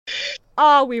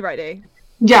Are we ready?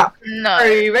 Yeah. No. Are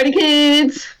you ready,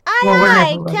 kids? Well, we're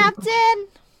Aye, never ready. Captain!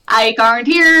 I can't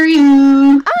hear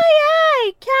you.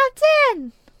 Aye,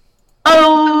 Captain!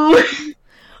 Oh.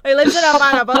 He lives in a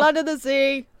manor, but under the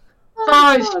sea.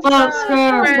 Five spots for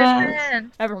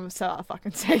Everyone was so out of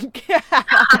fucking sync.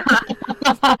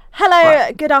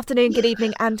 Hello, good afternoon, good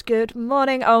evening, and good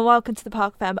morning, and welcome to the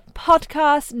Park Fem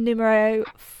podcast numero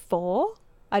 4.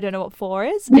 I don't know what 4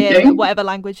 is, in whatever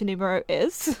language numero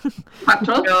is.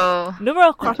 Quattro?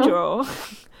 Numero 4.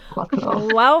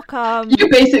 Welcome. You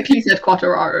basically said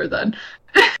quattraro then.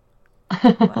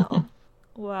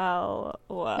 Well.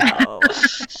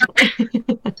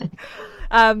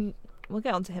 We'll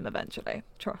get onto him eventually.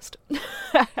 Trust.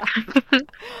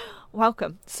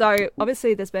 Welcome. So,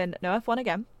 obviously, there's been no F1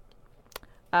 again.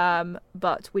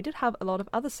 But we did have a lot of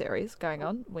other series going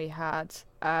on. We had,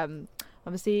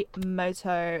 obviously,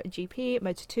 MotoGP,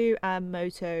 Moto2, and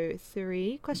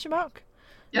Moto3, question mark?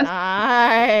 Yes.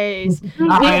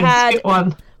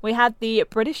 Nice. We had the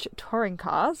British touring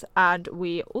cars, and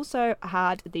we also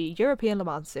had the European Le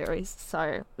Mans series.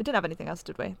 So, we didn't have anything else,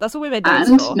 did we? That's all we made notes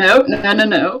for.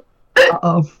 No.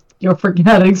 Uh-oh. You're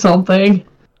forgetting something.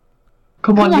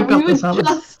 Come on, you got we were this, Alice.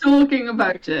 just talking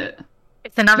about it.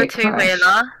 It's another Big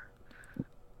two-wheeler.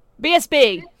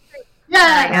 BSB.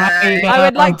 Yeah. I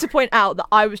would like to point out that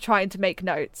I was trying to make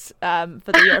notes for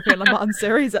the European Le Mans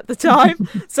series at the time,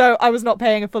 so I was not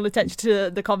paying full attention to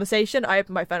the conversation. I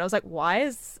opened my phone. I was like, "Why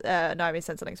is Naomi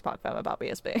sent something to Park Fem about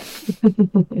BSB?"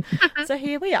 So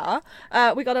here we are.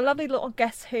 We got a lovely little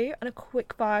guess who and a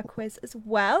quick fire quiz as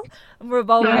well, and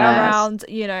revolving around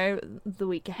the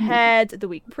week ahead, the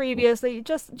week previously,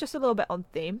 just a little bit on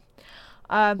theme.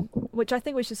 Which I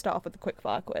think we should start off with a quick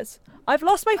fire quiz. I've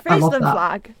lost my Friesland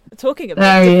flag. Talking of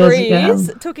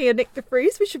Nick de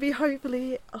Vries, we should be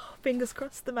hopefully, fingers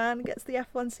crossed, the man gets the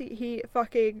F1 seat he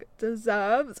fucking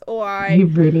deserves. He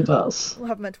really does. We'll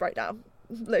have him meant to write down.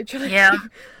 Literally. Yeah.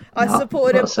 I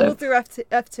supported him all through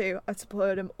F2. I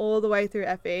supported him all the way through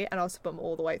FE, and I'll support him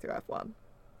all the way through F1.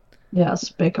 Yes,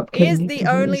 big up. He is the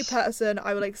only person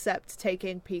I will accept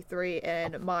taking P3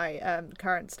 in my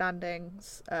current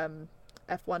standings.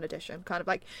 F1 edition, kind of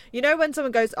like, when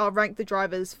someone goes, I'll rank the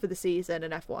drivers for the season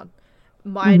in F1,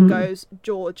 mine goes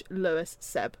George, Lewis,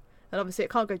 Seb, and obviously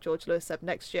it can't go George, Lewis, Seb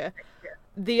next year.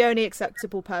 The only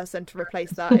acceptable person to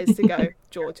replace that is to go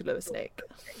George, Lewis, Nick.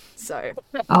 So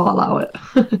I'll allow it.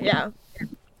 Yeah.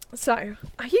 So,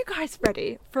 are you guys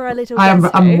ready for a little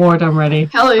I'm more than ready.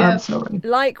 Hell yeah. I'm so ready.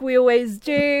 Like we always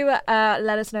do,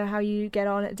 let us know how you get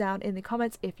on down in the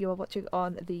comments if you're watching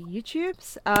on the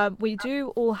YouTubes. We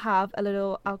do all have a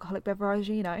little alcoholic beverage,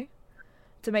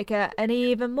 to make it an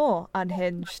even more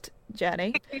unhinged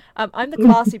journey. I'm the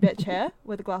classy bitch here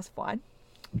with a glass of wine.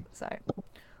 So,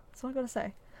 that's all I gotta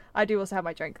say. I do also have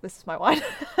my drink. This is my wine.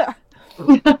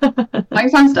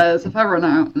 Thanks downstairs. If I run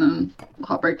out, then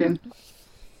heartbreaking.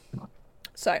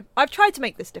 So, I've tried to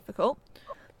make this difficult.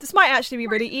 This might actually be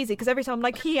really easy, because every time I'm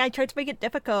like, I tried to make it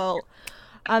difficult.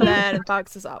 And then it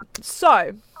bounces up.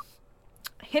 So,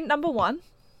 hint number 1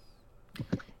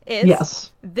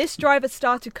 is this driver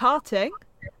started karting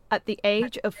at the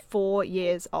age of 4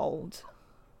 years old.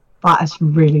 That is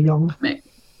really young. Mick.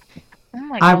 Oh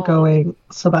my I'm God. going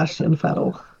Sebastian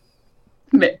Vettel.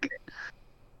 Mick.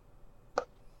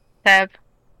 Seb.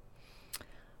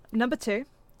 Number 2.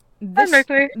 No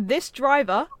clue. This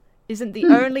driver isn't the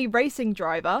only racing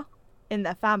driver in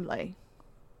their family.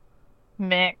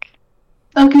 Mick.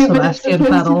 Okay, but it's Sebastian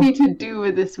supposed Vettel. to be to do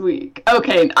with this week.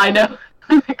 Okay, I know.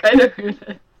 I know who it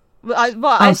is.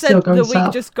 I said still going the week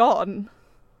south. just gone.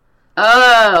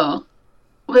 Oh.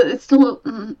 Well, it's still...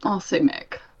 I'll say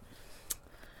Mick.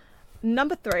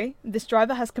 Number 3. This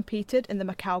driver has competed in the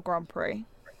Macau Grand Prix.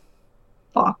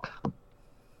 Fuck.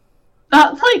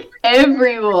 That's like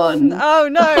everyone. Oh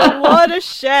no, what a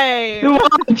shame.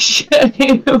 What a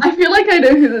shame. I feel like I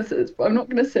know who this is, but I'm not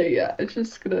going to say yet. It's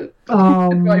just going to...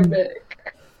 my Mick.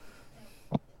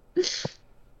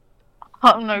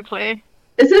 Oh, no clue.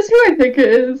 Is this who I think it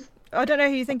is? I don't know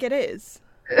who you think it is.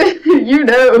 You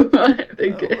know who I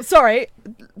think it is. Sorry,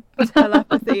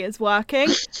 telepathy is working.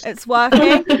 It's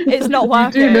working. It's not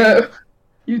working.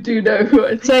 You do know who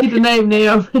I think. Say the name,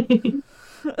 Naomi.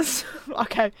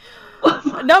 Okay.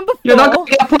 Number 4. You're not going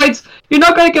to get points. You're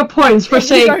not going to get points for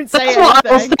saying don't say that's what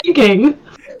I was anything." thinking.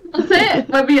 I'll say it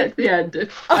maybe at the end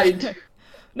if I do.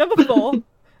 Number 4.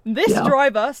 This Yeah.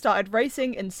 driver started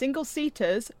racing in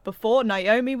single-seaters before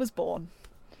Naomi was born.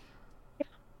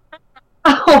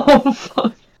 Oh,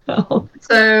 fuck hell.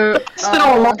 So,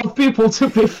 Still a lot of people, to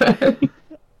be fair.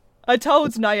 I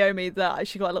told Naomi that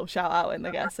she got a little shout out in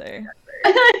the guessing.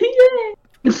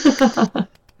 yeah.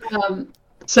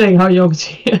 saying how young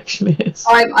she actually is.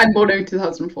 I'm born in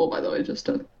 2004, by the way, just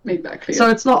to make that clear. So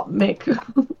it's not Mick.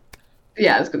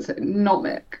 Yeah, I was going to say, not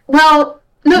Mick. Well,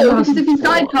 no, because if he 2004.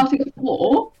 started karting at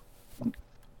 4...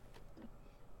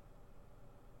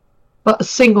 But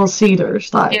single-seaters,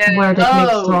 that's Yeah. where they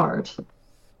Oh. start.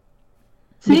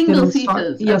 He didn't start-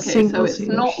 Single-seaters. Yeah, Okay, so single-seaters.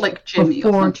 it's not like Jimmy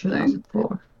or Before something.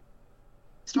 2004.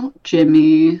 It's not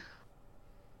Jimmy.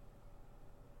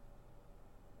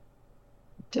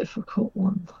 Difficult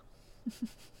one.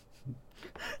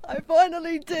 I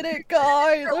finally did it,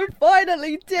 guys! I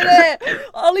finally did it!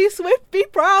 Ollie Swift, be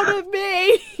proud of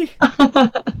me!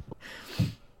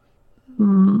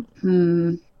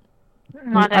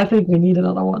 I think we need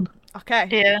another one. Okay.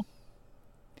 Yeah.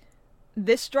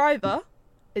 This driver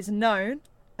is known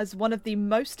as one of the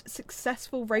most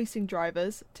successful racing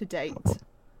drivers to date.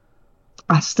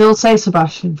 I still say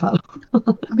Sebastian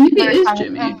Vettel. Maybe it is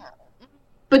Jimmy.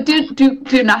 But do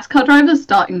NASCAR drivers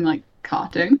start in, like,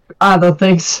 karting? I don't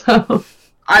think so.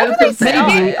 I was going to say,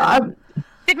 Maybe. I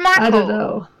Did Michael don't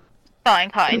know. start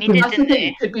in karting? He did, that's the didn't thing, he?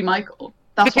 it could be Michael.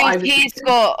 That's what I Because was he's thinking.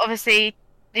 got, obviously,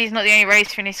 he's not the only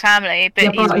racer in his family, but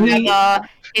Yeah, his but he- brother,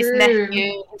 his True.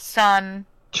 nephew, his son.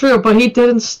 True, but he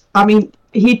didn't. I mean,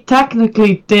 he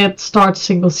technically did start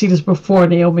single-seaters before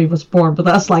Naomi was born, but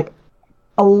that's like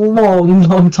a long,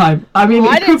 long time. I mean,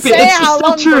 I it didn't could be. say It's how still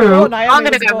long true. before Naomi I'm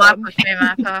going to was go born. Michael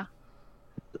Schumacher.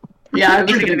 Yeah, I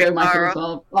was He's going to gonna go be Michael viral. as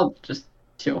well. I'll just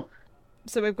chill.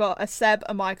 So we've got a Seb,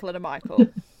 a Michael, and a Michael.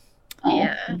 Aw.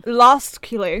 Yeah. Last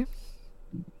clue.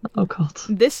 Oh god.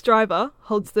 This driver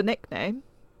holds the nickname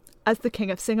as the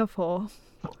King of Singapore.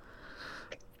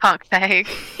 Fuck's sake.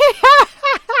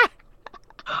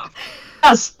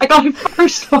 Yes, I got your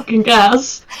first fucking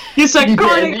guess. You said, You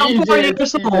growing did, up you 4 did,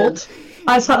 years you old, did.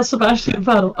 I saw Sebastian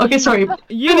Vettel. Okay, sorry.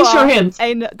 You Finish your are hint.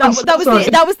 that so was sorry.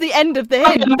 that was the end of the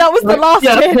hint. That was the last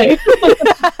Yeah, hint. okay.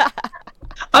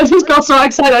 I just got so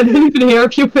excited I didn't even hear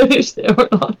if you finished it or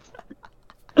not.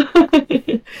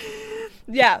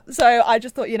 Yeah, so I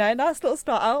just thought, nice little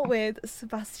start out with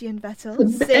Sebastian Vettel,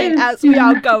 seeing as we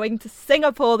are going to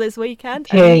Singapore this weekend,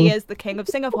 and he King. is the King of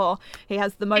Singapore. He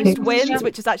has the most King. wins,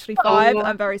 which is actually 5.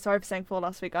 I'm very sorry for saying 4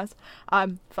 last week, guys.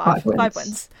 5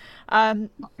 wins.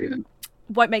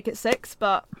 Won't make it 6,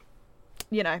 but,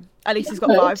 at least he's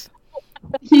got 5.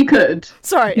 He could.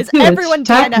 Sorry, is Good, everyone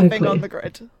DNFing technically. on the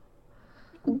grid?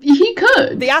 He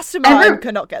could. The Aston Martin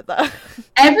cannot get there.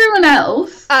 Everyone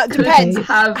else could Depends.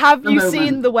 Have a you moment.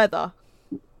 seen the weather?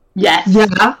 Yes.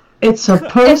 Yeah, it's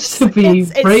supposed to be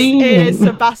raining. It is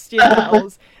Sebastian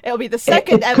Vettel's. It'll be the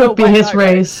second it ever could be wet his night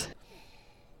race.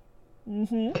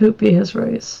 Mm-hmm. Could be his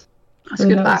race. That's Who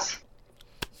good knows? back.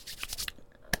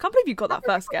 I can't believe you got that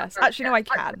first guess. Actually, no, I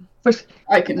can. First-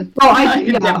 I can. Oh, I can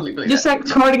yeah. definitely believe You it. said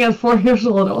starting at 4 years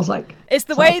old, I was like, It's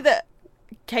the So- way that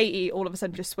Katie all of a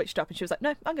sudden just switched up and she was like,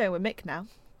 no, I'm going with Mick now.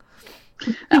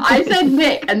 I said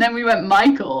Nick, and then we went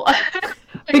Michael.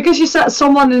 because you said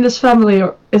someone in his family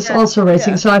is also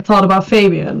racing, yeah. so I thought about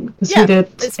Fabian, because Yeah, he did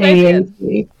it's Fabian.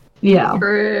 AAC. Yeah.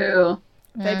 True.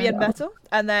 Fabian Vettel.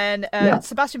 And then Yeah.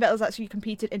 Sebastian Vettel's actually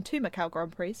competed in 2 Macau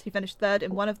Grand Prix. He finished 3rd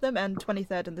in one of them and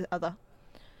 23rd in the other.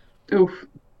 Oof.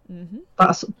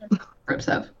 That's Rip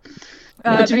Seb.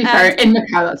 But to be fair, in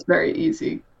Macau, that's very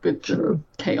easy with the True.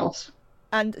 chaos.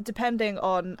 And depending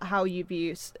on how you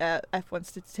view F1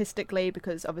 statistically,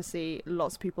 because obviously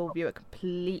lots of people view it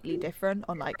completely different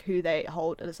on like who they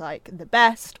hold as like the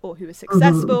best or who is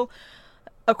successful.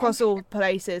 Across all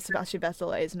places, Sebastian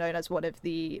Vettel is known as one of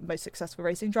the most successful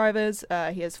racing drivers.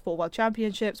 He has 4 world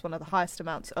championships, one of the highest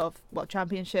amounts of world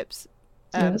championships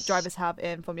Yes. drivers have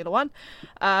in Formula 1.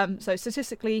 So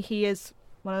statistically, he is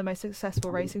one of the most successful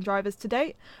racing drivers to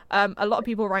date. A lot of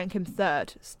people rank him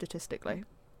 3rd statistically.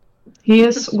 He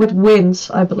is, with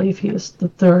wins, I believe he is the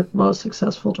 3rd most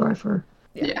successful driver.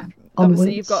 Yeah. on Obviously,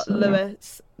 wins, you've got so-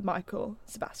 Lewis, Michael,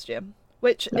 Sebastian,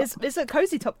 which Yeah. is a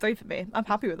cozy top 3 for me. I'm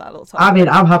happy with that little top I mean,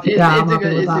 I'm happy. It's, Yeah, I'm it's, a happy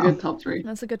good, with it's a that. good top 3.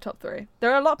 That's a good top 3.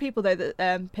 There are a lot of people though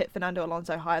that pit Fernando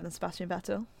Alonso higher than Sebastian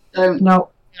Vettel, Don't No,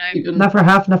 No. even. never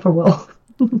have, never will.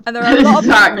 and there are a lot of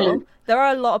Exactly. people. There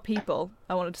are a lot of people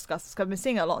I want to discuss this because I've been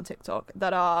seeing it a lot on TikTok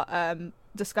that are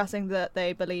discussing that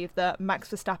they believe that Max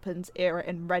Verstappen's era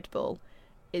in Red Bull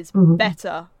is Mhm.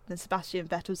 better than Sebastian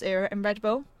Vettel's era in Red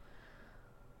Bull.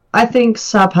 I think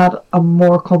Seb had a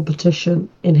more competition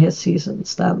in his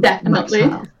seasons than Definitely.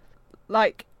 Max had.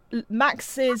 Like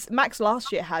Max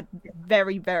last year had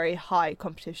very, very high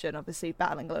competition, obviously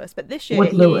battling Lewis, but this year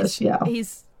With Lewis, yeah.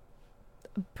 he's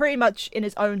pretty much in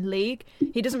his own league.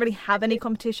 He doesn't really have any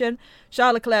competition.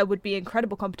 Charles Leclerc would be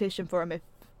incredible competition for him if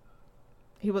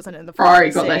he wasn't in the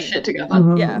Ferrari front got their seat. shit together.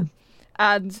 Mhm. Yeah.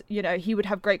 And, you know, he would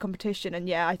have great competition. And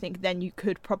yeah, I think then you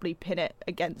could probably pin it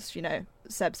against, you know,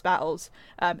 Seb's battles,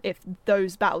 if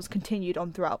those battles continued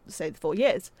on throughout, say, the 4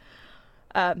 years.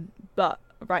 But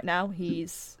right now,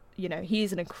 he's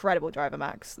an incredible driver,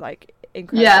 Max. Like,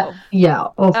 incredible. Yeah,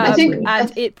 obviously.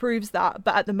 And it proves that.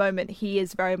 But at the moment, he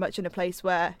is very much in a place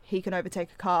where he can overtake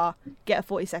a car, get a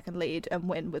 40-second lead, and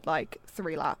win with like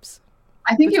 3 laps.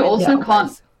 I think you also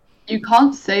always.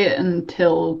 can't say it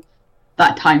until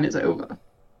that time is over,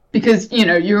 because you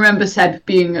know you remember Seb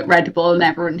being at Red Bull and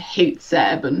everyone hates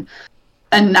Seb, and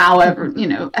now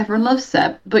everyone loves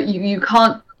Seb, but you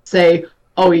can't say,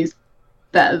 oh, he's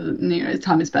better than, you know, his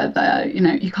time is better there. You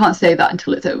know, you can't say that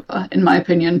until it's over, in my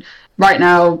opinion. Right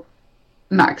now,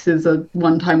 Max is a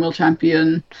 1-time world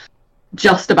champion,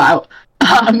 just about,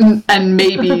 and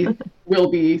maybe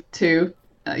will be too.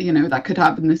 You know, that could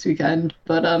happen this weekend,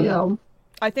 but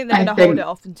I think they're going to hold it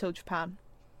off until Japan.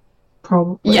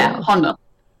 Probably. Yeah, Honda.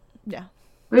 Yeah.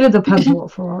 Really depends on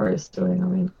what Ferrari is doing. I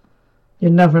mean, you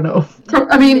never know.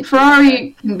 I mean,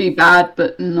 Ferrari can be bad,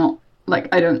 but not, like,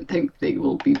 I don't think they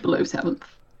will be below 7th,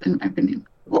 in my opinion.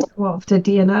 Well, if the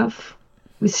DNF,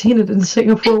 we've seen it in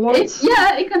Singapore once.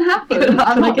 Yeah, it can happen. Could happen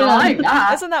I'm not again. denying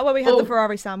that. Isn't that where we had the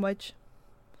Ferrari sandwich?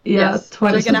 Yeah, Yes. We're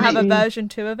going to have a 2017. version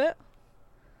 2 of it?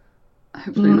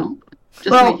 Hopefully not. Just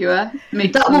Well, make you aware.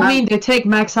 That will mean they take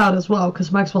Max out as well,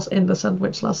 because Max was in the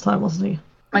sandwich last time, wasn't he?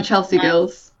 My Chelsea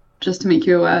girls, just to make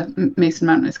you aware, Mason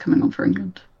Mount is coming on for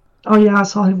England. Oh yeah, I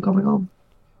saw him coming on.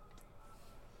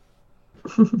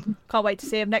 Can't wait to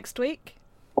see him next week.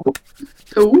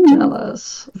 Ooh.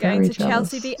 Jealous. Going Very to jealous.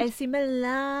 Chelsea v AC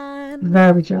Milan.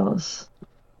 Very jealous.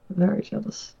 Very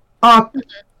jealous. Oh,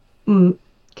 Kim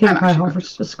I'm Kai actually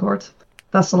Havertz just scored.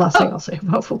 That's the last thing I'll say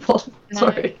about football.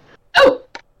 Sorry. Oh!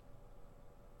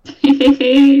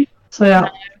 So yeah,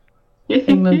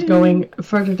 England going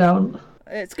further down.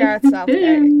 It's Gareth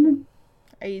Southgate.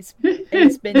 He's been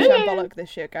shambolic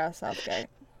this year, Gareth Southgate.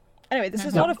 Anyway, this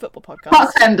is not a football podcast.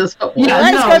 Part-time does football. Yeah,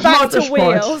 Let's no, go back to motorsport.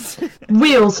 wheels.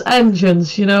 Wheels,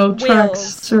 engines, you know, tracks,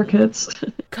 Wheels. circuits.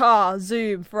 Car,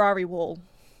 zoom, Ferrari wall.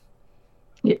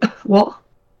 Yeah, what?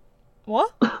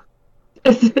 What?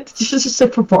 It's just a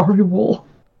Ferrari wall.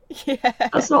 Yeah.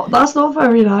 That's not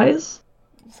very nice.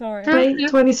 Sorry. Spain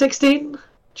 2016,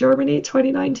 Germany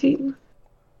 2019.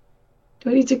 Do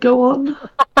I need to go on?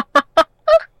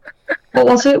 What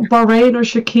was it? Bahrain or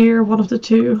Shakir, one of the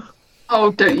two.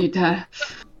 Oh, don't you dare.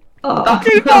 Oh,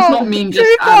 Too That's far, not mean too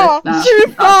just far, Alice now. too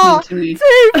That's far, mean to me.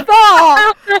 too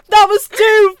far. That was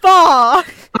too far.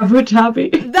 I would happy.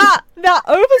 That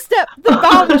overstepped the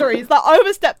boundaries. That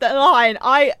overstepped the line.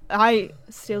 I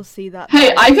still see that.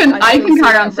 Hey, line. I can still see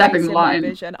carry that on stepping race the in my line.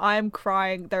 vision. I am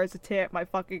crying. There is a tear at my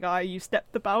fucking eye. You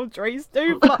stepped the boundaries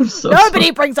too far. I'm so Nobody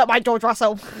sorry. brings up my George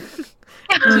Russell.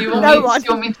 Do you want No me? one. Do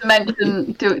you want me to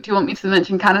mention? Do you want me to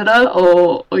mention Canada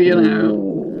or you know?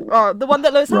 Ooh. Oh, the one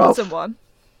that Lewis Rough. Hamilton won.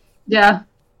 Yeah,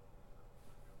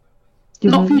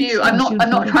 not for you. I'm Smash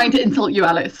not your trying to insult you,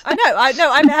 Alice. I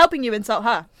know. I'm helping you insult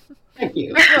her. Thank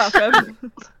you. You're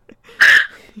welcome.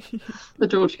 The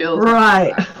George Gills.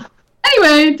 Right.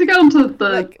 Anyway, to go on to the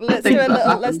Look, let's things do a that little.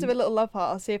 Let's happened. do a little love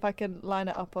heart. I'll see if I can line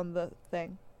it up on the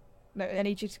thing. No, I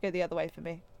need you to go the other way for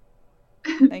me.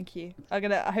 Thank you. I'm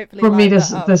gonna hopefully. For me, line this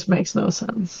that up. this makes no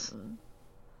sense.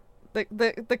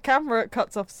 The camera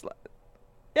cuts off.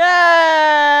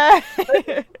 Yeah.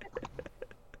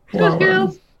 Well,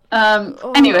 Girls.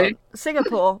 Oh, Anyway,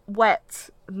 Singapore wet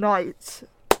night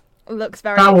looks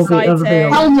very That will be exciting.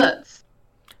 unreal. helmets.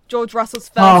 George Russell's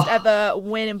first Oh. ever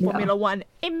win in Yeah. Formula One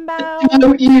inbound.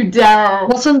 Don't you dare.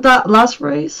 wasn't that last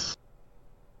race?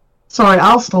 Sorry,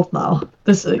 I'll stop now.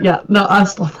 I'll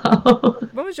stop now.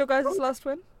 When was your guys' last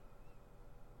win?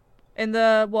 In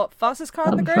the fastest car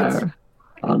on the grid?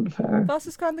 Unfair.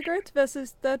 Fastest car on the grid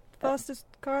versus the fastest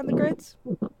car on the grids?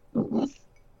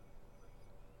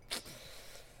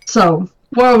 So,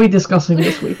 what are we discussing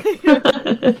this week?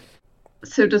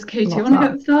 So does Katie Love want to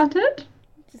that. get started?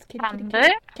 Just Katie, Can Katie,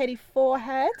 do. Katie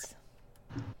Forehead.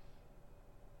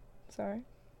 Sorry.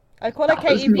 I call her That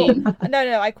was Katie mean.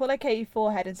 No, I call her Katie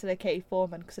Forehead instead of Katie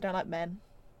Foreman because I don't like men.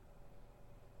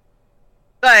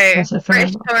 So, That's a fair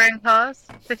British enough. touring cars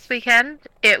this weekend.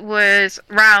 It was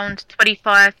round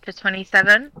 25 to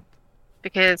 27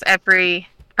 because every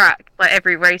track, like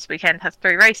every race weekend, has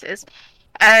 3 races.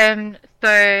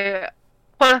 So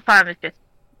qualifying was just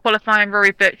qualifying.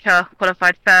 Rory Butcher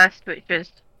qualified first, which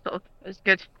was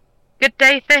good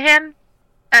day for him.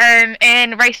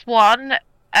 In race 1,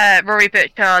 Rory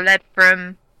Butcher led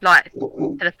from lights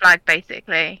to the flag.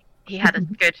 Basically, he had a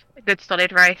good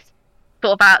solid race.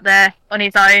 Sort of out there on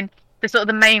his own.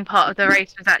 The main part of the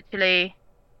race was actually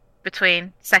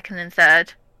between second and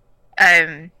third.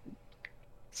 So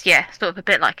yeah, sort of a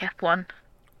bit like F1.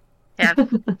 Yeah,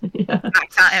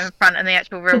 max out in front, and the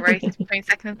actual real race is between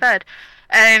second and third.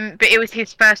 But it was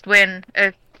his first win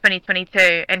of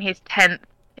 2022 and his 10th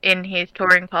in his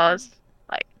touring cars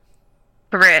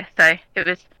career, so it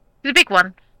was a big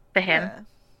one for him.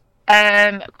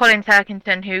 Colin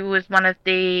Turkington, who was one of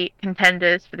the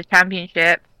contenders for the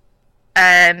championship,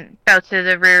 fell to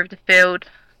the rear of the field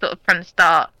sort of from the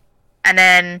start, and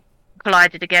then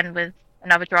collided again with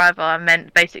another driver, and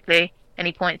meant basically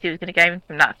any points he was going to gain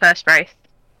from that first race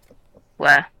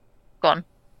were gone.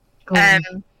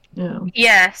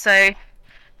 Yeah, so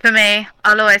for me,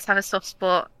 I'll always have a soft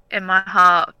spot in my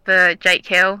heart for Jake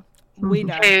Hill. We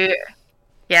know.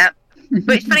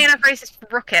 Which, funny enough, races for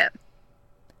Rocket.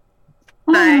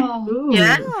 So,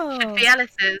 for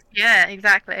Alice's, yeah,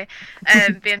 exactly.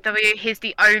 BMW, he's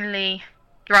the only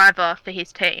driver for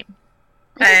his team.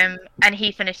 And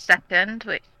he finished second,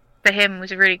 which for him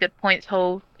was a really good points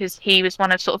haul, because he was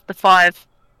one of sort of the 5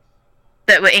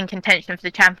 that were in contention for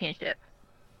the championship.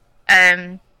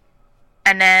 And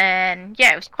then,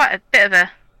 it was quite a bit of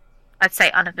a, I'd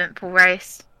say, uneventful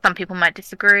race. Some people might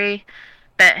disagree,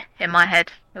 but in my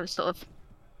head, it was sort of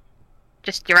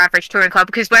just your average touring car,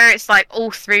 because where it's like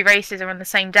all 3 races are on the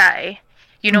same day,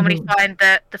 you normally find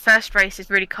that the first race is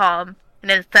really calm, and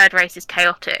then the third race is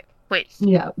chaotic, which...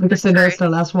 Yeah, because they know it's the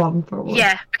last one for a while.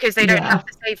 Yeah, because they don't have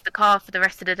to save the car for the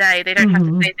rest of the day, they don't have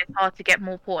to save their car to get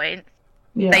more points.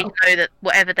 They know that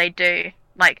whatever they do,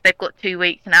 they've got 2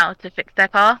 weeks now to fix their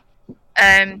car.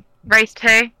 Race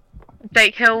 2,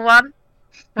 Jake Hill won.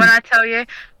 When I tell you,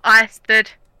 I stood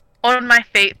on my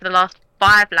feet for the last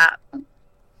 5 laps,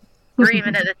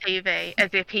 screaming at the TV as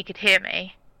if he could hear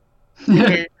me.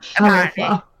 Because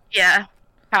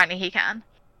apparently he can.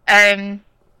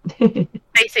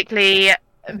 Basically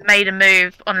made a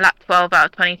move on lap 12 out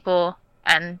of 24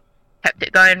 and kept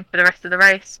it going for the rest of the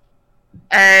race.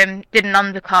 Did an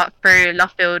undercut through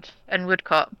Luffield and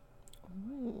Woodcock,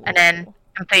 and then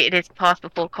completed his pass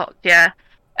before Cox. There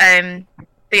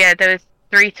was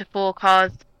 3 to 4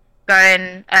 cars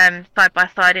going side by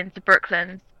side into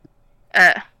Brooklands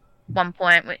at one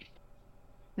point, which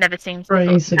never seems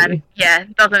to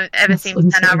doesn't ever seem to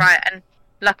turn out right. And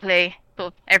luckily, sort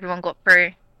of everyone got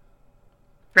through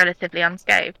relatively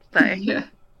unscathed. So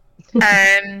so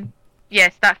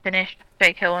that finished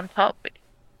Jake Hill on top, which,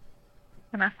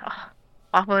 and I thought,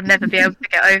 I will never be able to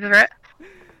get over it.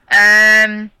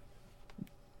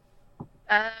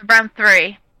 Round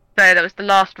 3, so that was the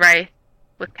last race,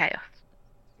 was chaos.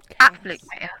 Absolute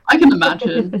chaos. I can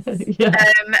imagine.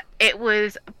 It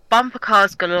was bumper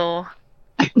cars galore.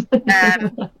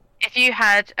 If you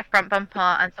had a front bumper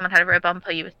and someone had a rear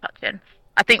bumper, you was touching.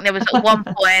 I think there was at one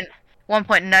point,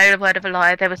 no word of a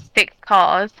lie, there was 6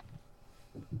 cars,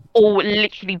 all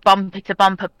literally bumper to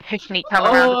bumper, pushing each other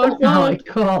around. Oh my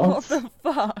god! What the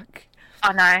fuck?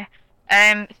 I know.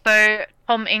 So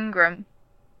Tom Ingram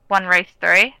won race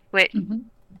 3, which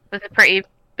was a pretty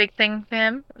big thing for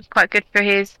him. It was quite good for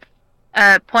his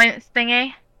points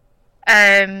thingy.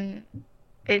 I've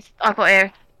got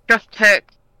here. Josh took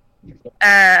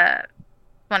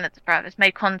one of the drivers,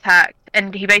 made contact,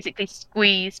 and he basically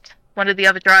squeezed one of the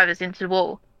other drivers into the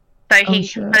wall. So he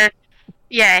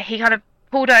kind of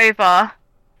pulled over,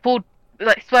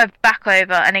 swerved back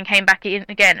over, and then came back in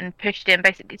again and pushed him,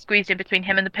 basically squeezed in between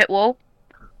him and the pit wall.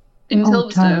 In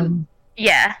Silverstone?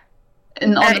 Yeah.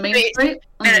 On the main street?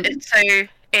 So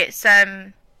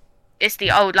it's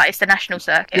the old, it's the national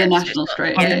circuit. The national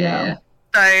straight,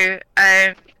 So,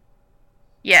 so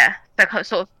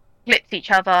sort of flipped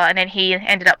each other, and then he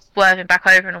ended up swerving back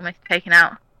over and almost taking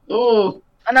out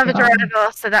another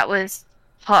driver. So that was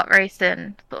heart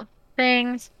racing sort of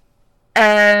things.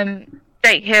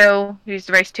 Jake Hill, who's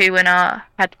the race 2 winner,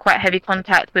 had quite heavy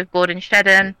contact with Gordon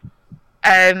Shedden.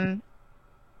 And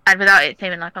without it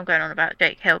seeming like I'm going on about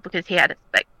Jake Hill, because he had a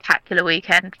spectacular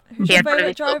weekend. Who's your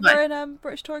favourite driver in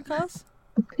British touring cars?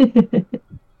 Nicholas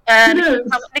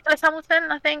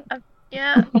Hamilton, I think.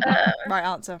 Right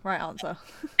answer.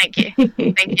 Thank you.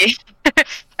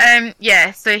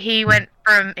 So he went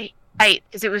from 8th,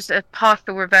 because it was a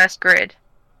partial reverse grid,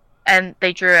 and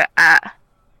they drew it at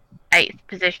 8th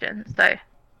position, so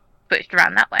switched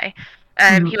around that way.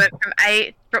 He went from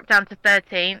 8th, dropped down to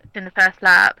 13th in the first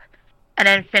lap, and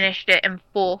then finished it in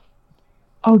 4th.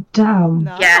 Oh damn!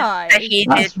 Nice. Yeah, so he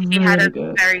had a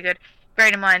good. very good.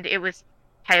 Bearing in mind, it was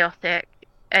chaotic,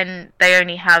 and they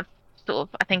only have sort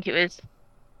of, I think it was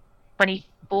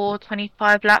 24,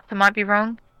 25 laps. I might be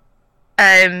wrong.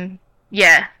 To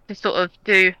sort of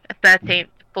do a 13th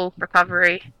full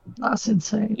recovery. That's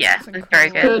insane. Yeah, That's it was very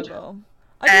good.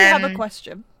 I do have a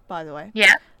question, by the way.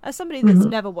 Yeah. As somebody that's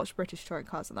never watched British touring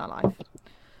cars in their life,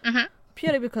 Mhm.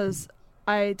 purely because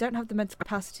I don't have the mental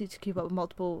capacity to keep up with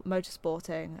multiple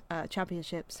motorsporting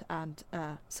championships, and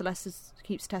Celeste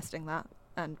keeps testing that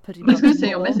and putting I was me going on to say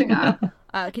you're more. missing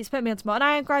out. Keeps putting me on more, and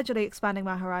I am gradually expanding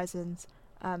my horizons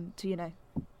to,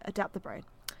 adapt the brain.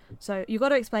 So you've got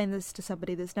to explain this to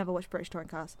somebody that's never watched British touring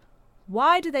cars.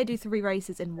 Why do they do 3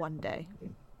 races in one day?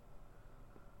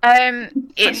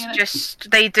 It's just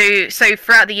they do. So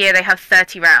throughout the year they have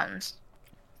 30 rounds,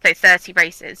 so 30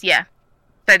 races. Yeah.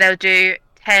 So they'll do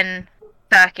 10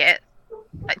 circuits,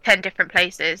 like 10 different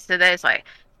places. So there's like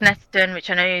Snetterton, which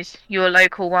I know is your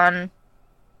local one.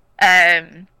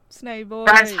 Snow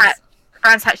boys.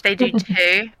 Brands Hatch they do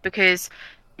 2 because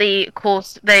the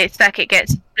circuit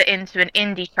gets split into an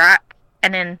Indy track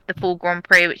and then the full Grand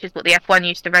Prix, which is what the F1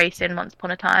 used to race in once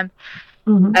upon a time.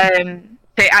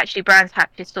 So actually Brands Hatch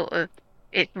is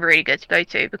it's really good to go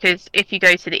to, because if you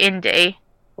go to the Indy,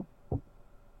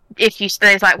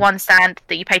 there's like one stand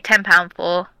that you pay £10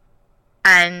 for,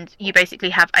 and you basically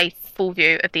have a full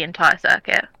view of the entire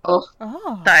circuit. Oh.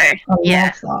 So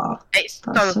yeah, it's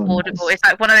so affordable. Nice. It's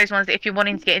like one of those ones that if you're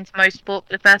wanting to get into motorsport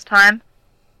for the first time,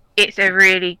 it's a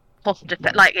really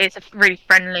it's a really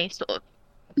friendly sort of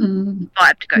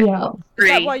vibe to go for.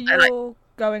 Really, is that why you're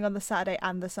going on the Saturday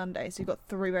and the Sunday? So you've got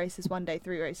 3 races one day,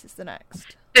 3 races the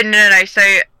next? No. So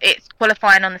it's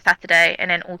qualifying on the Saturday and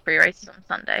then all 3 races on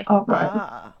Sunday. Oh,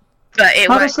 right. But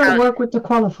how does that work with the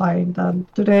qualifying then?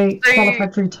 Do they qualify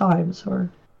 3 times or?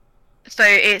 So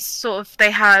it's sort of,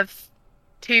 they have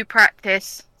 2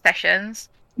 practice sessions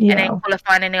and then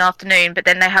qualifying in the afternoon, but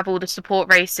then they have all the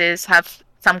support races, have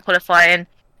some qualifying,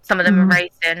 some of them are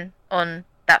racing on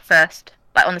that first,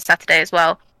 like on the Saturday as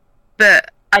well.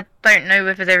 But I don't know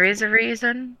whether there is a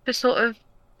reason for sort of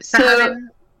having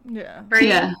 3. But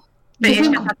it's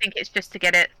just, I think it's just to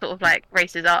get it sort of like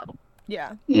races up.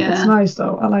 Yeah. It's nice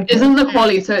though. I like Isn't the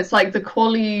quali, so it's like the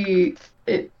quali,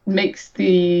 it makes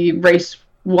the race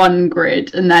 1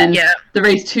 grid, and then the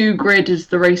race 2 grid is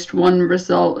the race 1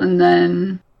 result, and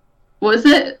then what is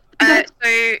it?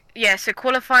 So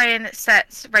qualifying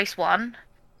sets race 1,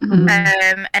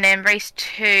 and then race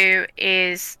 2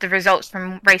 is the results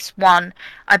from race 1.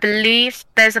 I believe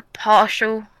there's a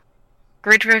partial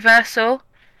grid reversal.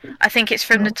 I think it's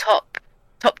from the top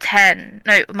 10.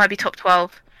 No, it might be top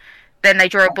 12. Then they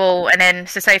draw a ball, and then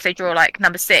say if they draw like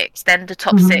number 6, then the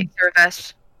top 6 are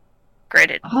reverse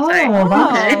gridded. I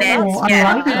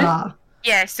like that.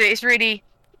 Yeah, so it's really,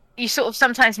 you sort of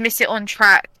sometimes miss it on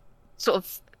track. Sort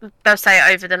of, they'll say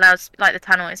it over the louds, like the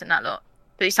tannoys and that lot.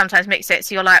 But you sometimes mix it,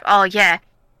 so you're like, oh yeah,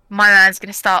 my man's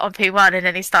gonna start on P1 and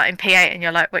then he's starting P8, and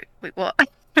you're like, wait, what?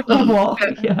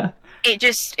 What? Yeah.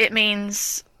 It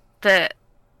means that,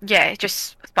 it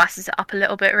just spices it up a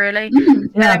little bit, really.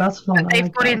 Yeah, that's fun.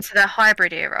 They've got into the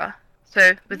hybrid era,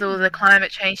 so with all the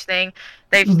climate change thing,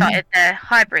 they've started their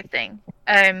hybrid thing.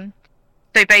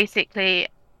 So basically,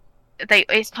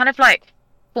 it's kind of like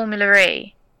Formula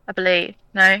E, I believe.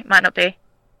 No, it might not be.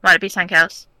 Might it be something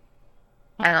else?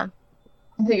 Hang on.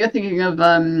 I think you're thinking of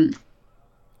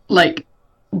like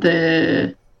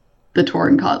the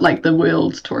touring car, like the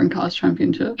World Touring Cars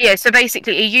Championship. Yeah, so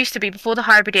basically it used to be, before the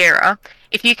hybrid era,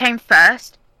 if you came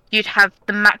first, you'd have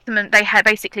the maximum. They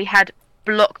had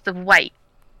blocks of weight.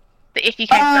 But if you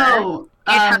came first,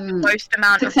 you'd have the most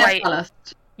amount of weight.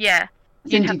 Ballast. Yeah,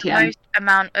 you'd have the most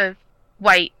amount of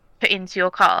weight put into your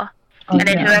car, and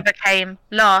then whoever came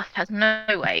last has no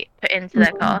weight put into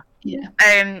their car. Yeah.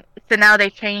 So now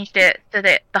they've changed it so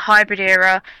that the hybrid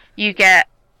era, you get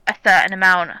a certain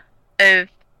amount of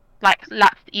like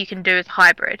laps that you can do as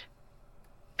hybrid.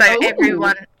 So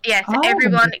everyone gets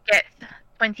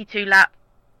 22 laps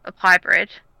of hybrid.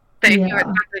 So if you're at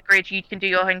the back of the grid, you can do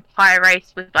your entire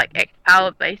race with like X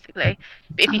power basically.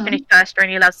 But if you finish first, you're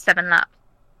only allowed 7 laps.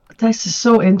 This is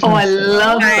so interesting. Oh, I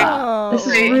love that. This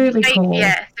is really cool.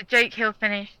 Yeah, so Jake Hill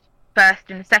finished first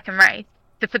in the second race.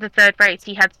 So for the third race,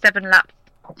 he had 7 laps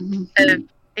of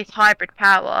this hybrid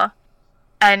power,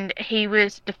 and he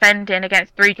was defending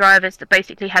against 3 drivers that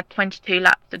basically had 22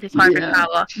 laps of this hybrid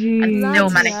power, and still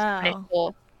managed to finish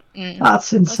fourth.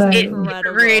 That's insane.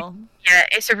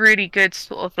 It's a really good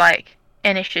sort of like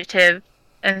initiative,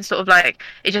 and sort of like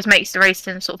it just makes the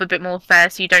racing sort of a bit more fair,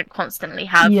 so you don't constantly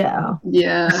have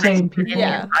same people.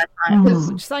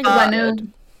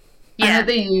 I know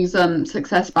they use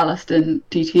success ballast in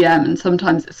DTM, and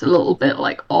sometimes it's a little bit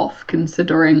like off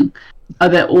considering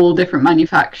they're all different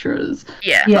manufacturers.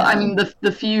 But I mean,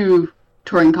 the few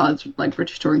touring cars, like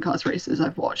British touring cars races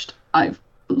I've watched, I've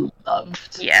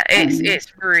loved. Yeah,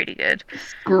 it's really good.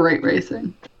 It's great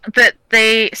racing. But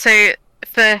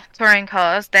for touring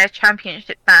cars, their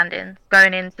championship standings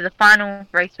going into the final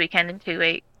race weekend in 2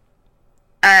 weeks.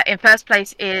 In first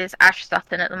place is Ash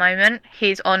Sutton at the moment.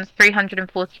 He's on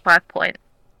 345 points.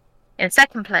 In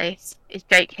second place is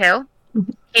Jake Hill.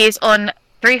 He is on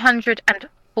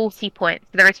 340 points.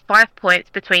 There is 5 points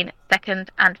between second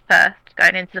and first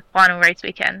going into the final race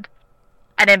weekend.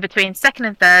 And then between second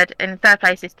and third, in third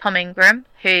place is Tom Ingram,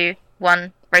 who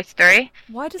won race 3.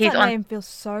 Why does that name feel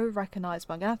so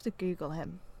recognisable? I'm going to have to Google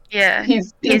him. Yeah.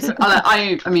 He's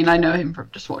I mean, I know him from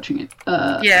just watching it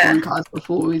on cars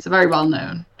before. He's a very well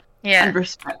known and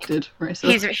respected racer.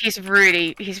 He's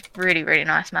really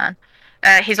nice man.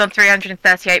 He's on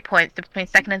 338 points. So between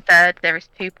second and third, there is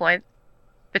 2 points.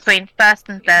 Between first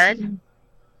and third,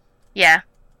 I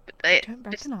don't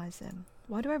recognise him.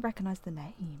 Why do I recognise the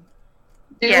name?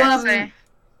 This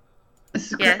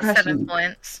is a good question. 7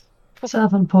 points.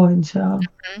 7 points, yeah.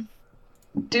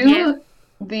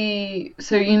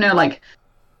 So you know, like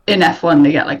in F1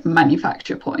 they get like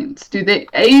manufacturer points. Do they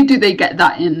get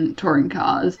that in touring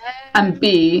cars? And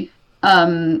B,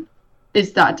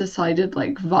 is that decided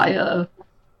like via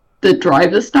the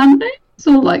driver standings,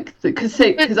 or like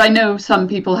because I know some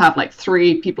people have like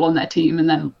 3 people on their team, and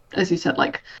then as you said,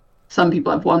 like some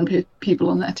people have 1 people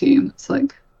on their team. It's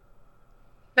like,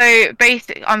 so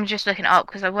basically, I'm just looking it up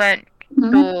because I weren't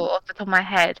sure off the top of my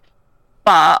head,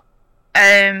 but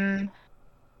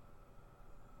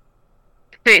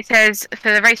so it says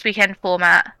for the race weekend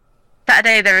format,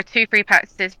 Saturday there are 2 free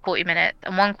practices, 40 minutes,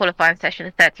 and 1 qualifying session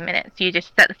of 30 minutes. You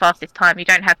just set the fastest time. You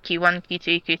don't have Q1,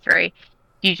 Q2, Q3.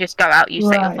 You just go out, you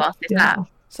set your fastest lap.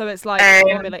 So it's like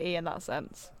Formula E in that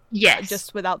sense. Yes.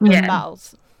 Just without the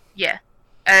battles. Yeah.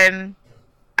 And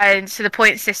so the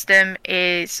point system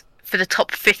is for the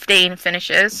top 15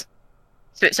 finishers.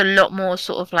 So it's a lot more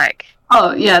sort of like...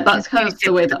 Oh, yeah, that's kind of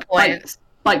the way that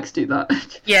bikes do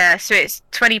that. Yeah, so it's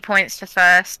 20 points for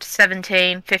first,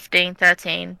 17, 15,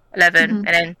 13, 11, and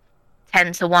then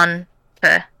 10 to 1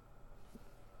 for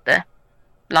the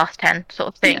last 10 sort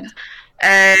of things.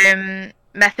 Yeah.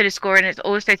 Method of scoring is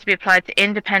also to be applied to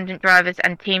independent drivers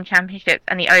and team championships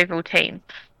and the overall team.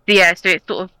 So yeah, so it's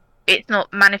sort of, it's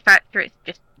not manufacturer, it's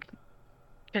just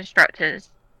constructors.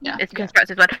 Yeah. It's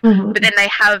constructors one. But then they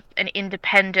have an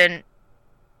independent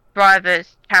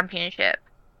drivers championship.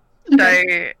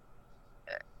 So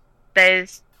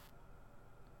there's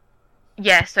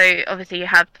so obviously you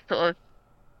have sort of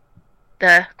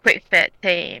the quick fit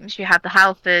teams, you have the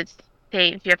Halfords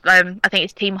teams, you have I think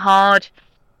it's Team Hard,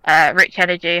 Rich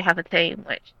Energy have a team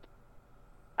which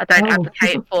I don't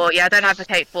advocate for. Yeah, I don't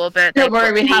advocate for, but don't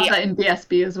worry, we have that in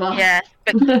BSB as well. Yeah,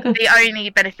 but the only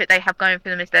benefit they have going for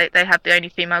them is they have the only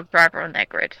female driver on their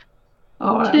grid.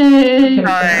 Oh, so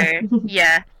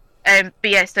yeah, but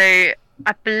yeah, so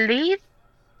I believe,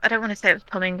 I don't want to say it was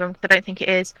Tom Ingram because I don't think it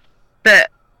is, but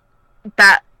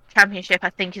that championship I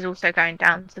think is also going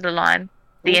down to the line,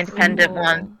 the independent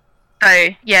one. So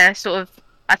yeah, sort of,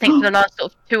 I think for the last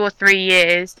sort of 2 or 3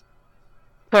 years,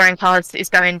 touring cars is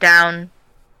going down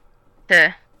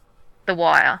to the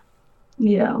wire.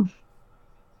 Yeah.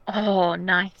 Oh,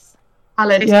 nice.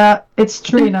 Alice. Yeah, it's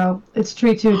 3 now. It's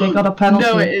 3-2. They got a penalty.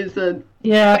 No, it isn't.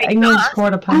 Yeah, England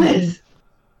scored a penalty. Alice.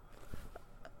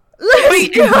 Let's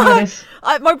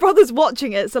go! My brother's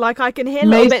watching it, so like I can hear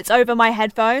little bits over my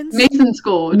headphones. Mason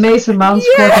scored. Mason Mount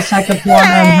scored the second one,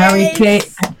 and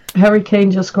Harry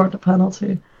Kane just scored the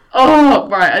penalty. Oh,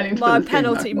 right, I need to my put this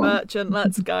penalty game back merchant.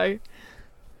 Let's go.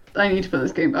 I need to put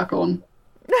this game back on.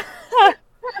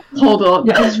 Hold on.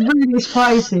 Yeah, it's really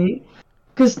spicy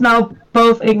because now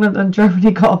both England and Germany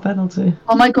got a penalty.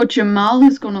 Oh my god, Jamal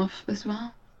has gone off as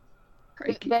well.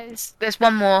 There's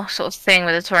one more sort of thing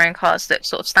with the touring cars that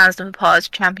sort of stands them apart as a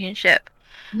championship,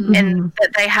 in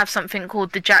that they have something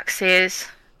called the Jack Sears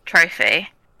Trophy.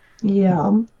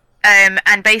 Yeah.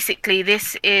 And basically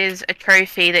this is a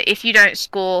trophy that if you don't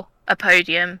score a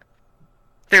podium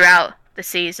throughout the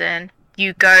season,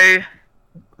 you go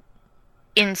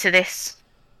into this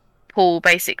pool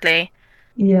basically.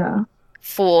 Yeah.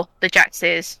 For the Jack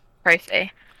Sears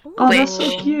Trophy. Oh, that's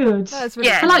so cute. That's really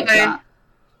I like that.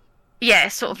 Yeah,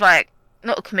 it's sort of like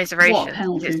not a commiseration.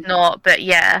 It's not, but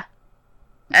yeah.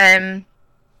 Yeah,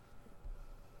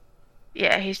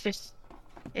 he's just.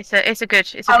 It's a good.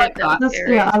 I like that.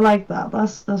 Yeah, I like that.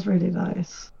 That's really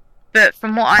nice. But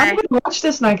from what I'm gonna watch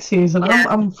this next season. Yeah.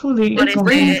 I'm fully. It's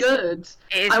really good.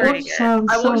 It is really good.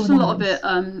 I watched a lot of it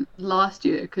last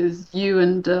year because you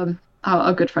and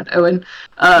our good friend Owen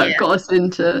got us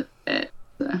into it.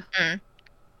 So.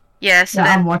 Yeah, so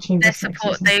Yeah, I'm watching their this next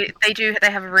support, season.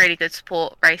 they have a really good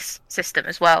support race system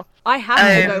as well. I have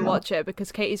to go Um, watch it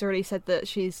because Katie's already said that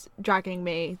she's dragging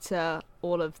me to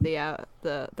all of the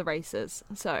races.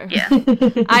 So Yeah,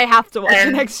 I have to watch it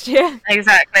Um, next year.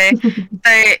 exactly.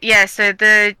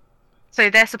 So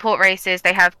their support races,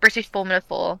 they have British Formula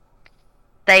 4,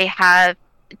 they have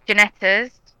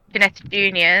Ginettas, Ginetta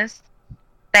Juniors,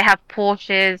 they have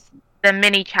Porsches, the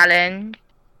Mini Challenge,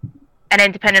 and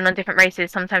then depending on different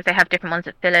races, sometimes they have different ones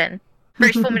that fill in.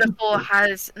 British Formula 4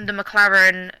 has the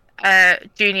McLaren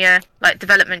junior like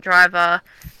development driver.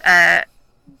 I'm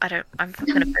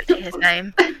going to butcher his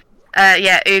name.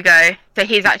 Ugo. So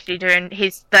he's actually doing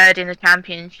his third in the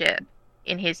championship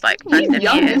in his like first He's ever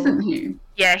young, year. isn't he?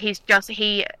 Yeah,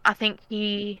 I think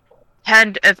he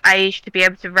turned of age to be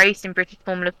able to race in British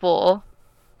Formula 4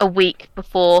 a week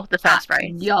before the first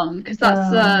race. Young, because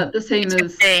that's the same He's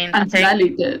as 15, I think. Antonelli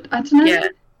did. Antonelli?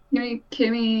 Yeah.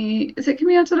 Kimi, is it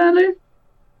Kimi Antonelli?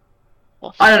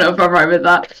 I don't know if I'm right with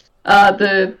that.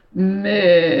 The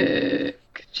Mick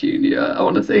Junior, I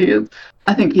want to say he is.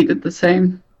 I think he did the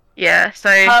same. Yeah, so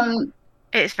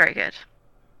it's very good.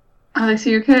 Alex, are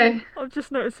you okay? I've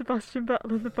just noticed Sebastian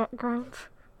Vettel in the background.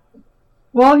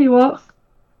 What?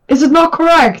 Is it not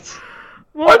correct?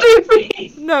 What do you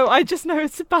mean? No, I just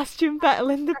noticed Sebastian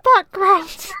Vettel in the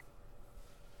background.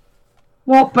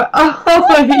 What? But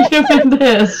oh, you mean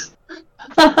this?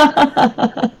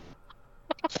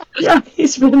 Yeah,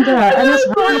 he's been there, and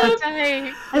it's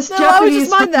Hey. it's No, I was Japanese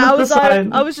just mind that.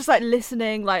 design. I was just like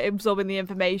listening, like absorbing the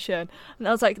information, and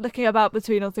I was like looking about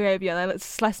between all three of you, and then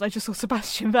it's less, and I just saw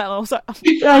Sebastian Vettel. I was like,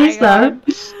 Yeah, he's there,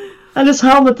 and his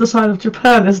helmet design of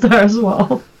Japan is there as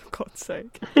well. For God's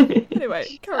sake.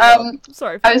 Anyway, carry on.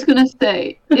 Sorry. I was gonna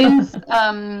say, is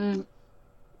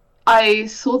I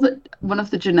saw that one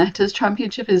of the Ginettas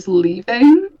championship is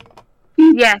leaving.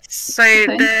 Yes, so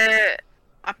Okay.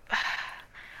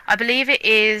 I believe it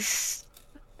is.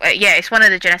 Yeah, it's one of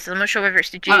the Genesis. I'm not sure whether it's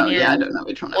the juniors Oh yeah, I don't know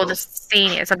which one. or the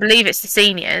seniors. I believe it's the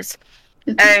seniors.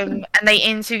 And they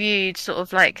interviewed sort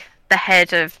of like the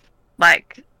head of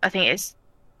like I think it's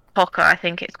Poca, I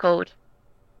think it's called,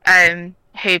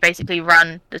 who basically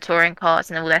run the touring cars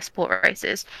and all their sport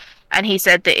races, and he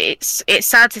said that it's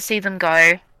sad to see them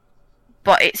go,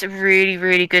 but it's a really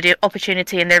really good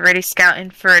opportunity, and they're really scouting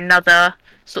for another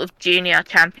sort of junior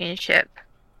championship,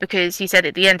 because he said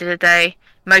at the end of the day,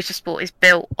 motorsport is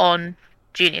built on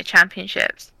junior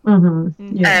championships.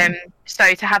 Yeah.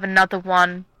 So to have another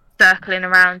one circling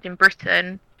around in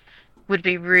Britain would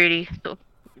be really sort of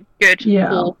good Yeah.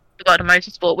 for the world of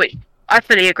motorsport, which I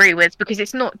fully agree with, because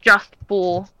it's not just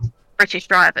for British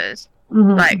drivers.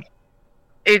 Like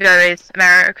Ugo is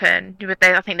American, but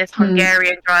I think there's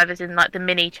Hungarian drivers in like the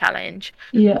mini challenge.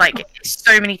 Yeah. Like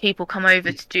so many people come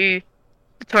over to do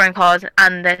the touring cars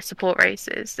and their support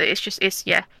races. That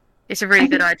it's a really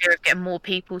good idea of getting more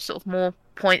people, sort of more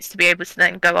points to be able to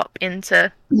then go up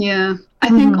into. Yeah, I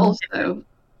think also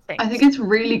things. I think it's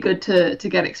really good to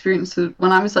get experience. So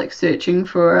when I was like searching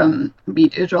for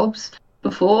media jobs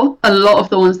before, a lot of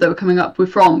the ones that were coming up were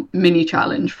from Mini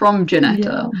Challenge, from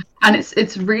Ginetta, and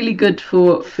it's really good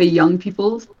for young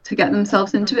people to get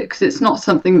themselves into it, because it's not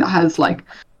something that has like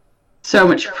so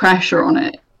much pressure on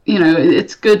it. You know,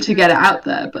 it's good to get it out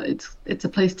there, but it's a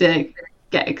place to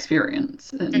get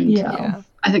experience. And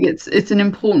I think it's an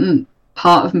important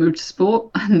part of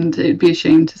motorsport, and it'd be a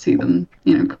shame to see them,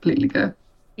 completely go.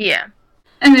 Yeah.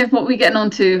 Anyway, what are we getting on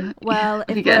to? Well,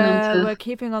 if we're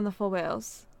keeping on the four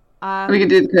wheels, we can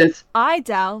do the quiz. I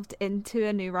delved into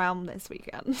a new realm this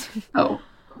weekend.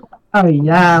 Oh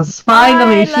yes,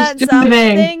 finally she's learned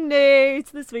joining. Something new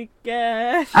this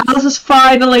weekend. Alice is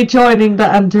finally joining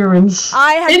the endurance.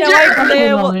 I had no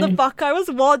idea what Finally. the fuck I was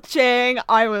watching.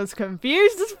 I was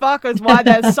confused as fuck as why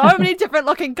there's so many different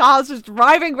looking cars just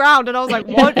driving around, and I was like,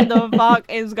 what the fuck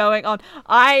is going on?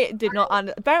 I did not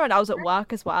bear in mind I was at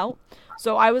work as well,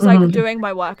 so I was like doing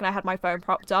my work and I had my phone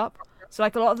propped up. So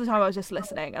like a lot of the time I was just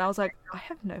listening, and I was like, I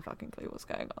have no fucking clue what's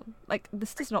going on. Like,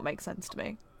 this does not make sense to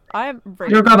me. I am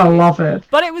really You're gonna love it.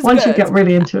 But it was Once good. you get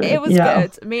really into it. It was yeah.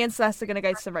 good. Me and Celeste are going to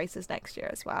go to some races next year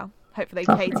as well. Hopefully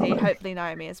Katie, hopefully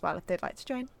Naomi as well, if they'd like to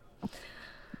join.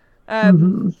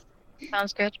 Sounds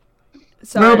good.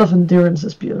 So World of Endurance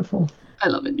is beautiful. I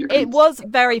love endurance. it was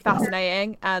very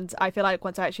fascinating, and I feel like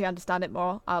once I actually understand it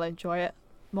more, I'll enjoy it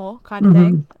more, kind of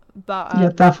thing. But yeah,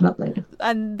 definitely.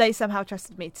 And they somehow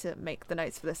trusted me to make the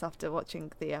notes for this after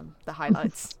watching the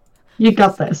highlights. You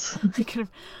got this. There's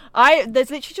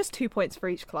literally just 2 points for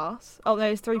each class. Oh, no,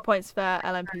 there's 3 points for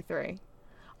LMP3.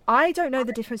 I don't know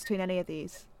the difference between any of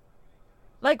these.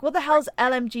 Like, what the hell's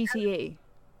LMGTE?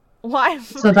 Why?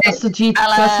 So that's the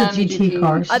GT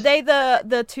cars. Are they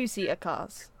the two-seater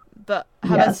cars that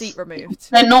have a Yes. seat removed?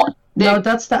 They're not. No,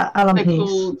 that's the They're LMPs.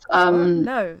 called.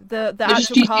 No, the they're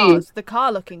just actual GT. cars, the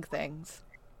car-looking things.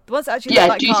 The ones that actually Yeah, look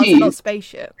like cars GT. and not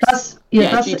spaceships. That's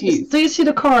GTs. Do you see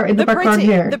the car in the background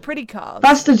here? The pretty cars.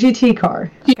 That's the GT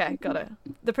car. Okay, got it.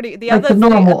 The Like other the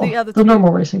normal, the other the two,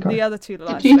 normal racing car. the other two look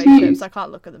like GTs. spaceships. I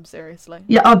can't look at them seriously.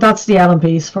 Yeah, oh, that's the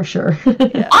LMPs for sure.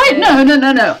 Yeah,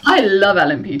 No. I love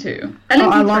LMP2.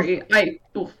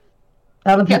 LMP3,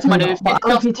 LMP2 gets my nerves. but It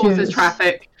just LMP2 causes is-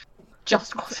 traffic.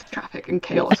 Just causes traffic and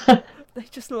chaos. They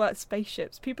just look like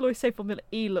spaceships. People always say Formula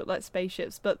E look like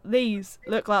spaceships, but these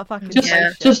look like fucking Just,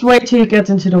 spaceships. just wait till you get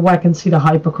into the WEC and see the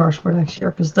hypercars for next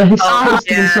year, because these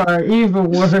yeah. are even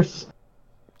worse.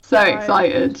 So Right.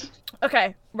 excited.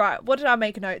 Okay, right. What did I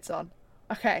make notes on?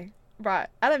 Okay, right.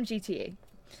 LMGTE.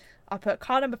 I put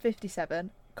car number 57,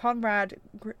 Conrad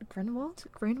Greenwald?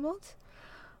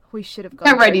 We should have got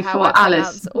Get ready for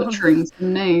Alice butchering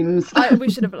some names. We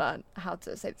should have learned how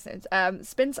to say these names.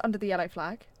 Spins under the yellow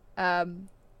flag.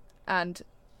 And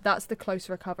that's the close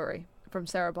recovery from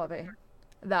Sarah Bovey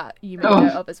that you may know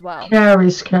of as well.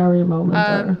 Scary moment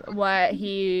there. Where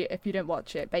he, if you don't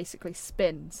watch it, basically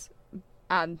spins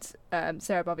and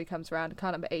Sarah Bovey comes around,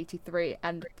 car number 83,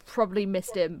 and probably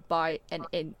missed him by an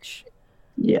inch.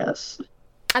 Yes.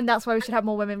 And that's why we should have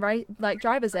more women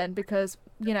drivers in, because,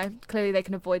 you know, clearly they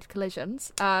can avoid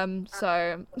collisions.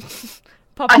 So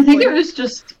I think it was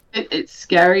just it's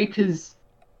scary because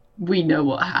we know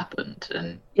what happened,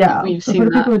 and Yeah, we've so seen for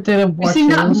the that. people who didn't We've watch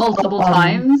seen it, that was multiple up on-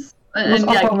 times. It was And,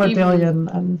 up like, on Rebellion,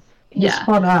 and he Yeah.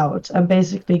 spun out and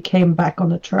basically came back on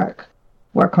the track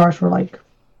where cars were like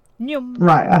Nyum.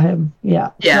 right at him.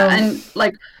 Yeah. Yeah, So- and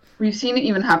like we've seen it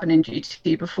even happen in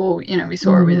GT before. You know, we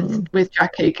saw it with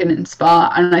Jack Aiken in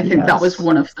Spa, and I think that was Yes.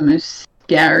 one of the most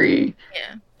scary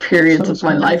Yeah. periods So of my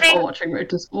scary. life I think- while watching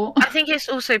motorsport. I think it's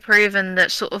also proven that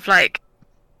sort of like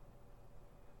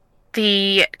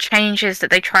the changes that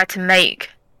they tried to make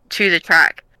to the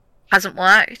track hasn't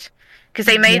worked, because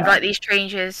they made Yeah. like these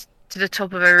changes to the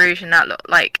top of Erosion that look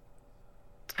like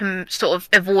to sort of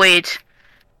avoid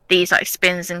these like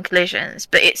spins and collisions,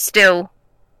 but it still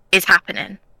is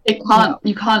happening. You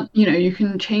can't, you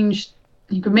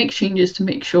can make changes to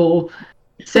make sure,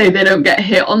 say they don't get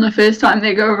hit on the first time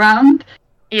they go around,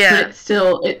 Yeah.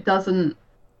 but it doesn't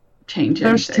change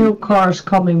There's anything. still cars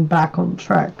coming back on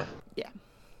track. Yeah.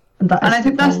 And I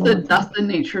think that's problem. the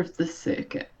nature of the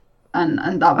circuit, and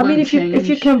that I mean, won't if you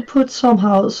change. can put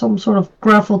somehow some sort of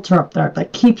gravel trap there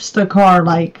that keeps the car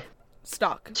like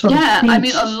Stuck. sort Yeah, of I mean,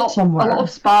 beached a lot somewhere. of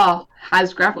Spa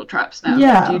has gravel traps now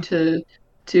Yeah. due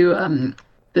to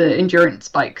the endurance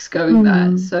bikes going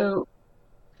there. So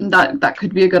that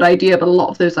could be a good idea, but a lot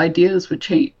of those ideas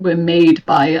were made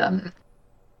by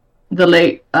the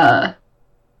late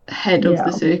head of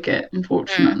the circuit,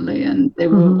 unfortunately, and they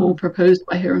were all proposed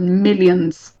by her, and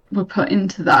millions were put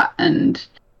into that. And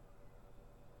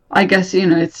I guess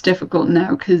it's difficult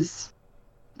now because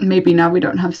maybe now we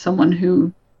don't have someone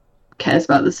who cares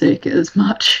about the circuit as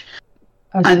much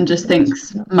and just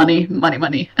thinks money. Mhm.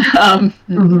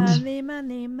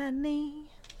 Money.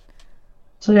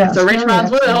 So yeah, It's a rich scary,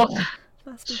 man's actually. world.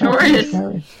 That's the Sure thing. is.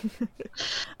 Scary.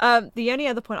 The only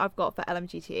other point I've got for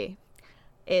LMGTE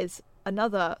is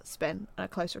another spin and a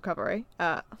close recovery.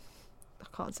 I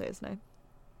can't say his name.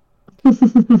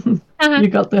 You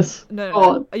got this.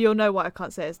 No. You'll know why I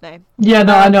can't say his name. Yeah,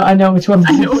 no, I know which one.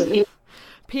 I know it is.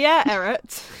 Pierre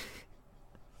Errett.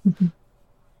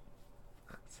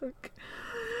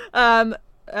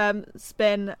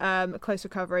 Spin close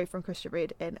recovery from Christian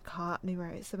Reed in car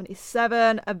numero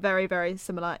 77. A very, very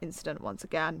similar incident once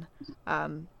again.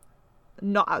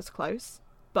 Not as close,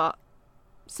 but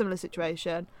similar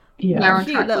situation. Yeah. Where on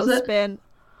Cute track little was it? spin.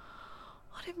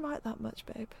 I didn't write that much,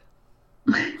 babe.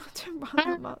 I didn't write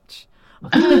that much.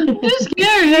 Just Do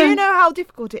you know how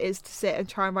difficult it is to sit and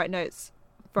try and write notes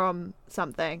from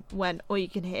something when all you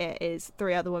can hear is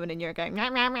three other women in Europe going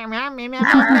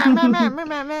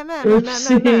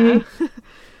Oopsie.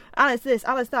 Alice this,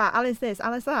 Alice that, Alice this,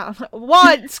 Alice that. I'm like,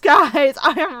 once, guys,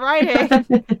 I am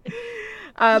writing.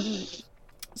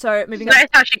 So moving on. Notice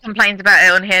how she complains about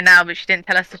it on here now, but she didn't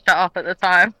tell us to shut up at the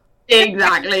time.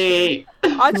 Exactly.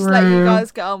 I just let you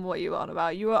guys get on what you were on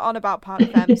about. You were on about Part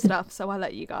FM stuff, so I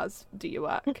let you guys do your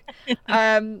work.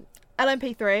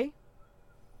 LMP3.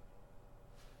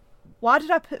 Why did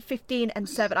I put 15 and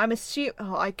 7? I'm assuming...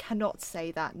 Oh, I cannot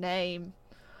say that name.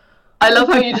 I love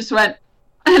how you just went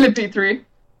LMP3.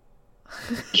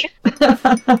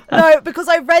 No, because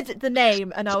I read the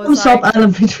name and I was Thumbs up like...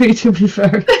 LMP3, to be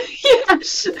fair.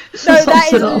 Yes. No, that Thumbs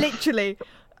is it off. literally...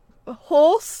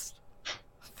 Horse...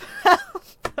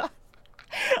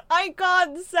 I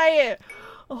can't say it.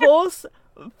 Horst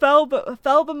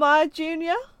Felbermeyer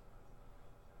Jr.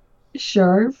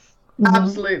 Sure.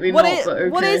 Absolutely What not. is But okay.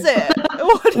 what is it?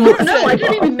 What is No, I it?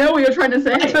 don't even know what you're trying to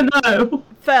say. I don't know.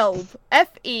 Felb.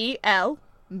 Felbermayr.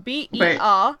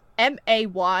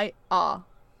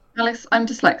 Alex, I'm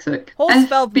dyslexic. Horst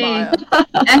Feldmeier.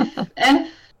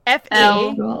 L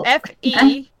Felbermer.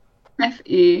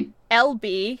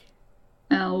 FELB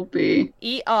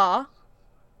ER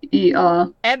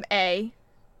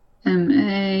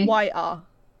MAYR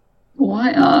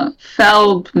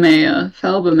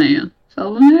Felbermeyer.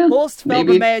 Horst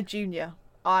Maybe. Felbermeyer Jr.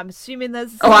 I'm assuming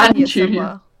there's a Oh, and senior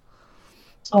junior.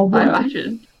 somewhere. Oh, I boy.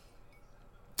 imagine.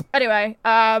 Anyway,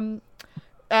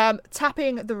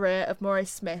 tapping the rear of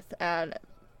Maurice Smith and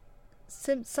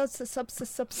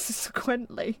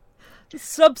subsequently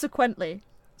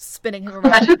spinning him I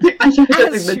around. don't think As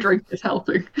the you- drink is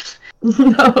helping.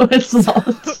 No, it's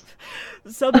not.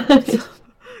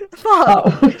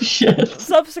 Oh, shit.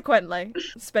 Subsequently,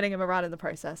 spinning him around in the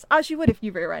process, as you would if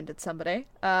you rear-ended somebody.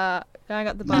 Going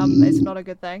up the bum is not a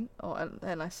good thing, or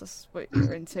unless that's what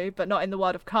you're into, but not in the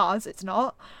world of cars. It's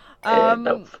not.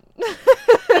 Nope.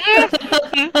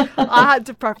 I had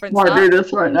to preference Can't do that.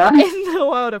 this right now. In the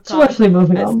world of cars, Swiftly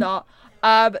moving it's on. not.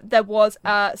 There was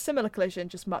a similar collision,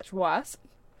 just much worse,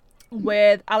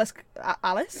 with Alice.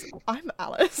 I'm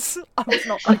Alice. I was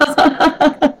not.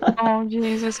 Oh,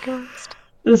 Jesus Christ.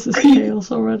 This is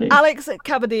chaos already. Alex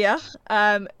Cabadia,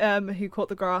 who caught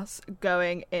the grass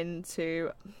going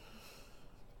into.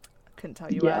 Couldn't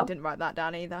tell you where. Yeah. I didn't write that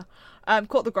down either.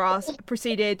 Caught the grass,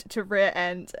 proceeded to rear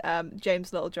end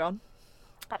James Littlejohn.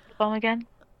 At the bum again.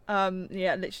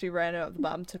 Yeah, literally ran out of the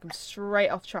bum, took him straight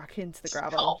off track into the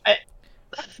gravel. Oh,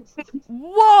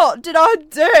 What did I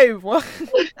do?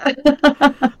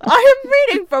 I am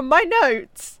reading from my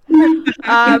notes.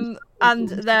 And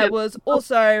there was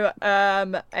also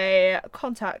a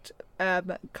contact,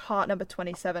 car number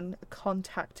 27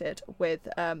 contacted with.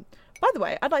 By the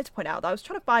way, I'd like to point out that I was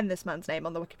trying to find this man's name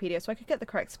on the Wikipedia so I could get the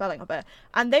correct spelling of it,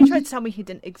 and they tried to tell me he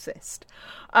didn't exist.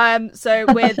 So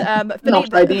with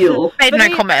Not ideal. Made no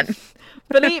Philippe- comment.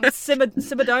 Philippe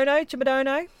Cimadono.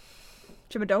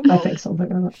 I think something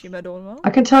like that. Cimadono. I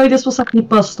can tell you this was like a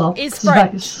bus stop. It's 'cause I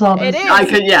French. saw It this. is. I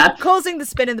could, yeah. Causing the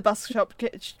spin in the bus stop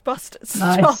Nice. bus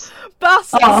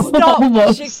Oh, stop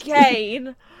almost.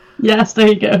 chicane, Yes, there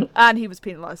you go. and he was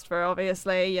penalised for,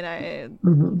 obviously, you know,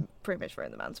 Mhm. pretty much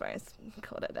ruined the man's race.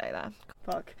 Called it a day there.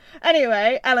 Fuck.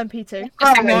 Anyway, LMP2.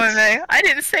 Just ignore me. I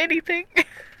didn't say anything.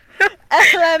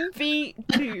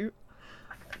 LMP2.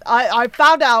 I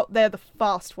found out they're the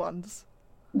fast ones.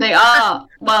 They are.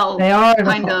 Well, They are the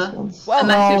kinda. fast ones. Well,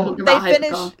 Unless you're Oh, talking they about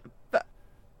finished. hypercar. But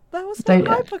there was They-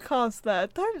 no hypercars there.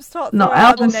 Don't start No, throwing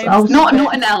other Elms- names. Elms- into Not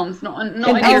it. in ELMS. Not in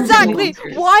Elms. Exactly.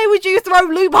 Why would you throw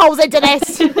loopholes into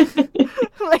this?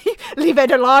 leave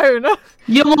it alone.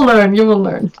 You will learn. You will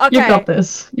learn. Okay. You've got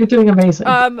this. You're doing amazing.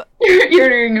 You're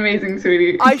doing amazing,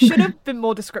 sweetie. I should have been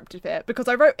more descriptive here because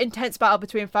I wrote intense battle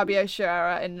between Fabio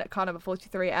Sciarra in car number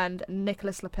 43 and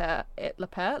Nicolas Lapierre in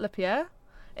Lapierre.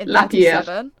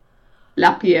 37.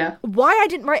 Lapierre. Why I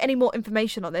didn't write any more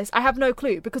information on this, I have no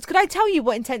clue. Because could I tell you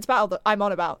what intense battle that I'm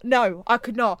on about? No, I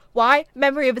could not. Why?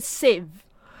 Memory of a sieve.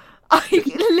 I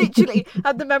literally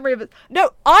had the memory of it.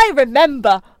 No, I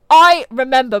remember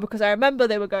because I remember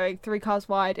they were going 3 cars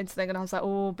wide into thing, and I was like,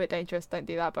 oh, a bit dangerous. Don't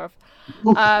do that, bruv.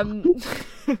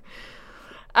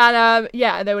 And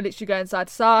yeah, and they were literally going side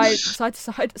to side, side to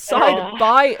side, side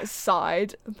by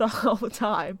side the whole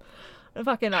time. And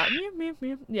fucking like, meow, meow,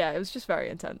 meow. Yeah, it was just very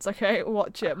intense. Okay,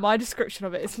 watch it. My description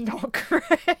of it is not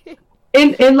great.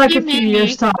 In like a few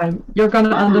years' time, you're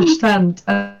gonna understand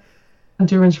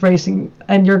endurance racing,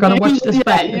 and you're gonna watch this Yeah,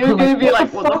 back. you're gonna be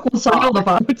like, what the fuck was that all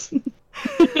about?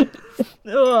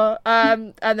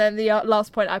 And then the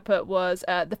last point I put was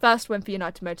the first win for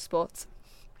United Motorsports.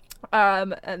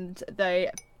 And they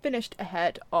finished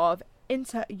ahead of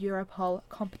Inter-Europol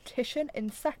competition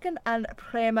in second and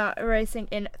Prema Racing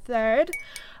in third.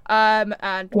 And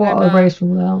What Prema, a race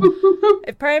from them.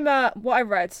 if Prema, what I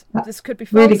read, this could be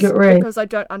false Really good race. because I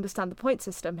don't understand the point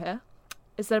system here,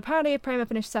 is that apparently if Prema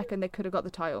finished second, they could have got the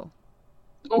title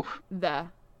Oof.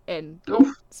 there in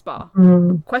Oof. Spa.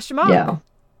 Mm, Question mark? yeah.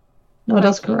 No,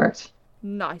 that's correct.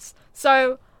 Nice.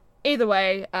 So, either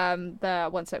way, they're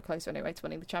one step closer anyway to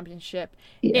winning the championship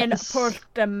in Yes.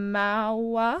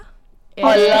 Portimao.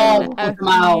 I love in a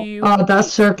Portimao. few Oh, that weeks'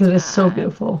 circuit is so time.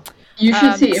 beautiful. You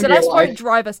should see it in Celeste real won't life.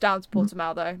 drive us down to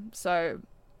Portimao though, so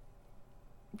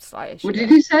slight issue. What did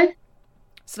you say?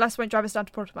 Celeste won't drive us down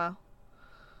to Portimao.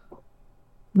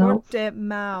 No.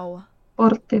 Portimao.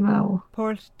 Portimao.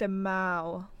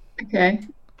 Portimao. Okay.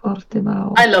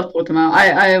 Portimao. I love Portimao.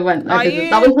 I went. Are I visited. you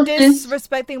That was the first.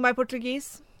 disrespecting my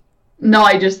Portuguese? No,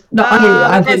 I just. No,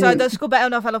 Ah, I pois didn't. eu desculpa, eu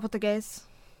não falo português.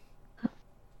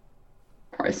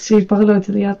 Sí, parlo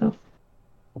italiano.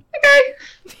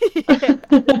 Okay. I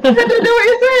don't know what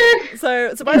you're saying.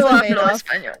 So, surprisingly Hablo enough,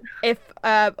 español. if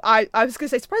I was going to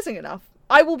say surprising enough,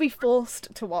 I will be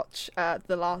forced to watch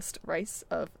the last race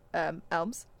of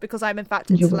ELMS because I'm in fact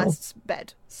in You will. Celeste's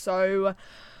bed. So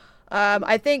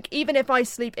I think even if I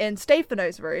sleep in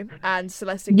Stefano's room and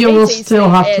Celeste and You Katie will still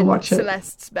sleep have to in watch it.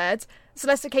 Celeste's bed,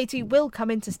 Celeste and Katie will come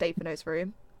into Stefano's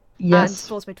room and Yes.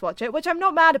 force me to watch it, which I'm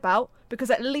not mad about because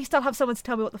at least I'll have someone to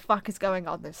tell me what the fuck is going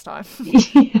on this time.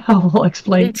 Yeah, I'll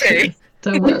explain Me to too. you.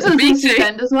 Don't It's worry. this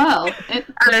weekend as well.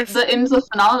 Alice. The IMSA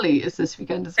finale is this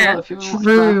weekend as well. Yeah. If you want to watch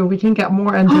True, we can get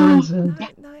more endurance in.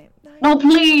 No. that. No,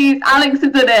 please, Alex is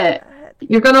in it.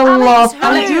 You're gonna Alex, love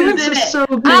who? endurance Alex is so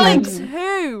good. Alex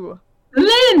who?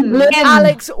 Lynn.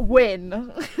 Alex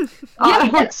win.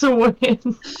 Alex will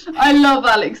win. I love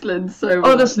Alex Lynn so much.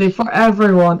 Honestly, for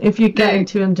everyone, if you get Yeah.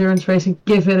 into endurance racing,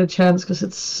 give it a chance because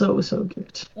it's so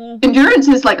good. Endurance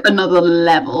is like another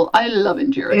level. I love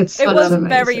endurance. It But was amazing.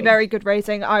 very, very good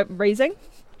racing. Racing.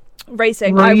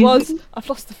 Racing? I've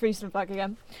lost the Friesen flag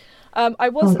again. I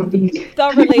was Oh, I need a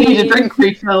thoroughly. drink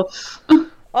refill.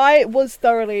 I was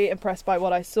thoroughly impressed by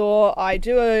what I saw. I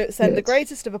do send the Good.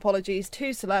 greatest of apologies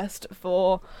to Celeste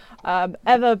for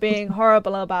ever being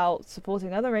horrible about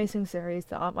supporting other racing series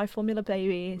that aren't my Formula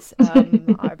babies.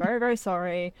 I'm very, very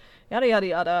sorry. Yada yada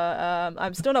yada.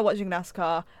 I'm still not watching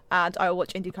NASCAR, and I will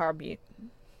watch IndyCar on mute.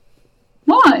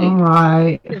 Why?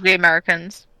 Alright. The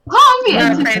Americans. Part of the Yeah,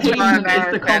 entertainment it's is the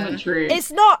American. commentary.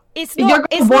 It's not. It's You're not.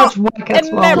 gonna It's watch not Wack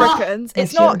as well. Americans.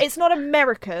 It's this not. year. It's not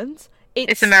Americans.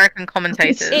 It's American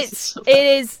commentators.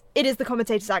 It is the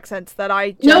commentators' accents that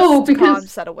I just No, because- can't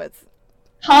settle with.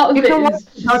 Part of You it can watch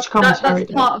is Dutch commentary.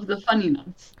 that's part of the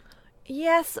funniness.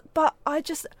 Yes, but I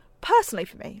just personally,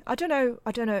 for me, I don't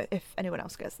know if anyone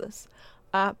else gets this.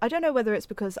 I don't know whether it's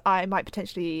because I might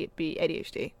potentially be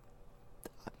ADHD.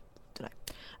 I don't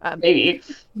know. Maybe.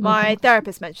 My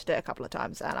therapist mentioned it a couple of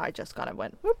times, and I just kind of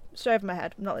went whoop, straight over my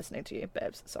head. I'm not listening to you,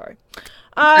 babes. Sorry.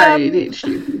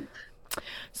 ADHD.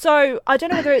 So I don't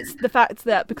know whether it's the fact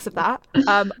that because of that,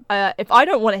 if I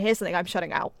don't want to hear something, I'm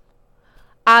shutting out,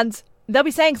 and they'll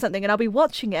be saying something, and I'll be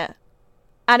watching it,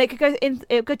 and it could go in.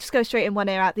 It could just go straight in one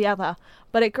ear out the other,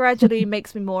 but it gradually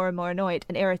makes me more and more annoyed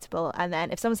and irritable. And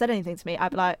then if someone said anything to me,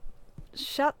 I'd be like,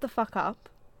 "Shut the fuck up,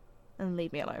 and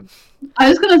leave me alone." I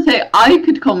was gonna say I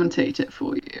could commentate it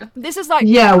for you. This is like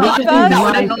Yeah, we the could do That first,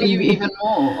 would that. annoy you even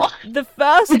more. the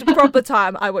first proper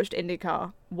time I watched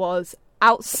IndyCar was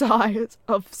outside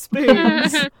of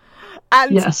Spoons.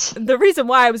 And Yes. the reason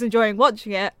why I was enjoying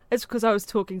watching it is because I was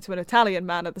talking to an Italian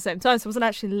man at the same time, so I wasn't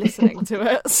actually listening to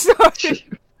it. So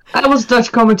I was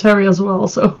Dutch commentary as well,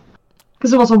 so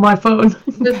because it was on my phone.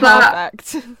 Is that?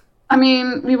 perfect. I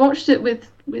mean, we watched it with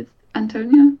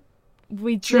Antonia.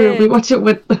 We True, we did. watched it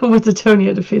with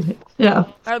Antonia defeated. Yeah.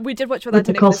 We did watch with With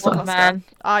the Anthony with Costa. Costa. Man.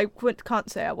 Can't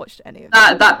say I watched any of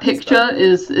That it, picture but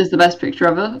is the best picture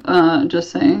ever.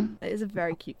 Just saying. it is a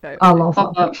very cute photo. I love that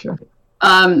Pop up. picture.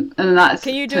 And that's.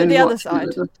 Can you do it Tony the other watching side?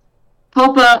 it.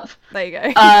 Pop up. There you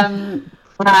go.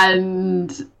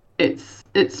 And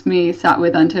it's me sat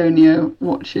with Antonio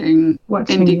watching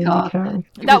Watching IndyCar. IndyCar.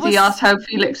 Because was- he asked how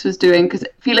Felix was doing, because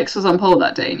Felix was on pole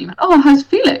that day, and he went, "Oh, how's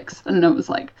Felix?" And I was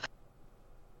like,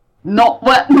 "Not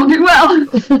doing well." He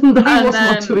was not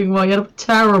then- doing well. He had a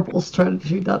terrible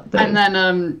strategy that day. And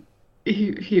then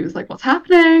he was like, "What's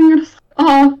happening?" And I was like,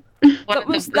 "Oh, That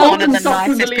was One of the Stop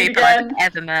from the nicest lead people I've again.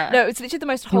 ever met. No, it's literally the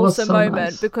most He was wholesome so moment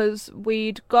nice. because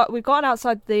we'd gone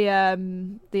outside the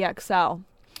XL,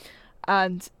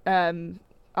 and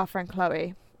our friend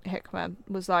Chloe Hickman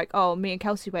was like, "Oh, me and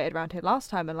Kelsey waited around here last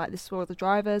time, and like this is where all the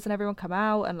drivers and everyone come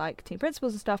out and like team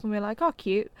principals and stuff." And we were like, "Oh,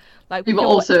 cute!" Like we were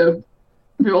also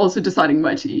deciding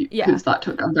where to eat Yeah. because that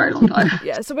took a very long time."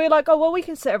 Yeah, so we were like, "Oh, well, we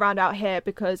can sit around out here,"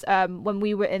 because when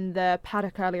we were in the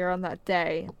paddock earlier on that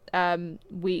day,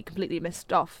 we completely missed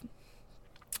Stoff.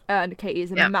 And Katie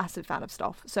is a Yeah. massive fan of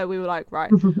Stoff. So we were like,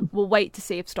 right, we'll wait to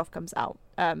see if Stoff comes out.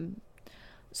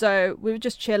 So we were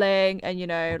just chilling, and, you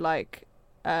know, like,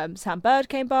 Sam Bird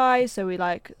came by, so we,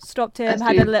 like, stopped him, That's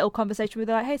had a cute. little conversation with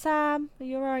him, like, "Hey, Sam, are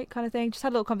you alright?" kind of thing. Just had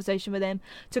a little conversation with him,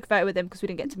 took a photo with him, because we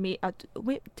didn't get to meet...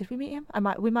 did we meet him?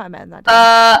 We might have met him that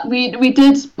day. We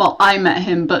did. Well, I met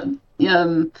him, but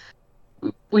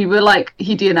we were like,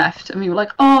 he DNF'd, and we were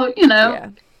like, "Oh, you know, Yeah.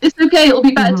 it's okay. It'll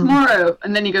be better Mhm. tomorrow."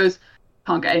 And then he goes,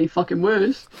 "Can't get any fucking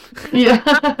worse." Yeah.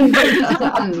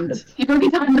 And he broke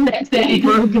his hand the next He day.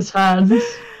 broke his hands.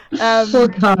 Poor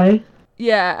guy.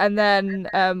 Yeah, and then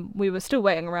we were still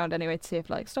waiting around anyway to see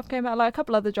if like stuff came out. Like a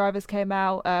couple other drivers came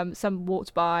out. Some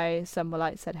walked by, some were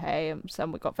like said hey, and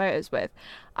some we got photos with.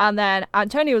 And then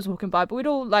Antonio was walking by, but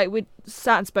we'd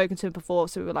sat and spoken to him before,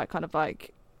 so we were like kind of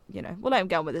like, you know, we'll let him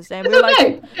get on with his day. And we were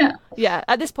like, yeah.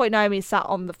 At this point, Naomi sat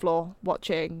on the floor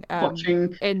watching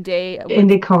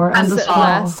IndyCar and the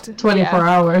last 24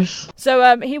 hours.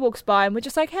 So he walks by and we're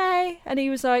just like hey, and he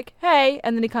was like hey,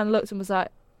 and then he kind of looked and was like,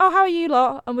 oh, how are you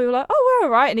lot? And we were like, oh, we're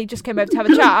all right. And he just came over to have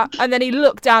a chat. And then he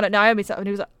looked down at Naomi and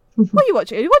he was like, what are you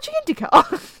watching? Are you watching IndyCar?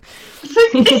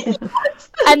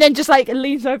 And then just like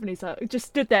leans over and he's like, just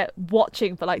stood there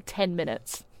watching for like 10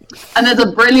 minutes. And there's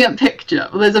a brilliant picture.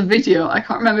 Well, there's a video. I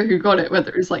can't remember who got it,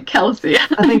 whether it was like Kelsey.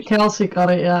 I think Kelsey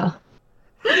got it, yeah.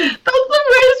 That's the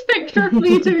weirdest picture of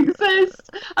me to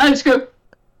exist. I just go...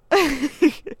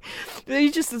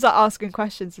 He just was like asking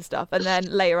questions and stuff, and then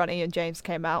later on Ian James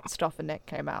came out, Stoff and Nick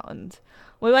came out, and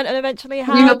we went and eventually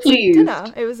had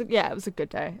dinner. It was a good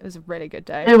day. It was a really good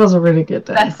day. It was a really good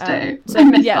day. Best day. So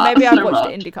yeah, maybe I've watched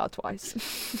the IndyCar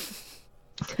twice.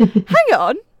 Hang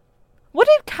on, what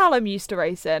did Callum used to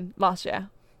race in last year?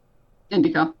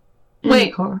 IndyCar.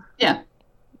 Wait, IndyCar. Yeah.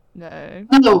 No.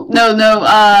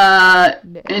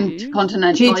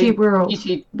 Intercontinental GT World.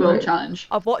 GT World Challenge.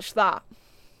 I've watched that.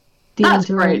 That's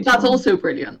great. That's also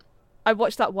brilliant. I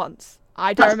watched that once.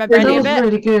 I don't remember any of it.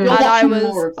 Really good. And I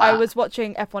was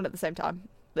watching F1 at the same time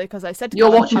because I said to You're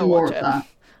Callum, watching I'll more watch of it. that.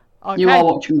 Okay. You are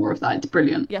watching more of that. It's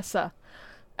brilliant. Yes, sir.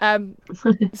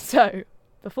 So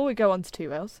before we go on to two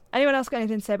wheels, anyone else got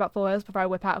anything to say about four wheels before I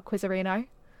whip out a Quizzerino?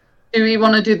 Do we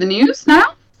want to do the news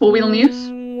now? Four wheel news.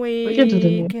 We can do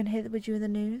the news. can hit with you in the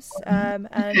news. And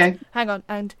Okay. hang on,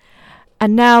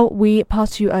 and now we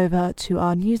pass you over to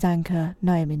our news anchor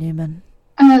Naomi Newman.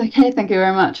 Okay, thank you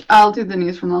very much. I'll do the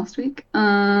news from last week.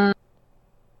 New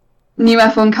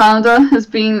F1 calendar has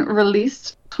been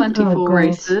released. 24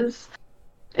 races.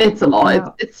 It's a lot. Yeah.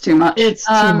 It's too much. It's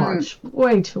too much.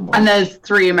 Way too much. And there's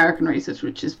 3 American races,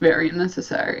 which is very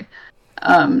unnecessary.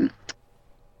 But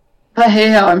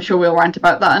hey ho, I'm sure we'll rant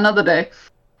about that another day.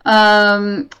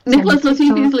 Nicholas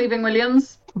Latifi is leaving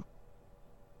Williams.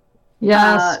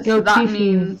 Yes, so that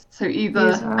means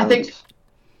I think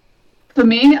for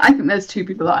me, I think there's 2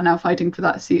 people that are now fighting for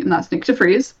that seat, and that's Nick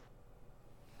DeVries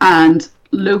and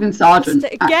Logan Sargent.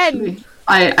 Actually,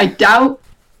 I doubt.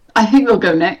 I think they'll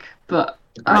go Nick, but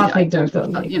I think they'll go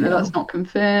Nick. You know, that's not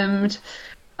confirmed.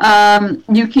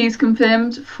 Yuki's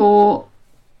confirmed for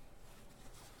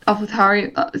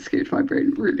AlphaTauri. That escaped my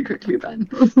brain really quickly then.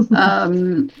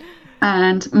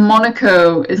 And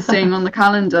Monaco is staying on the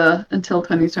calendar until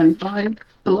 2025.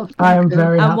 I am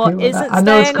very happy with that. And what isn't I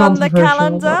know it's staying on the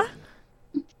calendar?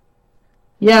 But...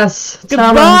 Yes.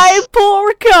 Goodbye, Paul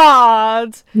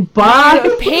Ricard. Bye.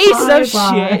 You piece of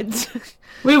shit.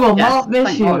 We will not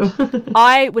miss you.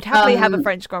 I would happily have a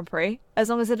French Grand Prix as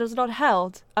long as it is not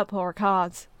held at Paul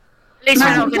Ricard. At least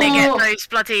we're not going to get those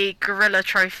bloody gorilla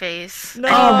trophies. No.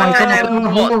 Oh my I don't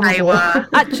know what they were.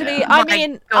 Actually, I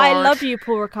mean, God. I love you,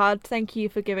 Paul Ricard. Thank you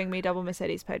for giving me double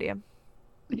Mercedes podium.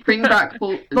 Bring back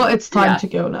Paul. But it's time to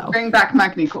go now. Bring back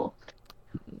Magny-Cool.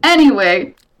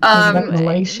 Anyway,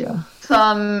 Malaysia.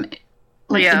 Some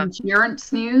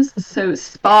endurance news. So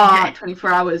Spa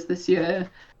 24 hours this year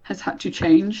has had to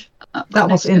change. That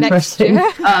was interesting.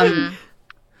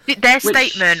 Their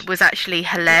statement was actually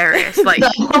hilarious. Like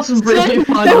that was really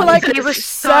funny. They were like, it was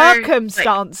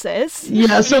circumstances.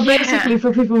 Yeah, so basically,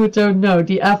 for people who don't know,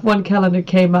 the F1 calendar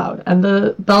came out, and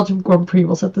the Belgium Grand Prix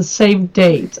was at the same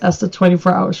date as the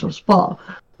 24 hours from Spa,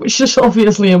 which is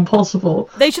obviously impossible.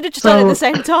 They should have just done it at the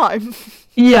same time.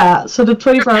 Yeah, so the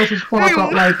 24 hours from Spa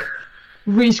got like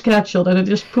rescheduled, and it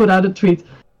just put out a tweet.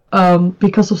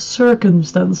 Because of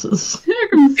circumstances.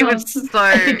 It was so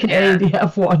AKA the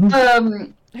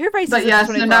F1. Who races at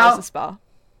 24 hours of Spa?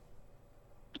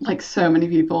 Like so many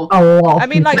people. A lot. I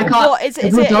mean, like, what is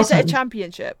it a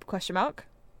championship? Question mark.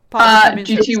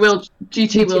 GT World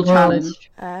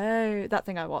Challenge. Oh, that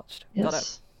thing I watched.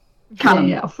 Yes. Got it.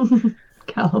 Yeah.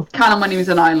 Callum when he was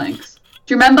in iLinks.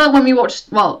 Do you remember when we watched?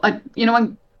 Well,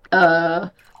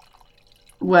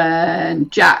 when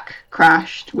Jack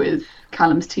crashed with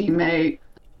Callum's teammate.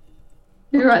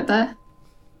 You're right there.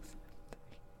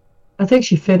 I think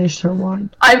she finished her wine.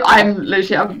 I'm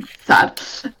sad.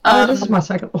 This is my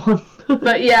second one.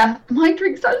 But yeah, my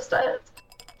drink's downstairs.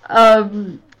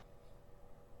 BMW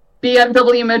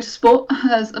Motorsport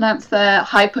has announced their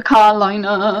hypercar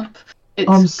lineup.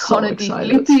 It's Connor Di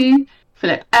Filippi,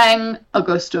 Philip Eng,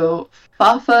 Augusto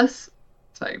Farfus.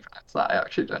 So you pronounce that, I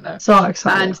actually don't know. So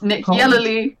excited. And Nick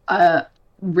Yellerly.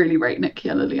 Really rate Nick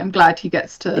Yellerly. I'm glad he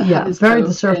gets to have his very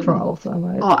deserved for all of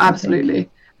them. Absolutely.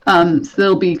 So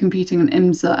they'll be competing in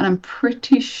IMSA, and I'm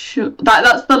pretty sure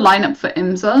that's the lineup for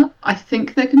IMSA. I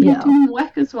think they're competing in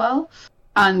WEC as well.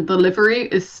 And the livery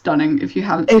is stunning. If you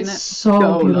haven't seen it, it's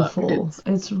so beautiful.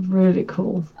 It's really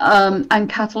cool. And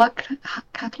Cadillac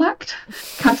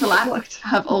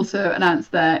have also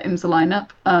announced their IMSA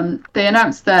lineup. They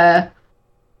announced their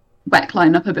WEC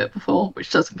lineup a bit before,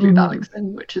 which does include Alex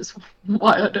in, which is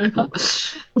why I know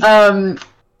that.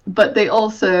 But they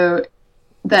also,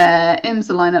 their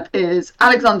IMSA lineup is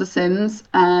Alexander Sims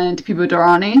and Pipo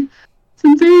Dorani.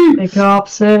 Simsy! Pick up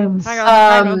Sims. Hang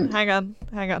on.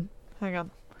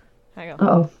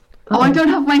 Uh-oh. Oh, I don't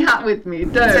have my hat with me.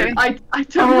 Don't. I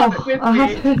don't have it with I me.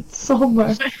 have it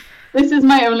somewhere. This is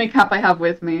my only cap I have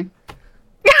with me.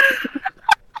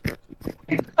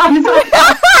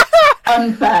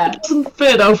 Unfair. It doesn't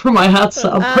fit over my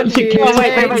headset, but you can.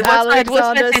 wait, what's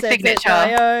Alexander the Sims, signature? it's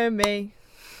Naomi.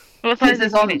 What's This the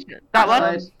is on signature? That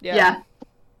one? Yeah.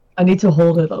 I need to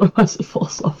hold it, otherwise it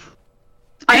falls off.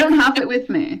 I don't have it with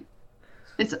me.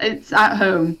 It's at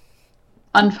home.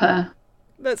 Unfair.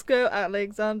 Let's go,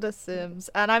 Alexander Sims.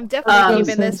 And I'm definitely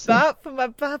keeping this back for my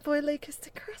bad boy Lucas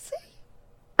DeCrassi.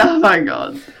 Oh my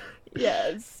god.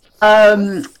 Yes.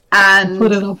 And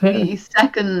Put it up here. the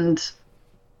second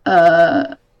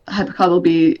hypercar will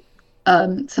be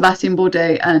Sebastian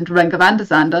Bourdais and Renger van der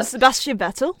Zande. Sebastian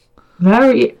Vettel.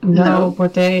 No.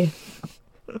 Bourdais.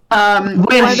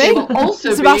 They will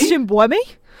also Sebastian Buemi.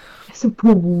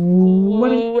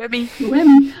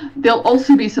 They'll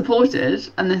also be supported,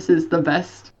 and this is the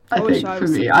best, I think, for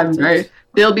me.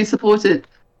 They'll be supported.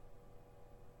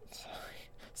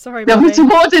 Sorry, They'll be Mummy.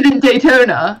 supported in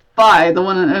Daytona by the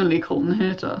one and only Colton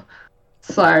Herta.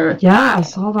 So Yeah, I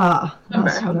saw that. I'm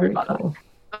That's very happy very about cool.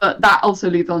 but that also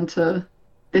leads on to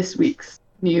this week's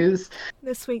news.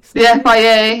 This week's The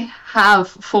FIA have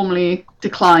formally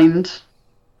declined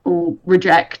or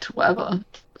reject whatever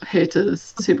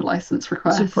Herta's super license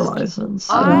request. Super license.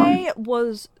 I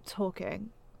was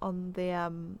talking on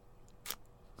the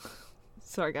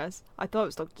sorry guys, I thought it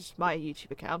was logged into my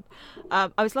YouTube account. I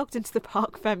was logged into the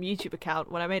Park Fem YouTube account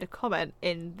when I made a comment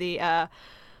in the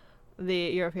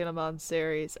European Le Mans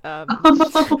series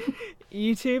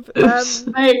YouTube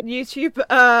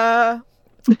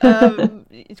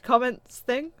comments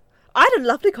thing. I had a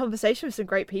lovely conversation with some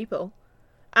great people,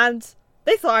 and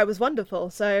they thought I was wonderful.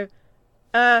 So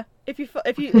if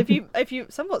you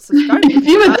somewhat subscribe, If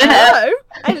you were there.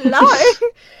 hello.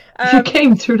 If you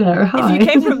came through there, hi. If you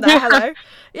came from there, hello.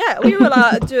 Yeah, we were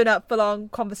doing full-on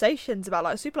conversations about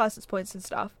like super license points and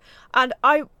stuff, and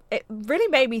it really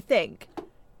made me think.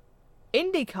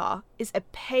 IndyCar is a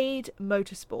paid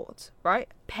motorsport, right?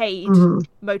 Paid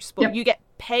motorsport. Yep. You get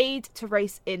paid to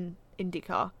race in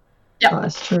IndyCar. Yeah,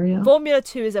 That's true, yeah. Formula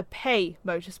 2 is a pay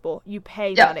motorsport. You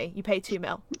pay money. You pay $2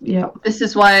 million. Yeah. this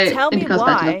is why Tell me IndyCar's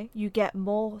why better. you get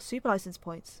more super license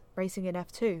points racing in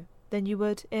F2 than you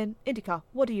would in IndyCar.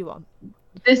 What do you want?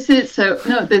 This is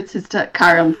to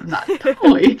carry on from that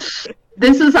totally.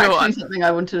 This is actually something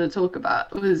I wanted to talk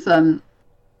about. Was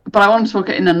but I want to talk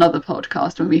it in another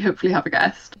podcast when we hopefully have a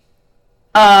guest.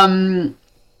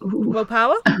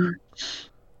 Willpower?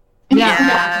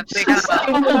 Yeah, big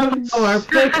up.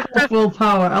 Pick up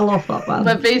willpower. I love that, man.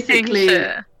 But basically,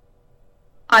 Sure.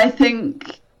 I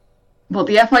think, well,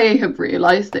 the FIA have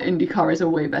realised that IndyCar is a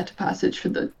way better passage for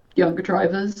the younger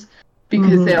drivers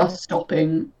because they are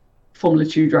stopping Formula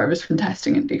 2 drivers from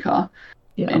testing IndyCar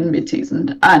in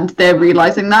mid-season. And they're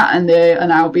realising that, and they are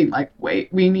now being like, wait,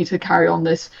 we need to carry on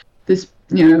this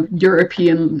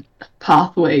European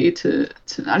pathway to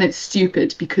and it's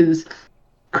stupid because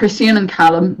Christian and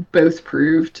Callum both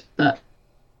proved that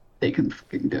they can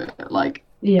fucking do it.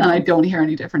 And I don't hear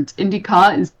any difference.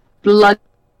 IndyCar is bloody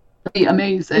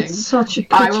amazing. It's such a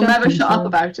good I will never shut up championship.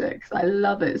 about it because I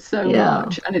love it so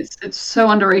much, and it's so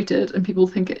underrated, and people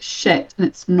think it's shit, and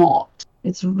it's not.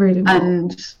 It's really not.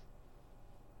 And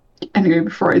anyway,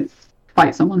 before I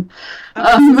fight someone,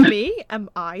 Me? Am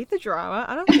I the drama?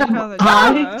 I don't think I'm the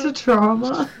drama. I the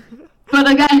drama. but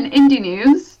again, Indy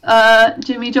news: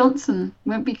 Jimmy Johnson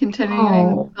won't be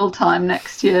continuing full time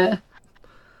next year.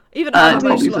 Even I'm it's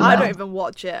probably emotional. for I now. don't even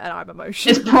watch it, and I'm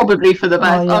emotional. It's probably for the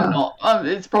best. yeah. I'm not.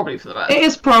 It's probably for the best. It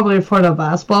is probably for the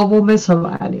best, but we'll miss him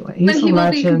anyway. He's But a he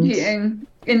will be legend. competing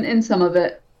in some of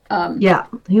it. Yeah,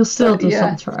 he'll still do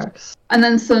Yeah. some tracks. And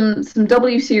then some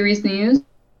W Series news.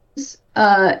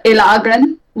 Ela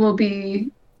Agren will be.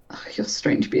 Oh, you're a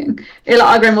strange being.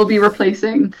 Ela Agren will be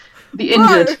replacing the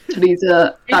injured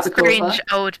Teresa It's Babikova. strange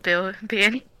old Bill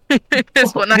being.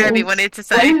 That's what Naomi wanted to I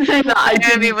say. didn't say that. I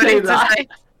Naomi didn't say wanted to that. say.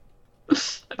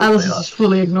 Alice is just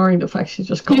fully ignoring the fact she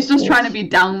just got She's just old. trying to be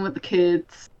down with the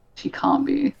kids. She can't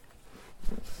be.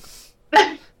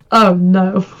 Oh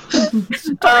no.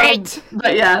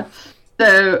 But yeah,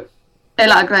 so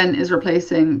Ela Glen is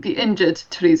replacing the injured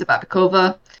Teresa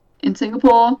Babikova in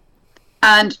Singapore,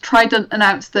 and Trident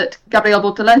announced that Gabriel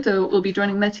Bortoleto will be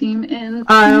joining their team in.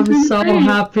 I am so 2023.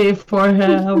 happy for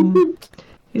him.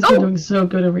 He's been doing so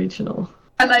good at regional.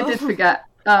 And I did forget.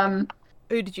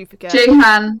 Who did you forget?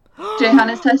 Jehan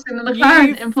is testing the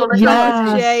McLaren in full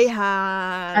Yes.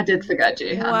 Jehan. I did forget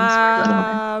Jehan.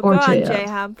 Wow. Or Go on, Jehan.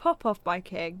 Jehan. Pop off, my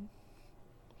king.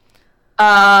 Who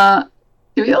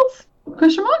else?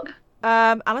 Question mark?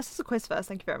 Alice has a quiz first.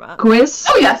 Thank you very much. Quiz?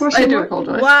 Oh yes, I Question do mark?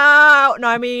 apologise. Wow.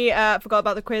 Naomi forgot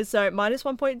about the quiz, so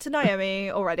 -1 point to Naomi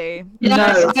already.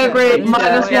 Yes, No. I agree. Yeah.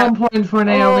 Minus Yeah. 1 point for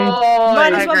Naomi. Oh,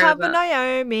 -1 agree point with for that.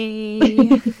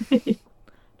 Naomi.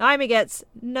 Naomi gets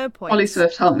no points. Ollie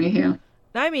Swift, help me here.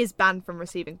 Naomi is banned from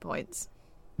receiving points.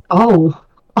 Oh,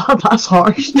 that's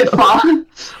harsh. Bit far.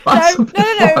 That's No, a bit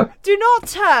no. harsh. Do not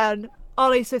turn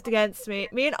Ollie Swift against me.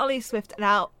 Me and Ollie Swift are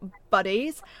now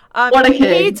buddies. What a He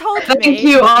kid. told me. Thank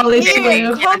you, Ollie He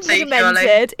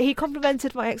Swift.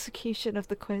 complimented my execution of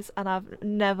the quiz, and I've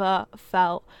never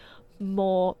felt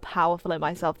more powerful in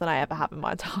myself than I ever have in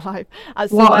my entire life. As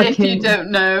to What my- a If you king.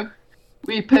 don't know,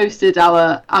 we posted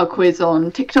our quiz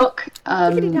on TikTok.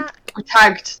 We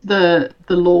tagged the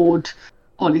Lord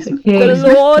Ollie Smith. king.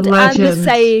 the Lord and the Legend.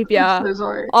 Saviour, So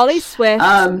sorry. Ollie Swift,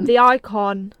 Um, the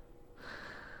icon.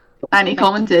 And he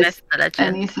commented, That's the legend.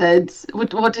 and he said,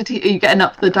 "What did he? Are you getting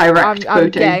up the direct I'm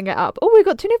voting?" getting it up. Oh, we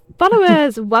got 2 new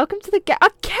followers. Welcome to the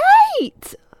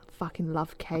Kate. Fucking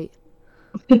love Kate.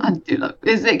 I do love.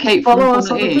 Is it Kate from Follow us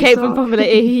Formula on E? the Kate from Formula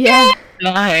E. Yeah.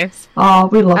 Nice. Oh,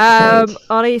 we love Kate.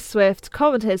 Ollie Swift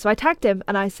commented, so I tagged him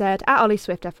and I said, at Ollie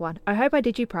Swift F1, I hope I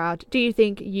did you proud. Do you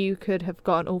think you could have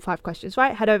gotten all 5 questions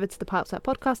right? Head over to the Pile Set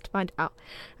podcast to find out.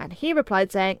 And he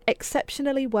replied saying,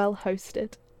 exceptionally well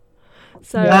hosted.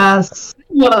 So Yes,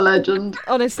 What a legend!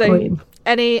 honestly, queen.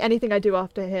 anything I do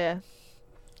after here,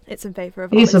 it's in favour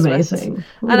of He's Ollie Swift. amazing.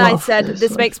 And I Love said, Ollie this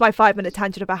Swift. makes my 5-minute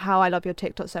tangent about how I love your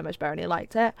TikTok so much better, and he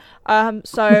liked it.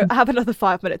 So I have another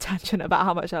 5-minute tangent about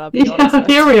how much I love you. Ollie Yeah, Swift.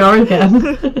 here we are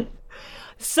again.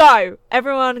 So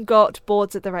everyone got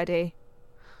boards at the ready.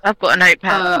 I've got a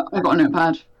notepad. I got a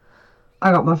notepad.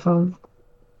 I got my phone.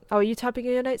 Oh, are you typing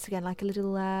in your notes again like a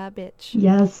little bitch?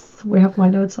 Yes, we have my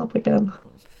notes up again.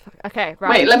 Okay, right.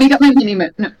 Wait, let me get my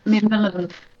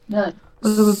no.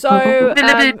 So,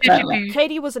 Katie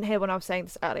Katie wasn't here when I was saying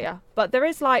this earlier, but there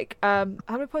is like, how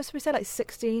many points did we say? Like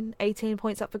 16, 18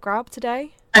 points up for grab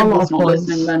today? I A lot was of not points.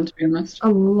 listening then, to be honest. A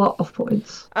lot of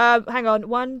points. Hang on.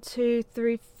 1, 2,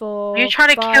 3, 4. Are you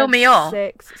trying to 5, kill me off?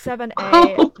 6, 7,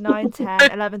 8, 9,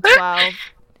 10, 11, 12.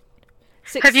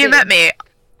 16. Have you met me?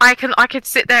 I could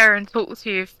sit there and talk to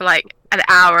you for like an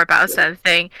hour about a certain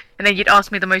thing, and then you'd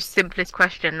ask me the most simplest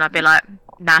question, and I'd be like,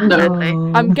 nah, No. no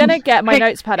clue. I'm gonna get my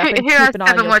notes pad up and Who keep has an eye on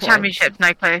 7 your World points. Championships?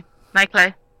 No clue. No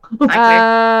clue. No clue.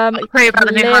 I'll tell you about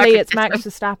the new Clearly hybrid it's Max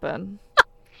system. Verstappen.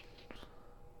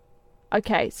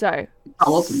 Okay, so That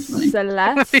wasn't funny.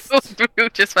 Celeste, We all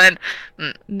just went,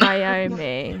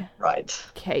 Naomi, Right.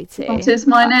 Katie. What is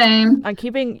my name? I'm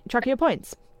keeping track of your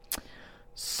points.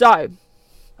 So,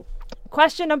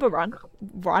 question number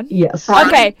one. Yes. Right.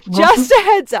 Okay, just a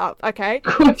heads up, okay?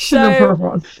 Question So- number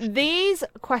 1. These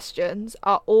questions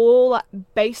are all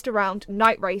based around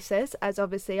night races, as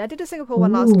obviously I did a Singapore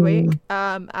one last Ooh. week,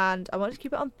 and I wanted to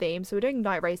keep it on theme, so we're doing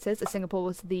night races, as Singapore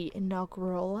was the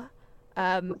inaugural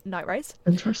night race.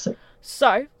 Interesting.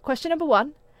 So, question number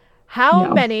 1. How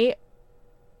Yeah. many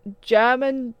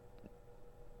German...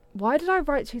 Why did I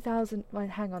write 2000...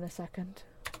 Wait, hang on a second.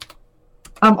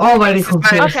 I'm already this is going,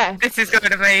 confused. Okay. this is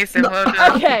going amazing. Well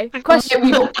done. Okay, Yeah, question...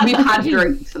 we've had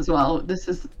drinks as well. This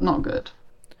is not good.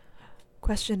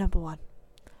 Question number 1.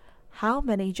 How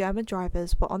many German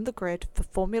drivers were on the grid for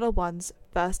Formula One's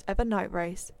first ever night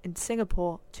race in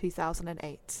Singapore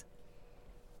 2008?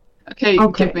 Okay,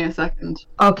 Okay. give me a second.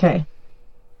 Okay.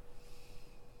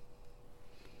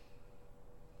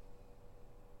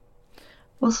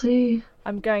 We'll see.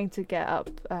 I'm going to get up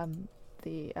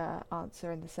the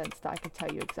answer in the sense that I can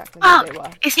tell you exactly who they were.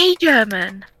 Fuck! Is he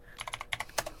German?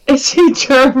 Is he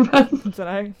German? I don't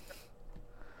know.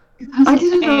 I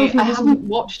didn't know if he I was- haven't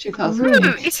watched 2000. Really?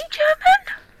 Ooh, is he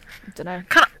German? I don't know.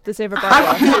 Can Does he have a Who?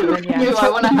 brother? Who? I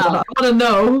want to I help. want to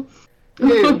know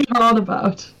Who? what you're on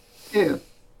about. Who?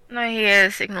 No, he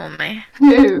is. Ignore me.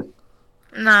 Who?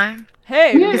 No. Who?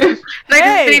 Who? No, I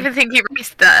Hey! didn't even think he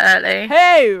raced that early.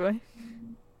 Who?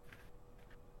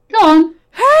 Go on.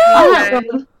 Who?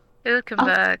 Oh,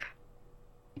 Hülkenberg.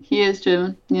 he is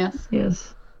German. Yes.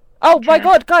 Yes. Oh my Okay.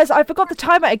 god, guys, I forgot the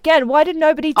timer again. Why did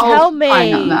nobody tell me?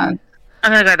 Find out now.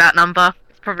 I'm gonna go that number.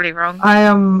 probably wrong. I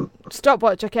am.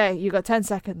 Stopwatch. Okay, you got 10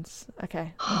 seconds.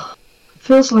 Okay.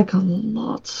 Feels like a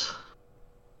lot.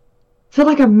 I feel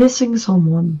like I'm missing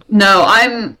someone. No,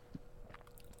 I'm.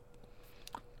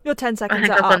 Your 10 I seconds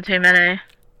think are I've gone up. too many.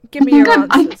 Give me your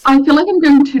answers. I feel like I'm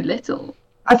going too little.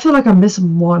 I feel like I'm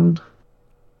missing one.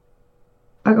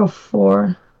 I got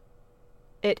 4.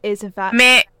 It is, in fact,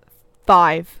 Me.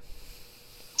 5.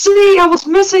 See, I was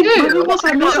missing. Dude, Who was I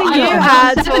I missing? got- You I got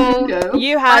had- 7 to go.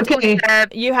 You had Okay.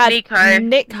 you had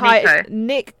Nico.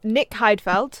 Nick Nico.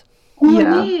 Heidfeld,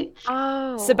 Yeah. Wait.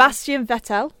 Oh. Sebastian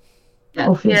Vettel,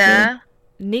 Obviously. Yeah.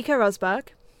 Nico Rosberg,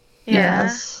 Yeah.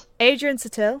 Yes. Adrian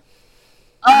Sutil,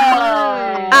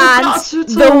 Oh. and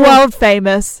Sutil. the world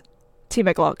famous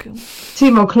Timo Glock.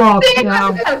 Timo Clark.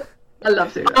 Yeah. I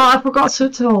love Timo. Oh, I forgot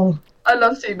Sutil. I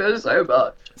love Timo so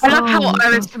much. I love how Oh, I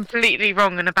was God. completely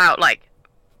wrong in about like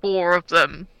 4 of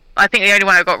them. I think the only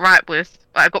one I got right was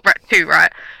I got 2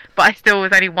 right, but I still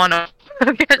was only 1 off.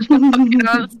 the actual fucking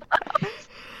answer.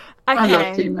 I love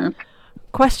Okay. Timo.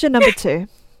 Question number 2.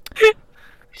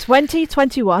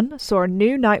 2021 saw a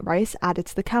new night race added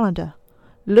to the calendar.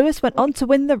 Lewis went on to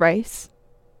win the race,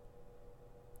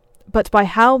 but by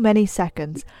how many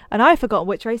seconds? And I've forgotten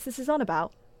which race this is on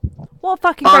about. What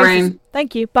fucking race? Bahrain.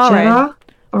 Thank you, Bahrain. Jeddah?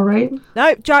 Alright.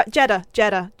 No, Jeddah.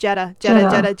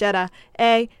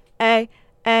 A,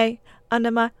 under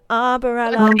my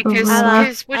umbrella. Because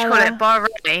Ella, what do you call it?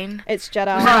 Bahrain. It's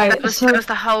Jeddah. Right. That was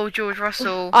the whole George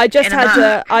Russell. I just in a had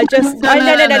map. to. I just.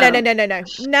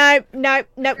 No, No.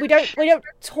 We don't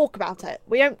talk about it.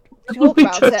 We don't talk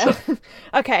about it.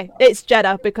 Okay, it's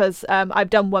Jeddah because I've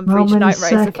done one for How each many night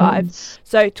race of 5. seconds?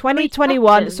 So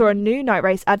 2021 saw a new night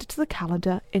race added to the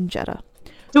calendar in Jeddah.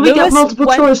 Do we get Lewis multiple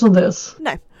went- choice on this?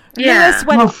 No. Yeah. Lewis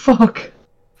went. Oh, fuck.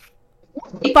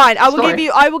 Fine. I will Sorry.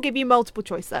 give you multiple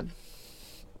choice then.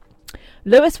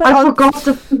 Lewis went I on. forgot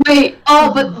the. Wait,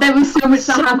 but there was so much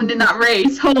that happened in that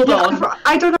race. Hold on.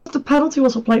 I don't know if the penalty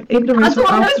was applied in the race That's or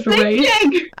what I after was the race.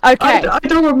 thinking. Okay. I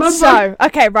don't remember. So,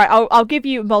 okay, right. I'll give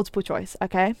you multiple choice.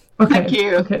 Okay. okay. Thank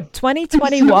you. Okay.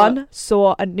 2021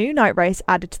 saw a new night race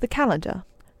added to the calendar.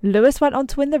 Lewis went on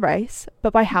to win the race,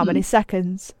 but by how many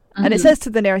seconds? And it says to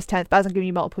the nearest 10th, but as I'm giving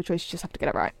you multiple choice, you just have to get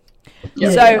it right. Yeah.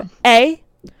 So, A,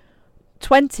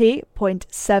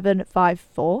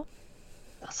 20.754.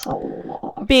 That's a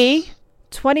lot. B,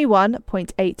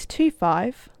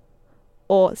 21.825.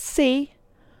 Or C,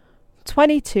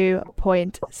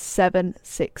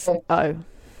 22.760.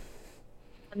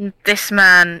 And this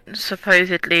man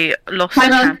supposedly lost Hang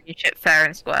the on. championship fair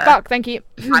and square. Fuck, thank you.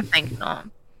 I think not.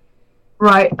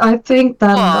 Right, I think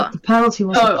then What? that the penalty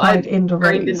was Oh, applied in the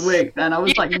Brain race. didn't work then. I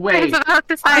was like, I wait. was about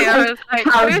to say, I was like,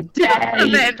 How who's dare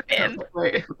you? the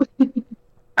Wait.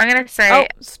 I'm gonna Oh, say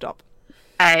stop.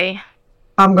 A.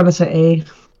 I'm gonna say A.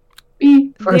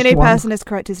 B. The First only one. person is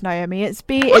correct is Naomi. It's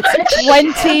B. It's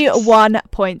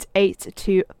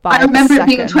 21.825 I remember it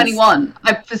being seconds. 21.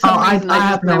 For some Oh, reason, I I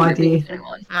have just no remember it being idea.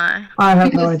 21. No. I have no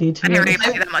Because idea I to didn't be really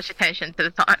honest. pay that much attention to the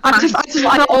time.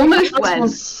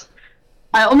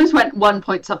 I almost went 1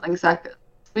 point something seconds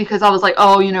because I was like,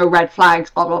 oh, red flags,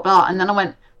 blah blah blah, and then I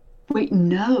went, wait,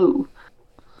 no,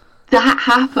 that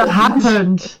happened. That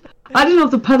happened. I didn't know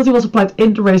if the penalty was applied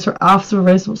in the race or after the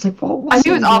race. I was like, what was I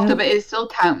knew it was again? after, but it still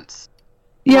counts.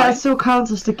 Yeah, Right. it still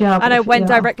counts as the gap. And I if- went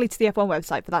yeah. directly to the F1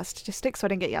 website for that statistic, so I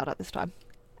didn't get yelled at this time.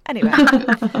 Anyway,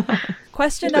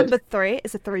 question number 3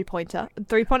 is a 3-pointer.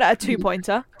 3-pointer, a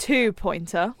 2-pointer.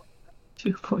 2-pointer.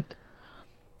 2 point.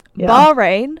 Yeah.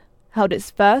 Bahrain held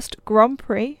its first Grand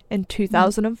Prix in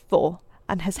 2004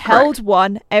 and has held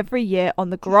one every year on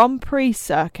the Grand Prix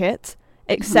circuit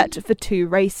except for 2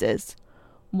 races.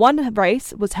 One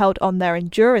race was held on their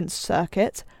endurance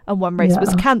circuit and one race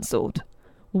was Yeah. cancelled.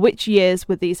 Which years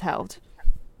were these held?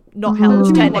 Not Mm. held What do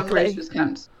you mean one technically. race was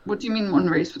cancelled? What do you mean one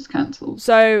race was cancelled?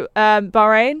 So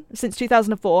Bahrain, since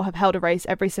 2004, have held a race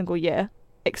every single year,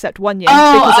 except 1 year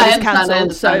Oh, because I it was understand, I cancelled. So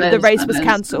understand, I the race understand, was I understand.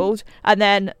 cancelled, and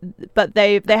then but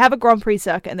they have a Grand Prix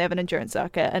circuit and they have an endurance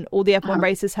circuit, and all the F1 Uh-huh.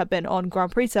 races have been on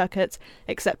Grand Prix circuits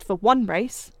except for one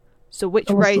race. So which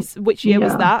That was the- race, which year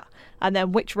was yeah. that, and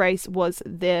then which race was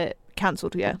the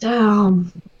cancelled year?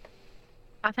 Damn.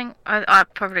 I think I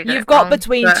probably got You've it got wrong,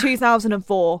 between but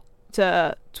 2004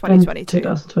 to 2022.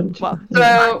 2022. Well,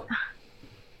 So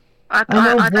I I know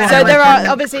don't one. know So if there I are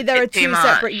obviously there are too 2 much.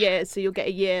 separate years, so you'll get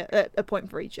a year, a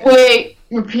point for each year. wait,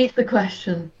 repeat the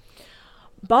question.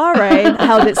 Bahrain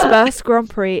held its first Grand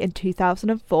Prix in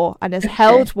 2004 and has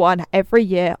held one every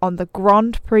year on the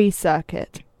Grand Prix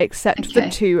circuit, except for Okay.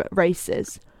 2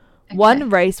 races. One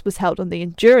race was held on the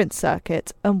endurance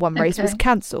circuit and one race was Okay.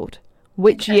 cancelled.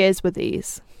 Which Okay. years were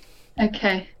these?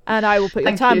 Okay. And I will put your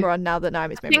Thank timer you. on now that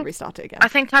Naomi's made me restart it again. I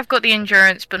think I've got the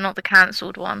endurance, but not the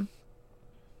cancelled one.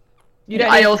 You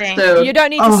don't I need, also. you don't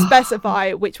need to Oh.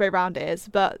 specify which way round it is,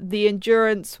 but the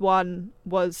endurance one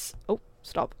was... Oh,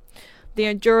 stop. The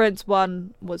endurance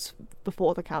one was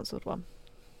before the cancelled one.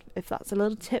 If that's a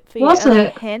little tip for you. Was and a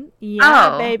it? hint.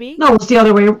 Yeah, Oh. baby. No, it's the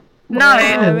other way. No,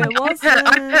 it I wasn't.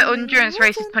 put endurance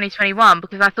races 2021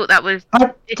 because I thought that was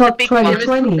I it's a thought big one.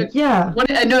 2020. Yeah.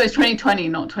 No, it's 2020,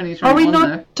 not 2021. Are we not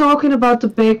though. talking about the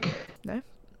big?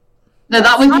 No,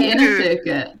 that was the No. inner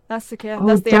circuit. That's the Oh,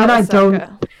 that's the then outer I don't-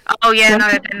 circuit. Oh yeah, no,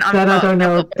 Then- then I'm Then I not- don't I'm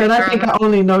know. not Then I very think sure. I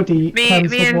only know the Me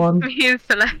cancelled one. and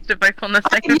Celeste are both on the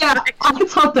same. Yeah, I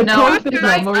thought the No, COVID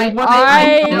I- one. I- What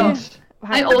I- don't.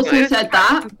 I also said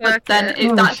that, but then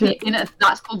Circuit. Oh, that's the shit. inner.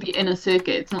 That's called the inner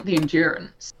circuit. It's not the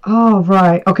endurance. Oh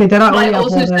right. Okay, then I But only I have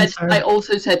also one said. answer. I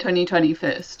also said 2020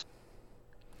 first.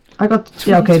 I got.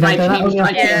 Yeah. Okay. I Then I changed, only I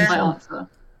have Yeah. changed my one. answer.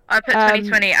 I put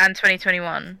 2020 and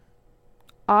 2021.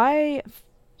 I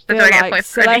So feel do I get like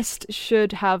points for any? Celeste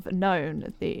should have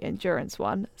known the endurance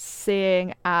one,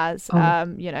 seeing as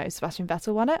Oh. you know, Sebastian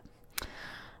Vettel won it.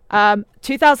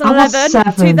 2011. I was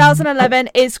 7. 2011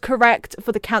 is correct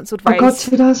for the cancelled I got race.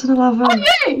 2011.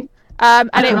 Yay! And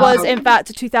it was Wow. in fact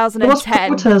It was 2010.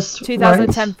 protest,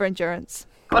 2010 right? for endurance.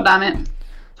 God damn it!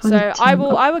 So I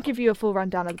 2010. will give you a full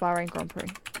rundown of the Bahrain Grand Prix.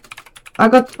 I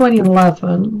got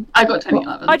 2011. I got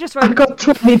 2011. I just I wrote. got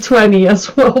 2020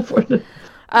 as well for the.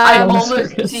 I'm Um,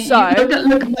 almost. so- See, so- look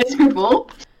at my scribble.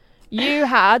 You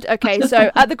had, okay,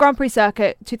 so at the Grand Prix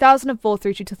circuit, 2004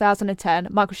 through to 2010,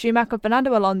 Michael Schumacher,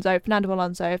 Fernando Alonso,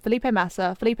 Felipe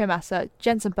Massa,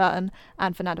 Jenson Button,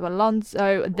 and Fernando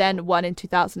Alonso then won in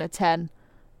 2010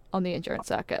 on the endurance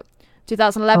circuit.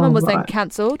 2011 was then right.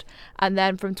 cancelled, and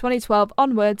then from 2012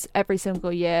 onwards, every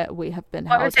single year we have been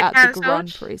Why held was it at the cancelled?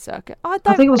 Grand Prix circuit. I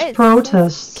think it was says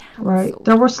protest, right? cancelled.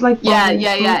 There was like Yeah, bombing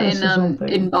yeah, protests or something.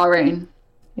 in Bahrain.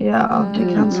 Yeah, they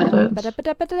cancelled it.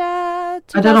 I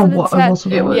I don't know what it was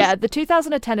It about. was- Yeah, the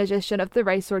 2010 edition of the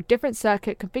race saw a different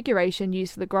circuit configuration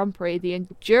used for the Grand Prix. The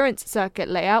endurance circuit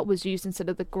layout was used instead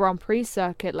of the Grand Prix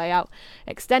circuit layout,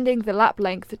 extending the lap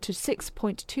length to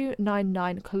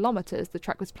 6.299 kilometres. The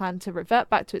track was planned to revert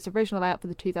back to its original layout for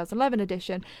the 2011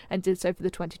 edition and did so for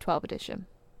the 2012 edition.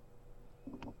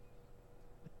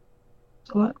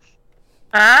 What?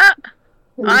 I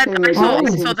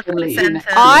saw the consent.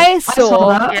 I saw saw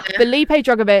that. Yeah. Felipe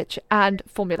Drogovic and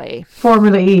Formula E.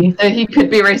 Formula E. So he could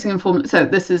be racing in Formula. So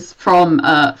this is from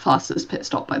Fastest Pit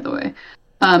Stop, by the way.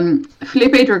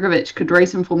 Felipe Drogovic could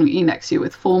race in Formula E next year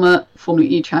with former Formula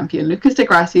E champion Lucas Di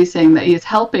Grassi, saying that he is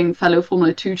helping fellow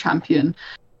Formula 2 champion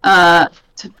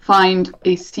to find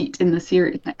a seat in the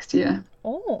series next year.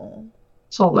 Oh.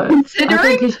 Solid. I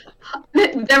Considering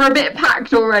think they're a bit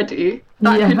packed already,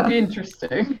 that Yeah. could be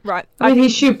interesting. Right. I mean, he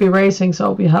should be racing, so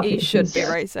I'll be happy. He if should he's be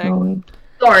racing. going.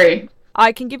 Sorry.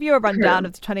 I can give you a rundown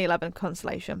of the 2011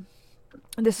 constellation.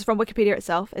 And this is from Wikipedia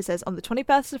itself. It says, on the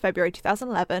 21st of February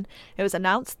 2011, it was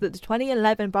announced that the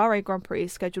 2011 Bahrain Grand Prix,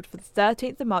 scheduled for the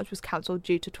 13th of March, was cancelled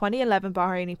due to 2011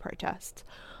 Bahraini protests.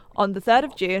 On the 3rd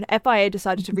of June, FIA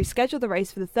decided to reschedule the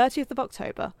race for the 30th of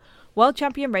October. World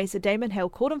champion racer Damon Hill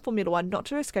called on Formula One not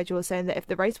to reschedule, saying that if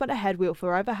the race went ahead, we will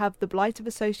forever have the blight of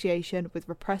association with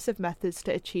repressive methods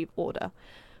to achieve order.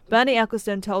 Bernie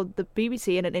Ecclestone told the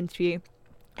BBC in an interview,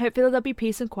 "Hopefully there'll be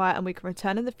peace and quiet and we can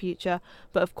return in the future,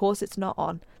 but of course it's not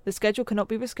on. The schedule cannot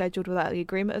be rescheduled without the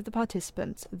agreement of the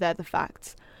participants. They're the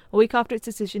facts." A week after its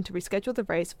decision to reschedule the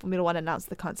race, Formula One announced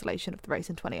the cancellation of the race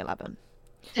in 2011.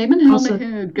 Damon Hill Also,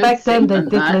 making a good back then, they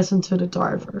statement did there. listen to the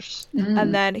drivers.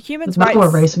 And then human But now rights... we're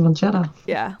racing on Jeddah.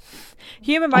 Yeah.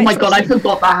 Human Oh rights... my god, I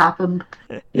forgot that happened.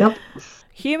 Yep.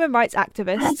 Human rights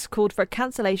activists called for a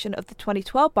cancellation of the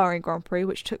 2012 Bahrain Grand Prix,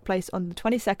 which took place on the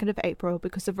 22nd of April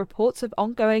because of reports of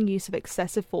ongoing use of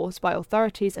excessive force by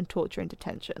authorities and torture and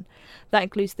detention. That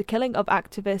includes the killing of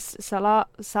activist Salah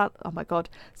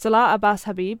Abbas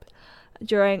Habib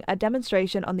during a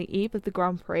demonstration on the eve of the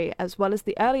Grand Prix, as well as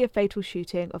the earlier fatal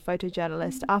shooting of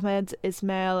photojournalist Ahmed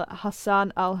Ismail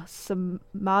Hassan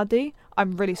al-Samadi.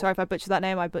 I'm really sorry if I butcher that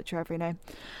name, I butcher every name.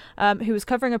 Who was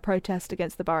covering a protest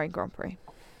against the Bahrain Grand Prix.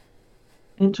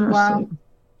 Interesting. Wow.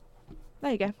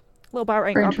 There you go. Little Bahrain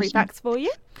Very Grand Prix interesting. facts for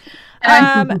you.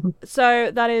 Um,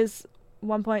 So that is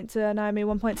 1 point to Naomi,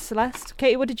 1 point to Celeste.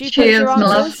 Katie, what did you put Cheers, as your my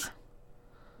love. answers?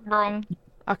 Wrong.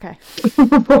 Okay.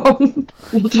 Wrong.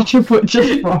 What did you put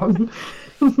just wrong?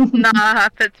 Nah, I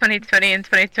put 2020 and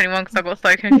 2021 because I got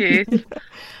so confused.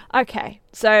 Okay,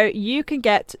 so you can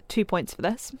get 2 points for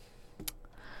this.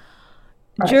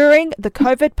 Right. During the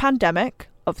COVID pandemic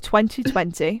of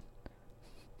 2020...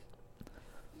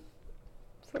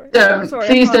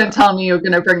 Please don't tell me you're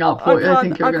going to bring up what I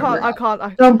think you're going to bring up. I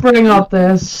can't. Don't bring up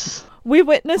this. We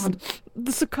witnessed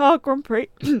the Sakar Grand Prix.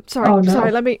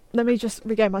 Sorry. Let me just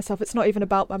regain myself. It's not even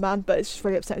about my man, but it's just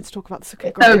really upsetting to talk about the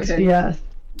Sakar Grand Prix. Okay. Yeah.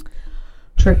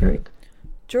 Triggering.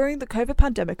 During the COVID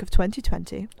pandemic of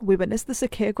 2020, we witnessed the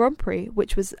Sakir Grand Prix,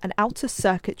 which was an outer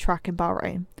circuit track in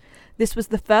Bahrain. This was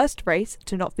the first race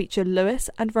to not feature Lewis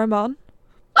Hamilton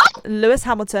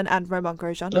and Romain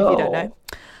Grosjean, if you don't know.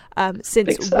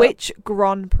 Since which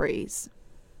Grand Prix?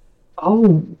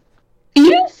 Oh. Are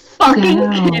you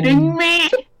fucking kidding me?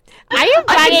 Are you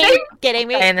fucking kidding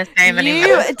me? In the same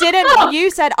You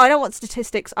said, I don't want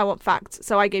statistics, I want facts.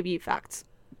 So I gave you facts.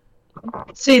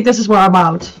 See, this is where I'm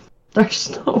out. There's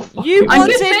no. You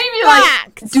wanted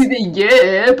facts. Do the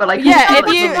year, but like if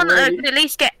you could at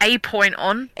least get a point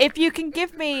on. If you can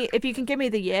give me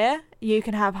the year, you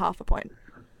can have half a point.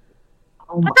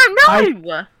 Oh I don't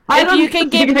know. If you can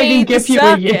give me the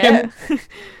circuit.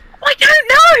 I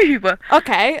don't know.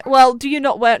 Okay, well, do you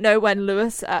not know when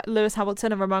Lewis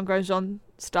Hamilton and Romain Grosjean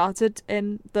started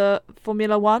in the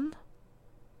Formula One?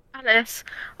 Alice,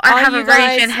 I have a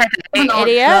raging headache.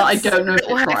 Idiots? I don't know if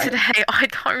it's right. Today, I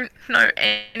don't know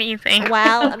anything.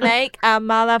 Well, make a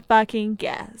motherfucking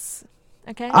guess.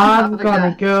 Okay? I'm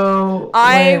gonna go.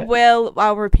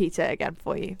 I'll repeat it again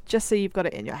for you, just so you've got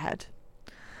it in your head.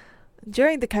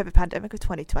 During the COVID pandemic of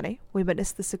 2020, we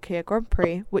witnessed the Sakir Grand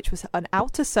Prix, which was an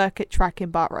outer circuit track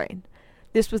in Bahrain.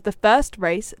 This was the first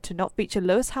race to not feature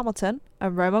Lewis Hamilton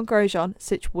and Romain Grosjean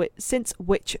since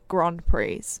which Grand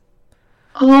Prix?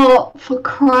 Oh, for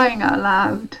crying out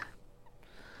loud.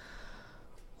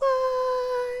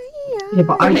 Yeah,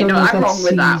 but I don't know I'm wrong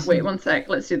season. with that. Wait 1 sec.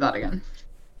 Let's do that again.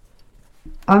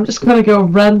 I'm just gonna go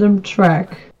random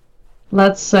track.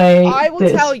 Let's say I will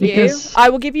tell you. I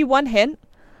will give you one hint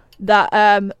that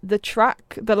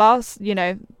the last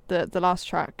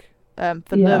track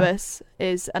for Lewis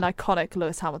is an iconic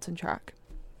Lewis Hamilton track.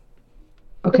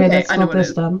 Okay, that's not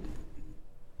this then.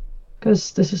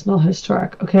 Because this is not his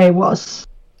track. Okay, what's...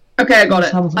 Okay, I got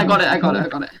it. I got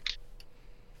it.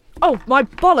 Oh, my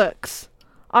bollocks!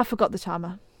 I forgot the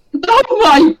timer. Oh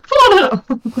my god!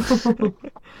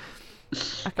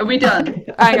 Are we done?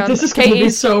 Hang on. This is going to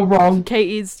be so wrong.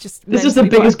 Katie's just... This is the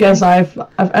biggest guess I've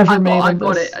ever made. I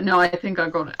got it. No, I think I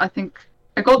got it. I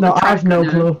got the track. I have no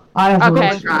clue. I have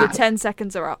no clue. The 10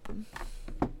 seconds are up.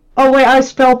 Oh wait, I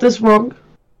spelled this wrong.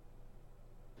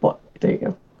 What? There you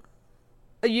go.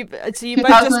 You've both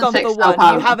just gone for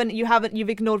one. You've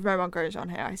ignored Romain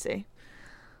Grosjean here, I see.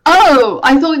 Oh,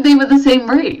 I thought they were the same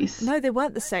race. No, they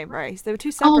weren't the same race. They were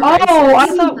two separate races. Oh, I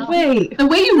thought, wait. The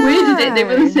way you worded it, they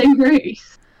were the same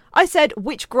race. I said,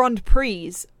 which Grand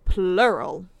Prix?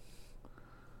 Plural.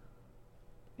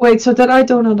 Wait, so then I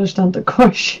don't understand the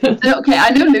question. Okay, I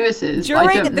know Lewis's.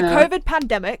 During the COVID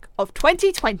pandemic of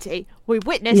 2020, we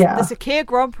witnessed the Sakir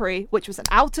Grand Prix, which was an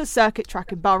outer circuit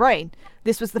track in Bahrain.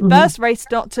 This was the first race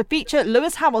not to feature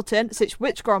Lewis Hamilton since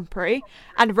which Grand Prix,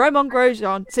 and Romain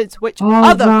Grosjean since which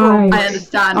other Grand Prix. I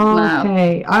understand now.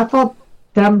 Okay, I thought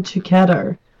them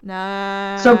together.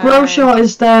 No. So Grosjean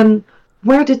is then...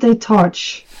 Where did they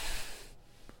touch?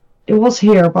 It was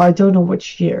here, but I don't know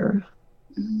which year.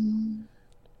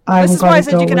 This is why I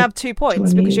said you can have 2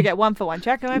 points, because you get 1 for 1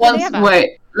 check.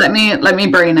 Wait, let me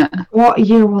brain it. What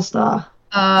year was that?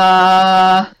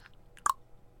 I'm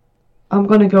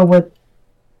gonna go with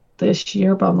this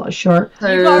year, but I'm not sure.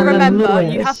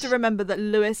 You have to remember that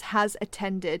Lewis has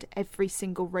attended every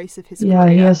single race of his career.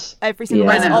 Yes. Every single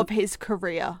race of his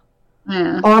career.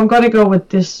 Yeah. Oh, I'm gonna go with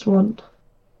this one.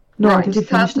 No, did he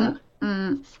finish that?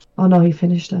 Oh no, he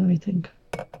finished that, I think.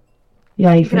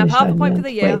 Yeah, he finished that. You can have half a point for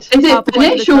the year. Is it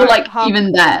finished or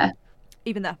even there?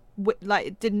 Even there.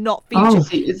 It did not feature.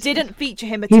 Didn't feature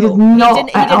him at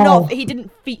all. He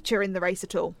didn't feature in the race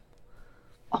at all.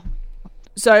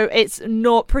 So it's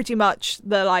not pretty much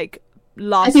the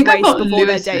last race before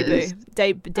their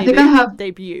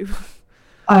debut.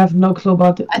 I have no clue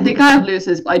about it. I think I have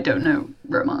Lewis's, but I don't know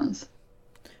Romain's.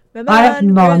 I have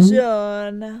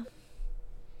none.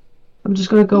 I'm just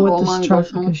gonna go with this track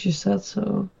because you said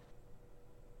so.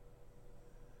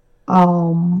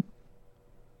 I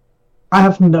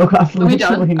have no clue.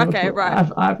 Okay,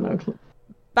 right. I have no clue.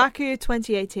 Baku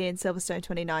 2018, Silverstone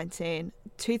 2019,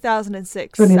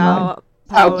 2006 Sao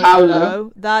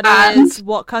Paulo. That is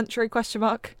what country? Question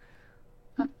mark.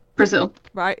 Brazil.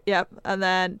 Right. Yep. And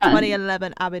then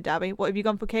 2011 Abu Dhabi. What have you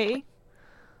gone for, Katie?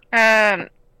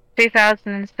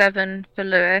 2007 for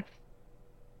Lewis.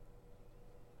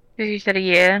 Because you said a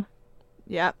year.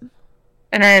 Yep.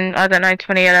 And then, I don't know,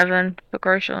 2011 for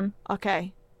Grosjean.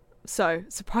 Okay. So,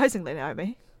 surprisingly,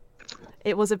 Naomi,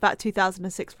 It was in fact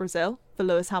 2006 Brazil for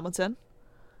Lewis Hamilton.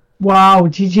 Wow,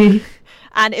 GG.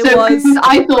 And it So was... 'cause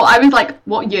I was like,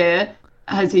 what year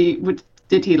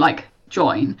did he like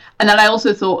join? And then I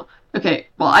also thought, okay,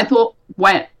 well, I thought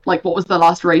what was the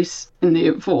last race in the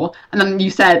year before? And then you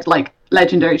said like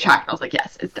legendary track. I was like,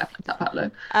 yes, it's definitely Sao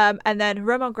Paulo. And then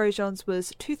Romain Grosjean's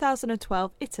was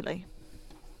 2012 Italy.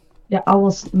 Yeah, I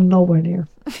was nowhere near.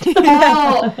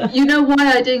 Oh, you know why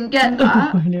I didn't get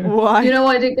that? Nowhere near. Why? You know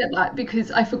why I didn't get that?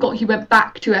 Because I forgot he went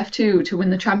back to F2 to win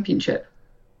the championship.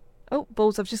 Oh,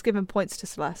 balls, I've just given points to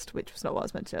Celeste, which was not what I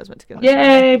was meant to do. I was meant to give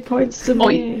Yay, points to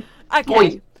me. Okay,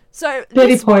 Oi. so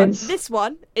 30 points. This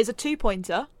one is a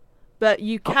 2-pointer, but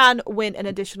you can win an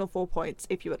additional 4 points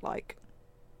if you would like.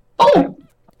 Oh!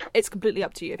 It's completely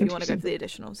up to you if you want to go for the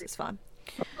additionals. It's fine.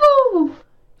 Oh!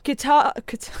 Qatar's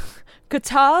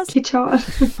Guitar.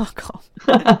 fuck off.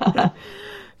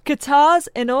 Qatar's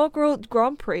inaugural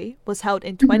Grand Prix was held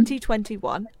in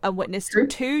 2021 and witnessed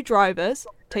 2 drivers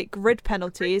take grid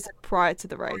penalties prior to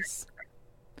the race.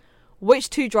 Which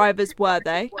 2 drivers were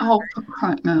they? Oh, for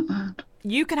crying out loud.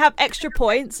 You can have extra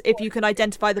points if you can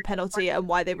identify the penalty and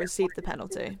why they received the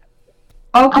penalty.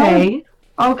 Okay.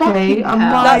 I fucking hell.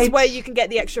 might... That's where you can get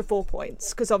the extra 4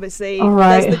 points, because obviously All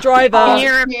right. there's the driver. Can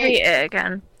you repeat it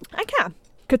again? I can.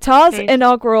 Qatar's Please.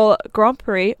 inaugural Grand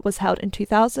Prix was held in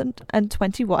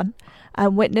 2021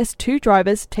 and witnessed 2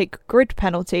 drivers take grid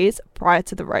penalties prior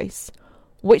to the race.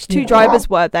 Which 2 drivers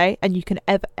were they? And you can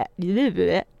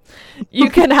you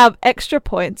can have extra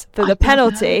points for the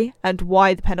penalty and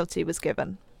why the penalty was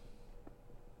given.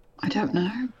 I don't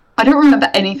know. I don't remember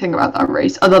anything about that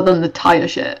race other than the tyre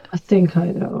shit. I think I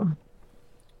know.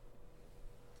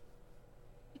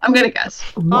 I'm gonna guess.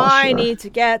 I'm not I sure. need to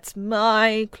get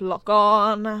my clock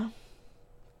on.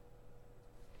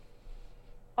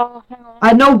 Oh, hang on.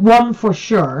 I know one for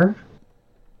sure.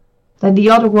 Then the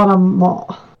other one I'm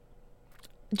not.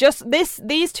 Just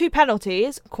these 2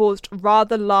 penalties caused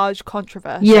rather large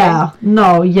controversy. Yeah.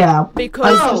 No. Yeah.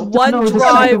 Because I just don't know the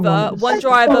second one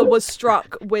driver was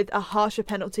struck with a harsher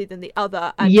penalty than the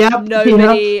other, and Yep,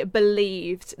 nobody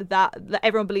believed that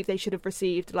everyone believed they should have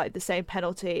received like the same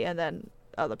penalty, and then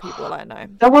other people were like, no.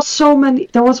 There was so many.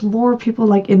 There was more people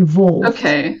like involved.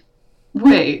 Okay.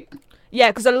 Wait. Yeah,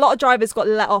 because a lot of drivers got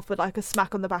let off with like a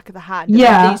smack on the back of the hand. And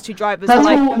Yeah, then these 2 drivers were that's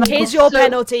like, what- here's your So-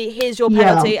 penalty, here's your Yeah.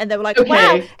 penalty, and they were like, Okay.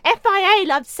 wow, FIA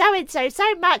loved so and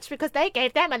so much because they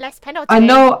gave them a less penalty. I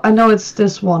know it's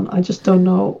this one. I just don't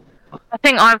know.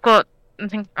 I'm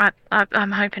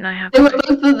hoping I have. They were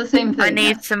both for the same thing. I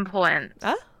need some points.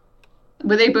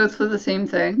 Were they both for the same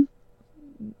thing?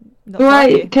 Not telling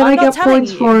you. Right? Can I'm I not get telling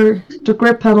points you. for the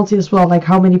grip penalty as well? Like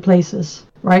how many places?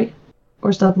 Right? Or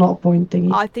is that not a point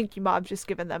thingy? I think you might have just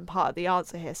given them part of the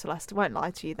answer here, Celeste. I won't lie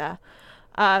to you there.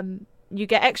 You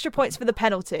get extra points for the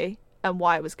penalty and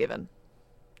why it was given.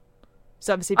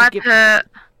 So obviously, if you Hang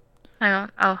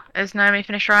on. Oh, is Naomi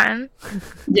finished writing?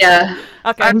 Yeah.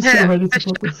 okay, I'm so ready to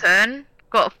put this. Verstappen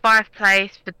got 5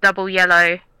 place for double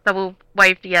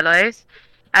waved yellows,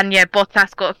 and yeah,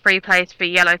 Bottas got a 3 place for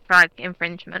yellow flag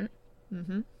infringement.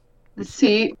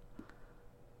 See,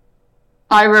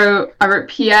 I wrote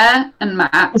Pierre and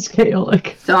Matt, It's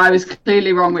chaotic. so I was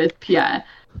clearly wrong with Pierre.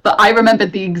 But I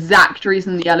remembered the exact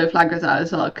reason the yellow flag was out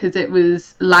as well, because it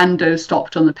was Lando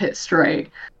stopped on the pit straight.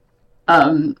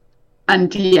 And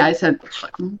yeah, I said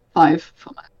like 5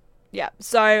 for Matt. yeah.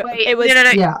 So Wait, it was.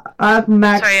 no. Yeah, I have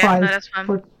max Sorry, yeah, no, 5 that's fine.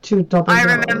 for 2 double I yellows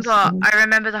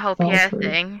remember the whole Fell Pierre through.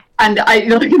 thing. And I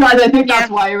think Yeah.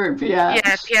 that's why I wrote Pierre.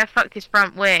 Yeah, Pierre fucked his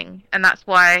front wing, and that's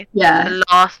why Yeah. the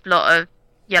last lot of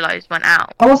yellows went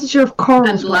out. I wasn't sure if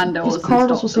Carlos And Lando because also Carlos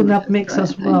stopped was in on that it, mix right,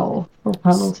 as I think. well for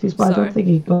penalties, but I So- don't think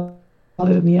he got it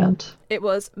in the end. It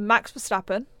was Max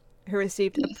Verstappen who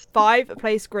received a Yes.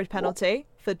 5-place grid penalty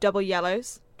for double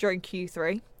yellows during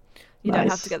Q3. You don't have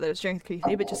Nice. to get those during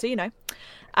Q3, but just so you know.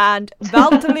 And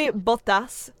Valtteri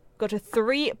Bottas got a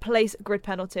 3-place grid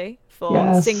penalty for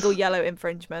Yes. single yellow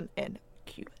infringement in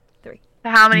Q3. So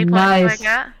how many points Nice. do I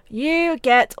get? You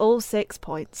get all 6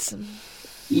 points.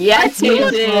 Yes, you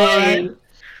did.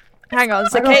 Hang on,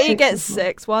 so I got Katie 6 gets as well.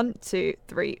 6. 1, 2,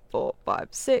 3, 4, 5,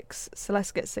 6.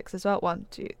 Celeste gets 6 as well. 1,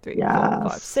 2, 3, 4, 5,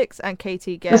 Yes. 6. And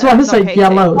Katie gets. That's why I not said Katie.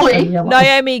 yellows. Oi. And yellow.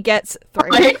 Naomi gets 3.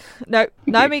 Wait. No,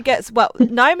 Naomi gets. Well,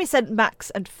 Naomi said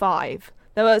max and 5.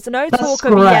 There was no That's talk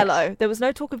of correct. yellow. There was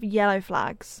no talk of yellow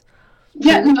flags.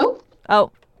 Yeah, no.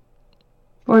 Oh,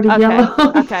 For the Okay, yellow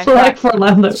okay, flag right. for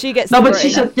Lando. she gets. No, but 3. she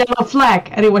said yellow flag,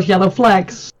 and it was yellow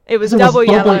flags. it was it was double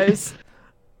double. yellows.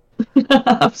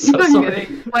 I'm so I'm sorry.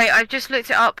 kidding. Wait, I've just looked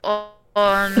it up on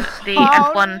the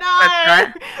Oh, F1 no.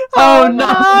 website. Oh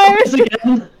no!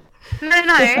 Again.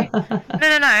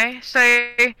 No. So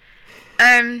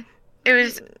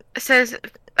It says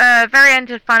very end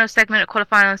of the final segment of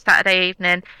qualifying on Saturday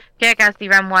evening. Pierre Gasly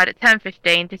ran wide at turn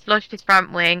 15, dislodged his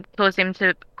front wing, caused him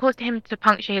to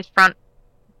puncture his front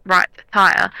right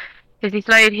tyre. As he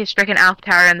slowed his stricken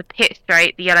AlphaTauri on the pit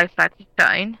straight, the yellow flag was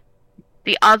shown.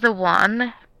 The other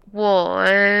one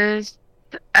was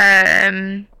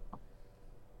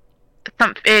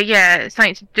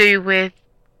something to do with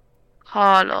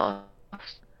Carlos.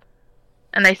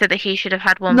 And they said that he should have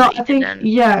had one, but he didn't.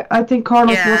 I think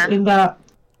Carlos was in that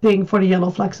thing for the yellow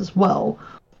flags as well.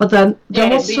 But then there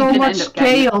was so much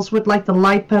chaos with like the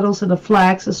light pedals and the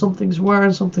flags, and some things were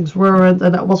and some things weren't,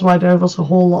 and that was why there was a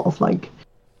whole lot of like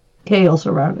chaos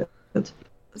around it.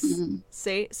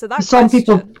 See, so that some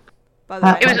question, people. By the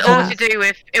way, it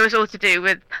was all to do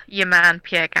with your man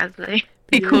Pierre Gasly.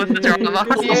 He caused the drama.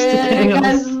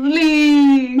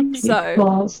 Gasly.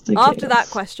 So after that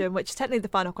question, which is technically the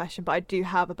final question, but I do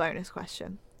have a bonus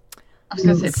question. I was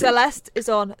gonna say, Celeste is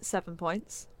on 7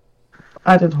 points.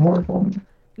 I did horrible.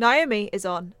 Naomi is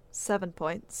on 7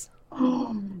 points.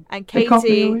 And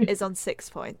Katie is on 6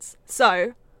 points.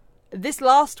 So this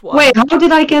last one. Wait, how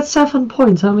did I get 7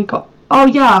 points? I only got. Oh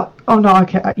yeah. Oh no.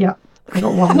 Okay. Yeah. I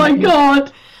got 1. Oh my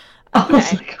god.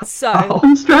 Okay, so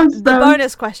I'm stressed the now.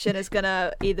 bonus question is going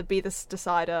to either be the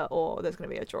decider or there's going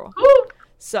to be a draw.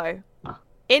 So,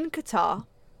 in Qatar,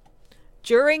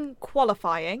 during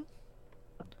qualifying,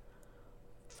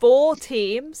 4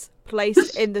 teams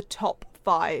placed in the top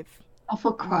 5. Oh,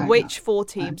 for crying Which 4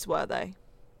 teams were they?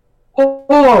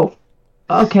 Oh.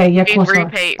 Okay. Yeah. Quarter.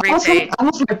 Repeat. I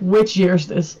was like, which year is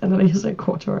this? And then he said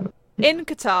quarter. In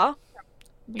Qatar,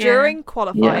 during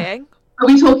qualifying. Are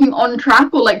we talking on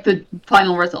track or like the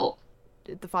final result?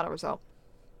 The final result.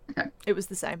 Okay. It was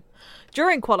the same.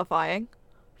 During qualifying,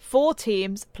 4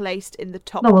 teams placed in the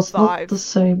top 5. No, it's not the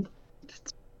same.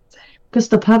 Because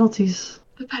the penalties.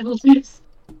 The penalties.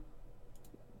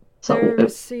 So they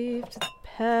received the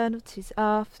penalties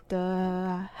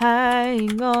after.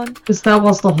 Hang on. Because that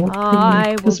was the whole thing.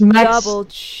 I will double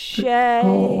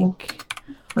check.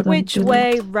 Which didn't.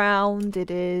 way round it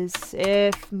is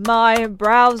if my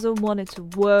browser wanted to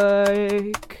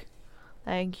work.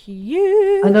 Thank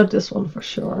you. I know this one for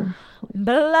sure.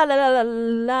 Blah, la, la, la, la,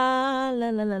 la, la,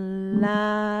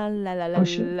 la, la, la, la, Oh,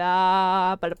 shit.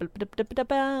 la, ba, da, ba, da, ba, da,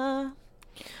 ba.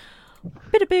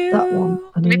 Bidaboo. That one.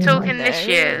 I We're didn't talking know. this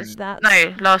year's. That's-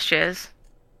 No, last year's.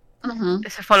 Mm-hmm.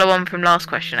 It's a follow-on from last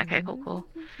question. Okay, cool. Cool.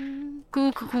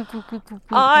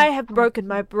 I have broken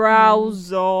my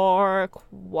browser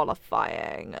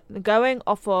qualifying. Going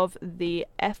off of the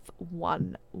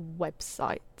F1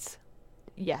 website.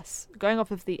 Yes, going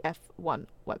off of the F1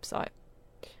 website.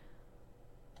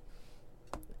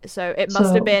 So it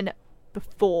must have been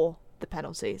before the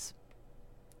penalties.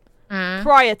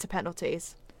 Prior to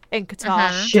penalties. In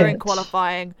Qatar, during Shit.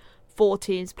 qualifying, 4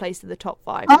 teams placed in the top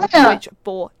 5. Oh, yeah. Which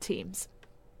 4 teams?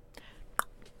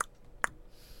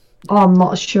 Oh, I'm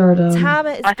not sure then. Time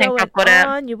is I think going I've got it.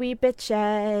 on, you wee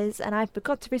bitches. And I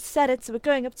forgot to reset it, so we're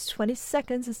going up to 20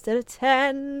 seconds instead of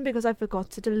 10 because I forgot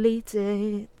to delete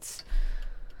it.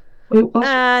 Wait, what?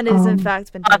 And it has in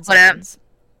fact been 10 I've got it. seconds.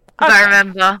 I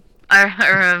remember. I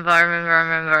remember. I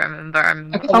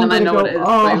know what it is.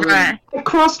 Oh. Wait. Right. I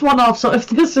crossed one off, so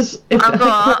if I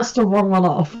crossed the wrong one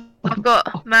off. I've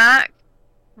got Merc,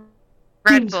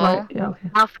 Red Seems Bull, like- yeah, okay.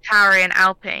 AlphaTauri, and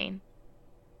Alpine.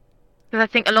 Because I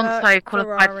think Alonso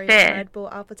qualified Ferrari, 5th. Red Bull,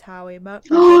 AlphaTauri, Merc,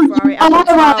 Oh, Ferrari, oh,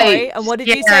 AlphaTauri. right. And what did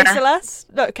you say, Yeah.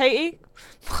 Celeste? No, Katie?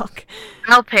 Fuck.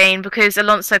 Alpine because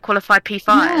Alonso qualified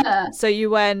P5. Yeah. So you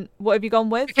went, what have you gone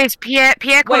with? Because Pierre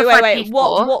qualified Wait.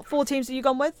 P4. What 4 teams have you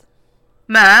gone with?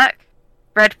 Merc,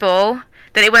 Red Bull,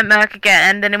 then it went Merc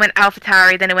again, then it went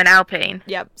AlphaTauri, then it went Alpine.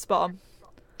 Yep, spot on.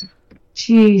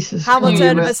 Jesus.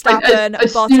 Hamilton, Christ. Verstappen,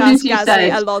 As soon Bottas, as you Gasly, said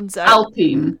Alonso.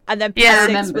 Alpine. And then Yeah, I P6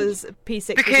 remembered. was Because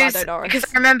Lando Norris.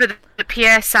 I remember that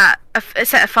Pierre set a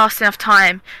fast enough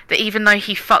time that even though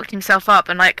he fucked himself up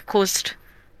and like caused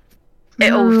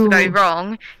it all to go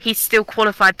wrong, he still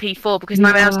qualified P4 because no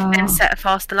one else could then set a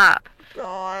faster lap.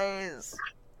 Guys.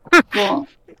 What?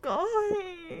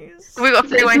 Guys. We got a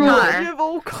freeway It's wrong. tie. You've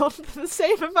all got the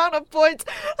same amount of points,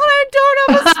 and I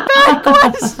don't have a spare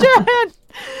question.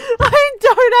 I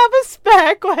don't have a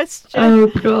spare question. Oh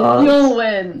god. You'll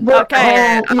win.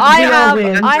 Okay, Oh, I you will have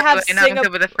win. I have Now I'm Singapore.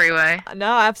 good with the freeway.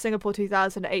 No, I have Singapore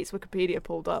 2008's Wikipedia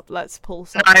pulled up. Let's pull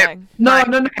something. No, I'll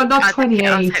not take it, I'll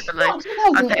 28. take the Not load.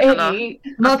 I'll take the load. 2008.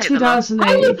 Not take the loss.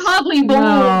 2008. I was hardly born.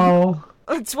 No.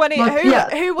 20. Like, Who yeah.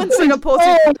 who won Who's Singapore?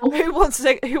 old? Who won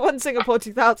Singapore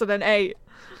 2008?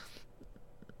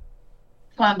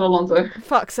 Fernando Alonso.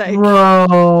 Fuck's sake. Bro.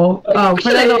 Oh,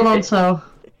 Fernando Alonso.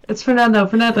 It's Fernando.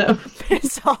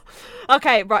 Piss off.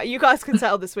 Okay, right. You guys can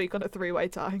settle this week on a 3-way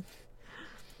tie.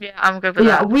 Yeah, I'm good with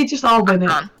Yeah, that. we just all win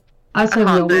it. I say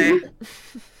we all win.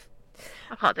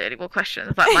 I can't do any more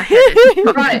questions. Like, my head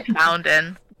is right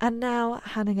pounding. And now,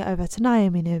 handing it over to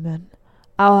Naomi Newman,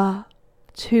 our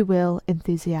two-wheel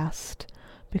enthusiast.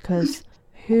 Because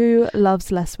who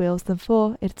loves less wheels than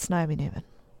 4? It's Naomi Newman.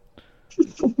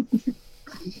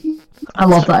 I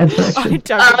love that impression.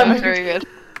 I don't know. Very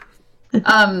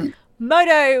good.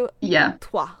 Moto. Yeah.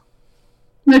 3.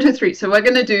 Moto 3. So we're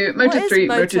gonna do Moto 3,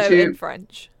 Moto Moto 2. in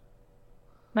French?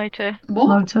 Moto. What?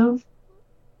 Moto.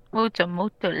 Like.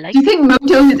 Do you think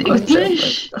Moto is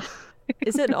English?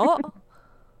 Is it not?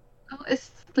 Oh,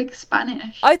 it's like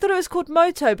Spanish. I thought it was called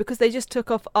Moto because they just took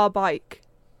off our bike.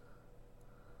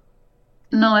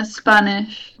 No, it's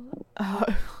Spanish. Oh.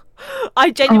 I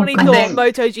genuinely I thought think-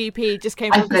 MotoGP just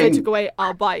came from because they think- took away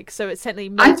our bike, so it's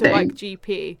technically I Motorbike think-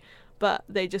 GP, but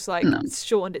they just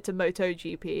shortened it to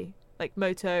MotoGP, like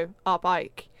Moto our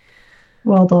bike.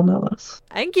 Well done, Alice.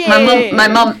 Thank you. My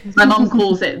mum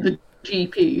calls it the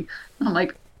GP. I'm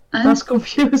like, That's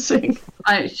confusing.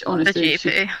 I The honestly,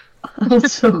 GP. I'm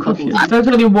so confused. There's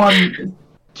only one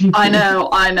GP.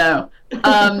 I know.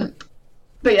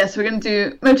 But yes, we're going to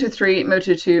do Moto 3,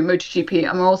 Moto 2, MotoGP,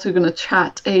 and we're also going to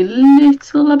chat a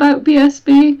little about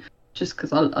BSB, just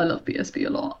because I love BSB a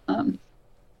lot. And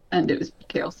it was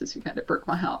chaos this weekend, it broke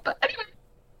my heart. But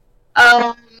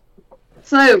anyway,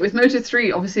 so with Moto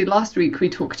 3, obviously last week we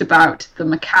talked about the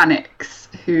mechanics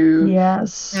who,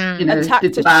 Yes. you know, Attacked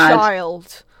did a bad.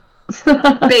 child.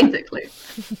 Basically.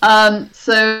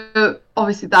 So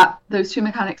obviously those 2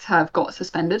 mechanics have got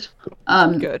suspended.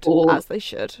 Good, or as they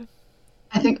should.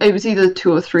 I think it was either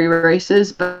 2 or 3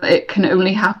 races, but it can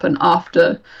only happen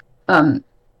after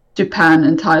Japan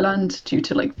and Thailand due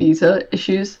to like visa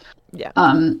issues. Yeah.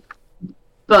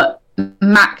 But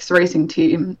Max Racing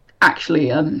Team actually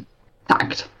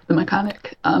sacked the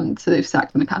mechanic. So they've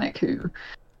sacked the mechanic who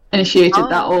initiated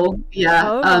that all. Yeah.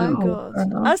 Oh my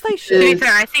god. As they To should. be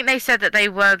fair, I think they said that they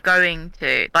were going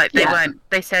to. Like, they Yeah. weren't.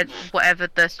 They said whatever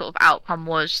the sort of outcome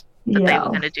was, that they were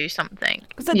going to do something.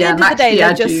 Because at the Yeah, end of the Max day,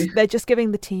 Biaggi. they're just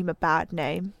giving the team a bad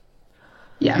name.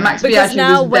 Yeah, Max Because Biaggi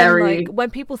now was very...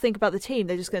 when people think about the team,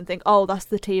 they're just going to think, oh, that's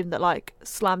the team that like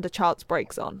slammed a child's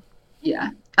brakes on. Yeah,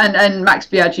 and Max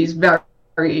Biaggi is very,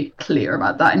 very clear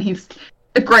about that, and he's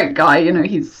a great guy. You know,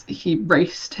 he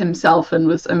raced himself and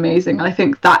was amazing. I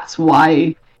think that's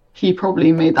why he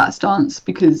probably made that stance,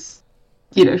 because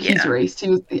you know he's raced.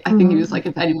 I think he was like,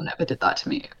 if anyone ever did that to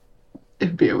me, it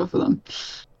would be over for them.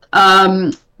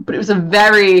 But it was a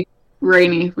very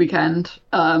rainy weekend.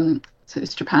 So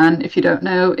it's Japan, if you don't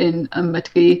know, in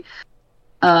MotoGP.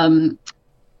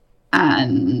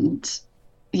 And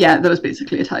yeah, there was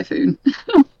basically a typhoon.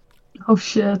 Oh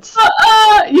shit.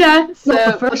 Yeah, so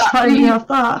Not the first time we have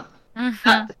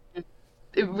that.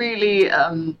 It really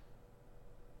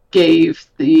gave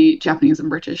the Japanese and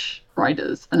British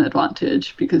riders an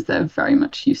advantage because they're very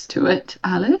much used to it.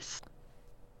 Alice?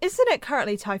 Isn't it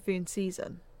currently typhoon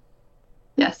season?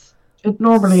 Yes. It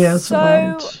normally is. So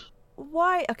around.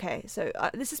 why? Okay, so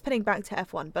this is pinning back to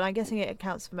F1, but I'm guessing it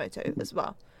accounts for Moto as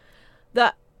well.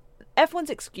 That F1's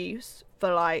excuse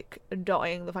for like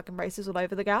dotting the fucking races all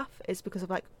over the gaff is because of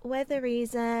like weather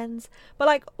reasons. But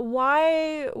like,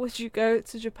 why would you go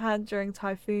to Japan during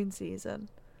typhoon season?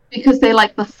 Because they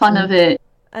like the fun of it.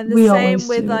 And the We same always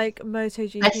with do. like They're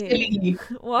MotoGP. silly.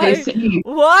 Why? They're silly.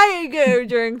 Why go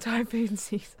during typhoon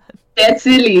season? They're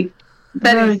silly.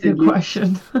 Very good silly.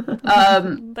 question.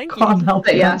 Thank Can't you. help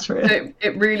But you yeah, answer it.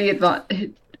 it really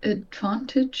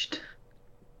advantaged.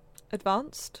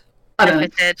 Advanced. I don't know.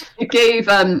 It did. It gave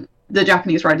the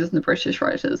Japanese riders and the British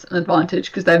riders an advantage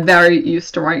because they're very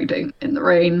used to riding in the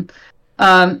rain.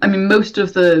 I mean, most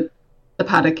of the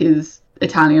paddock is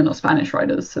Italian or Spanish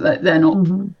riders, so they're not.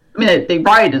 Mm-hmm. I mean, they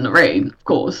ride in the rain, of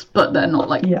course, but they're not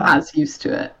like Yeah. as used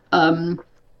to it.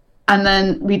 And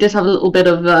then we did have a little bit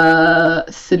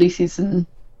of silly season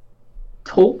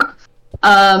talk.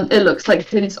 It looks like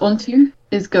Dennis Ontu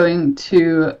is going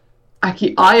to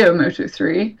Aki Ayo Moto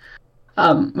 3,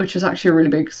 which was actually a really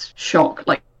big shock.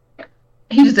 Like,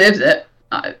 he deserves it,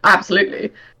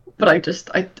 absolutely. But I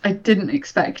didn't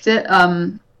expect it.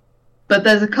 But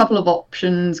there's a couple of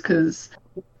options because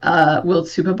World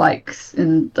Superbikes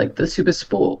in like the Super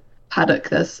Sport paddock,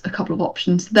 there's a couple of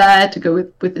options there to go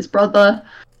with his brother.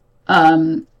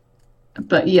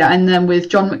 But yeah, and then with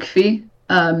John McPhee,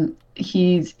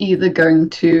 he's either going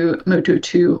to Moto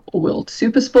 2 or World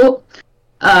Supersport.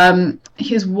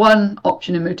 He has one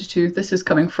option in Moto 2. This is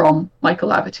coming from Michael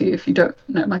Laverty. If you don't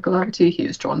know Michael Laverty, he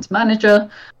is John's manager.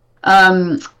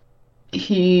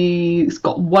 he's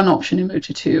got one option in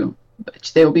Moto2,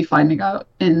 which they'll be finding out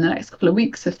in the next couple of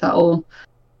weeks if that'll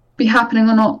be happening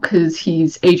or not, because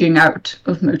he's aging out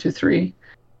of Moto3.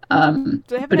 Do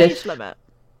they have an age limit?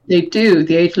 They do.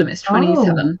 The age limit is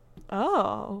 27.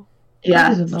 Oh.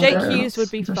 Yeah. Jake Hughes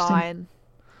would be fine.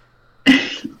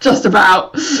 Just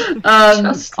about.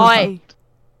 Oi.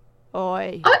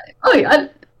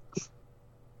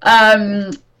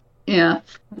 Yeah.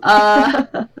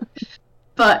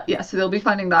 But yeah, so they'll be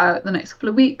finding that out in the next couple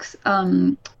of weeks.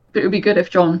 But it would be good if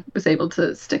John was able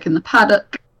to stick in the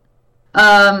paddock.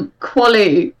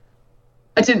 Quali.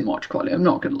 I didn't watch Quali, I'm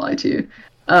not going to lie to you.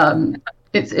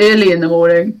 It's early in the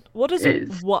morning. What does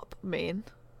WUP mean?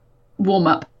 Warm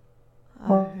up.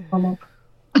 Warm up.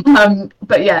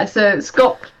 But yeah, so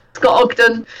Scott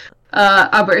Ogden,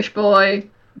 our British boy,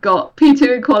 got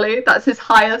P2 in quali. That's his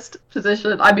highest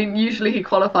position. I mean, usually he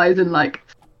qualifies in like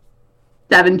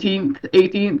 17th,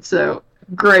 18th, so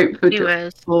great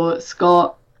for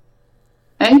Scott.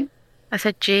 Hey? I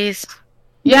said, geez.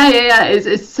 Yeah,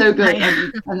 it's so good.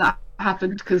 And that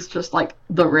happened because just like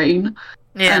the rain.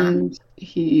 Yeah. And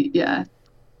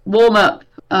warm up,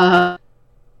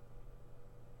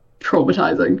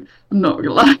 traumatizing, I'm not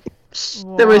gonna lie.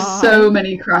 Wow. There were so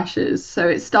many crashes, so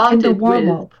it started in the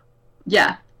warm-up.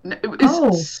 It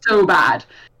was so bad.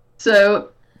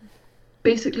 So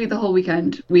basically the whole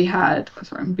weekend we had,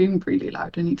 sorry, I'm being really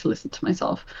loud, I need to listen to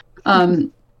myself.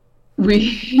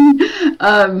 We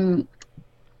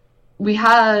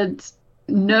had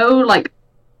no like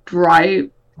dry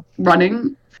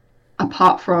running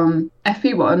apart from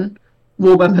FP1,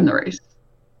 warm up, and the race.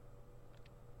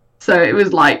 So it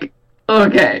was like,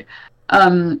 okay.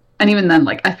 And even then,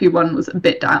 like, FP1 was a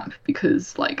bit damp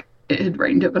because, like, it had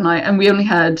rained overnight. And we only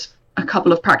had a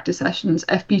couple of practice sessions.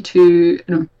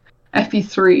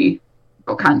 FP3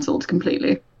 got cancelled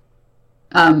completely.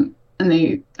 And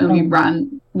they only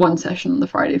ran one session on the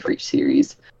Friday for each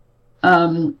series.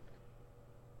 So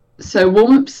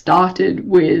warm-up started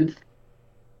with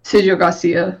Sergio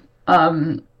Garcia,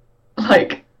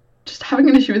 like, just having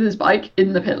an issue with his bike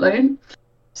in the pit lane.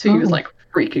 So he was, like,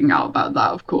 freaking out about that,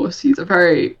 of course. He's a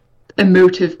very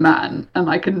emotive man, and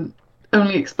I can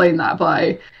only explain that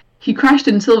by... He crashed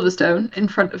in Silverstone in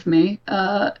front of me,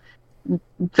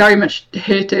 very much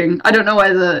hurting. I don't know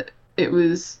whether it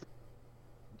was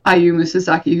Ayumu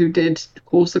Sasaki who did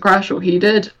cause the crash, or he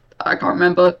did. I can't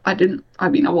remember. I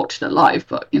watched it live,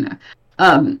 but, you know.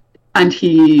 And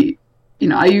he... You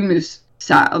know, Ayumu's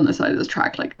sat on the side of the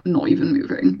track, like, not even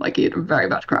moving. Like, he had a very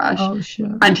bad crash. Oh,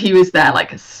 sure. And he was there,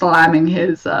 like, slamming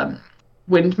his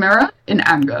wind mirror in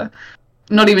anger.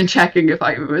 Not even checking if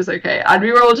Ayumu was okay. And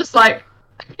we were all just like,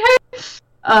 okay.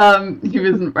 He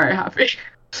wasn't very happy.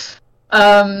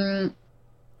 But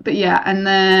yeah, and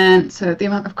then, so the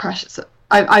amount of crashes,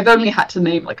 I've only had to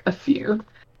name, like, a few.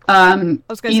 I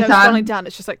was going to say, I was scrolling down,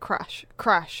 it's just like crash,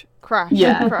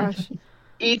 yeah. crash.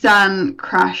 Isan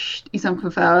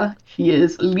Confera, he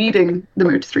is leading the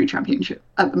Moto3 championship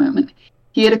at the moment.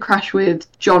 He had a crash with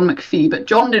John McPhee, but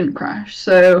John didn't crash.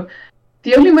 So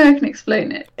the only way I can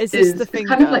explain it is the finger?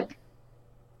 Kind of like...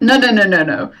 No.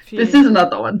 This is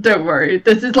another one. Don't worry.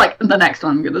 This is like the next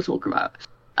one I'm going to talk about.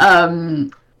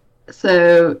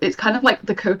 So it's kind of like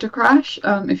the Kota crash,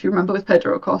 if you remember, with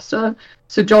Pedro Acosta.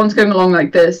 So John's going along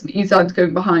like this, and Isan's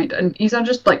going behind, and Isan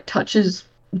just like touches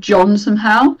John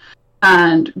somehow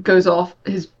and goes off.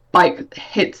 His bike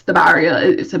hits the barrier.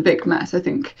 It's a big mess. I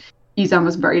think Isan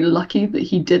was very lucky that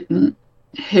he didn't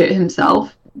hit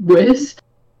himself worse.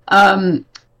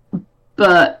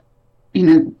 But, you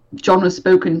know, John was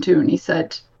spoken to, and he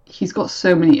said he's got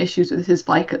so many issues with his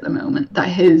bike at the moment that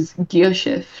his gear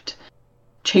shift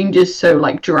changes so,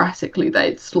 like, drastically that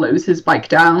it slows his bike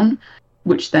down,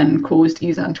 which then caused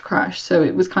Isan to crash. So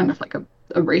it was kind of like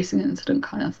a racing incident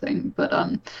kind of thing. But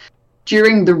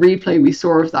during the replay we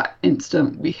saw of that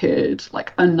incident, we heard,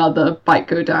 like, another bike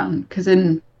go down, because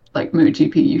in, like,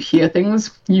 MotoGP you hear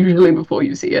things usually before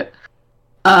you see it.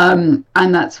 And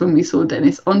that's when we saw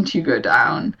Dennis Ontu go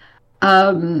down.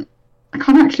 I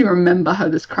can't actually remember how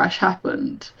this crash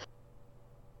happened,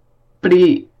 but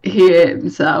he hit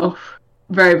himself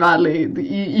very badly.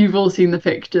 You've all seen the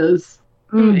pictures.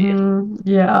 Mm-hmm.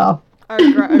 Yeah. I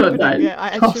regret opening it. I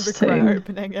actually regret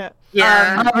opening it.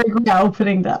 Yeah. I regret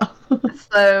opening that.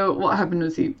 So what happened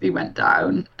was he went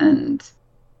down, and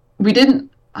I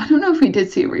don't know if we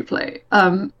did see a replay,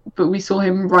 but we saw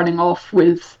him running off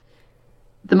with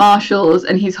the marshals,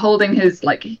 and he's holding his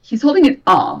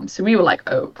arm. So we were like,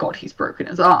 oh god, he's broken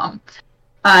his arm.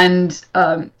 And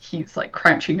he's like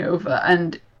crouching over,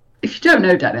 and if you don't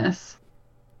know Dennis,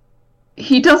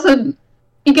 he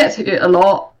gets hit a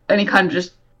lot, and he kind of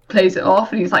just plays it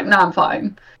off, and he's like, "Nah, I'm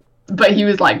fine." But he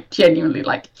was like genuinely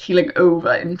like keeling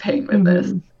over in pain with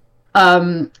this.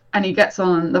 And he gets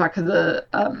on the back of the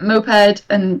moped,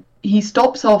 and he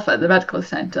stops off at the medical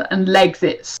centre and legs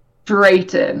it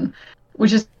straight in,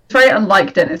 which is very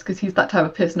unlike Dennis, because he's that type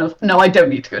of person of, no, I don't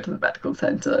need to go to the medical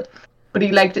centre. But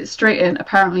he legged it straight in,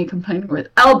 apparently complaining with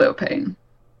elbow pain,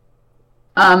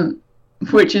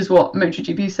 which is what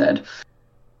MotoGP said.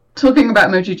 Talking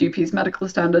about MotoGP's medical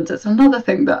standards, it's another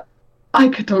thing that I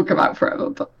could talk about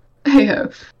forever, but hey-ho.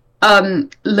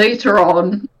 Later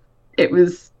on, it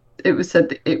was said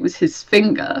that it was his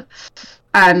finger,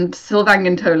 and Sylvain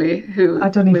Gintoli, who I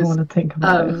don't even want to think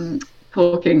about it.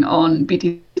 Talking on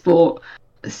BT Sport,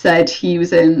 said he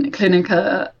was in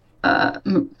Clinica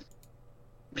Mobile.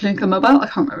 I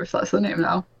can't remember if that's the name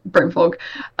now. Brain fog.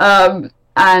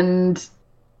 And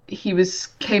he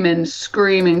came in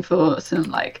screaming for some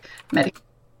like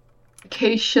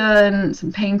medication,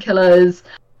 some painkillers,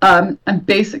 and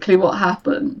basically what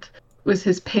happened was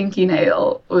his pinky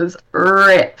nail was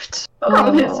ripped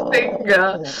from his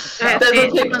finger. There's a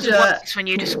picture. When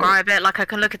you describe it, like I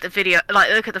can look at the video,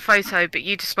 like look at the photo, but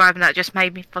you describing that just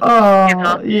made me fucking give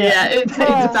up. Yeah, it's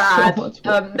bad.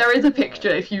 There is a picture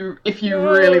if you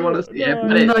really want to see it,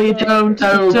 but no, you don't.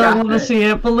 So don't want to see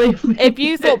it. Believe me. If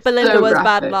you thought Belinda so was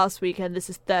graphic. bad last weekend, this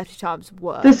is 30 times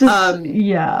worse. This is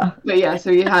yeah. But yeah,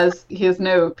 so he has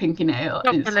no pinky nail.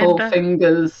 Not His Belinda. whole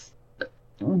fingers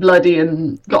bloody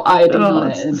and got iodine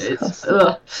on it, and it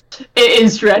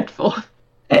is dreadful.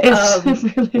 It is.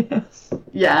 It really is.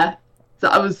 Yeah,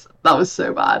 that was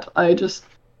so bad. I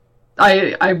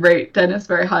rate Dennis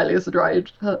very highly as a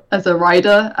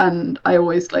rider, and I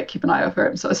always like keep an eye out for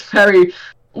him. So I was very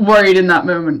worried in that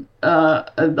moment, and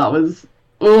that was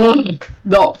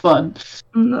not fun.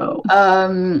 No.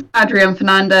 Adrian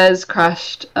Fernandez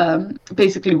crashed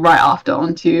basically right after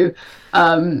onto,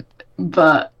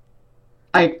 but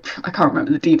I can't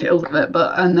remember the details of it.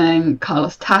 And then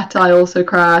Carlos Tatai also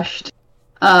crashed.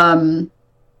 And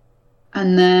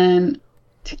then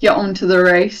to get onto the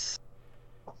race,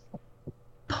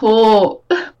 poor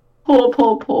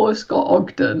Scott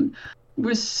Ogden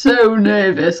was so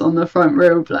nervous on the front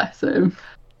row, bless him.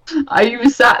 I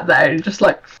was sat there and just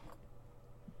like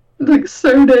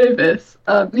so nervous.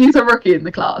 He's a rookie in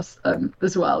the class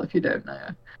as well, if you don't know.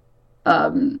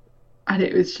 And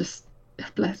it was just,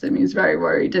 bless him, he was very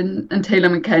worried. And Taylor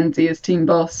McKenzie, his team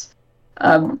boss,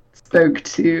 spoke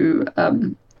to a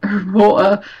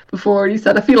reporter before, and he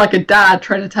said, I feel like a dad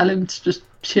trying to tell him to just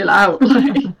chill out.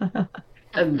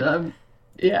 And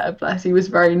yeah, bless, he was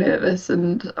very nervous,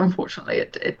 and unfortunately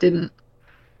it didn't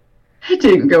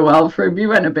go well for him. He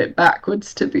went a bit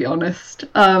backwards, to be honest.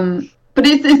 But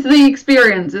it's the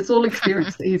experience. It's all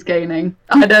experience that he's gaining.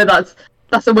 I know that's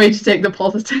a way to take the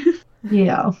positive.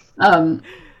 Yeah.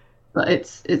 But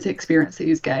it's experience that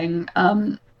he's getting.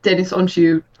 Denis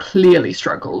Onchu clearly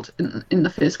struggled in the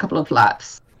first couple of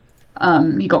laps.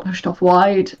 He got pushed off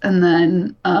wide, and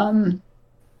then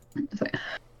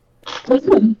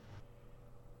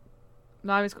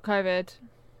Now he's got COVID.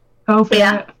 COVID.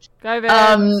 Yeah.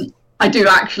 COVID. I do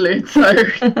actually, so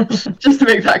just to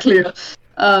make that clear.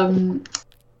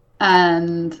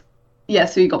 And yeah,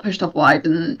 so he got pushed off wide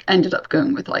and ended up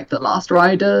going with like the last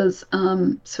riders.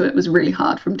 So it was really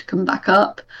hard for him to come back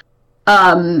up.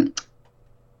 Danny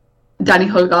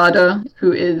Holgado,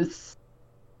 who is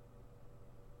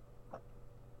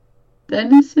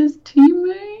Dennis's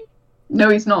teammate? No,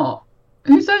 he's not.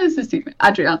 Who's Dennis's teammate?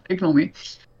 Adrian, ignore me.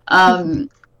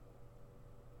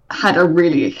 Had a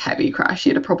really heavy crash. He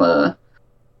had a proper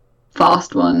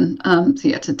fast one. So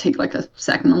he had to take like a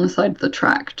second on the side of the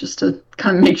track just to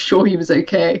kind of make sure he was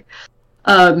okay.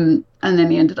 And then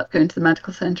he ended up going to the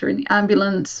medical center in the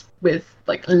ambulance with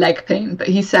like leg pain. But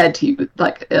he said he was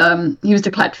he was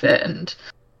declared fit, and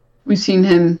we've seen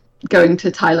him going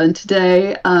to Thailand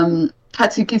today.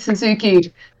 Tatsuki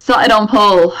Suzuki started on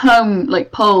pole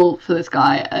for this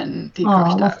guy, and he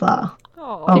crashed out. That.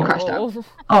 Oh. He crashed out.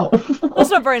 Oh. That's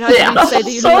not very nice of you to say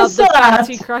that you So love the sad. fact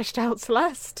he crashed out,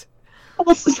 Celeste.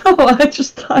 So I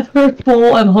just had her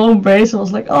pole and home race, and I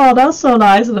was like, oh, that's so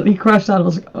nice. And then he crashed out, and I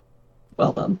was like, oh,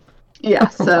 well done. Yeah,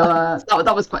 so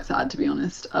that was quite sad, to be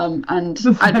honest. And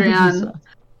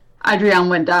Adrian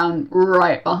went down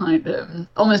right behind him,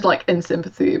 almost like in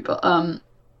sympathy, but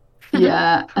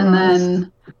yeah. And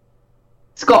then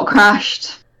Scott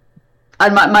crashed,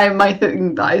 and my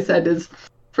thing that I said is,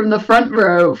 from the front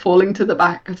row falling to the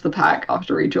back of the pack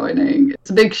after rejoining,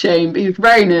 it's a big shame, but he was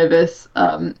very nervous,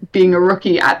 being a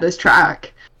rookie at this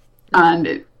track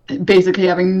and basically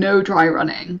having no dry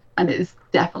running, and it is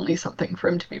definitely something for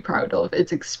him to be proud of.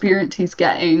 It's experience he's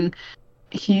getting.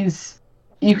 He's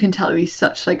you can tell he's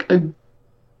such like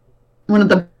one of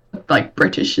the like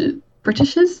Britishers.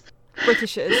 Britishers. I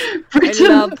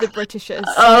love the Britishers.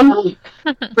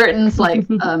 Britain's like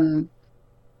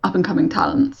up and coming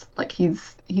talents. Like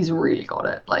he's really got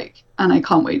it. Like, and I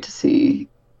can't wait to see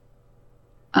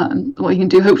what he can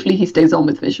do. Hopefully he stays on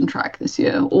with Vision Track this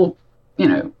year, or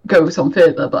goes on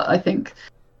further. But I think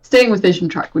staying with Vision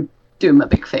Track would do him a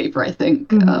big favour. I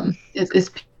think it's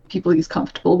people he's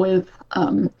comfortable with.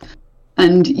 And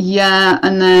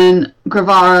then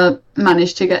Guevara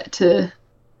managed to get to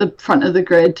the front of the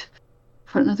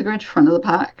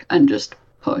pack, and just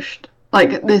pushed.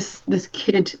 Like this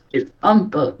kid is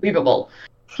unbelievable.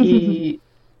 He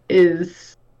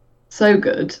is so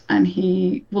good, and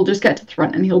he will just get to the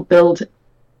front and he'll build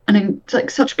it's like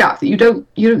such a gap that you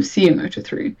don't see in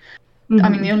Moto3. I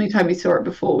mean, the only time we saw it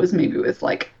before was maybe with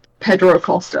like Pedro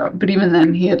Acosta, but even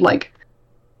then he had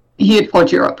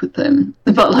Poggio up with him.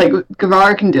 But like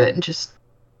Guevara can do it and just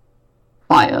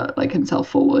fire like himself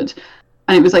forward.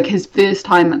 And it was like his first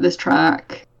time at this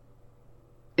track.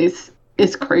 It's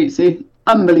crazy,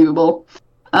 unbelievable.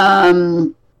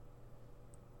 Van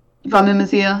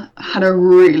Mimizia had a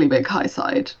really big high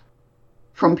side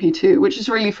from P2, which is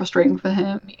really frustrating for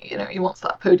him. He wants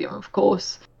that podium, of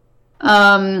course.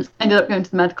 Ended up going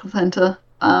to the medical centre,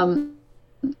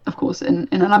 of course, in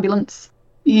an ambulance.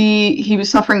 He was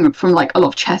suffering from like a lot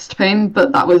of chest pain,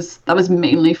 but that was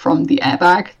mainly from the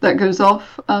airbag that goes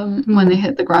off when they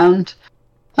hit the ground.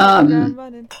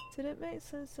 Running. Did it make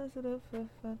sense?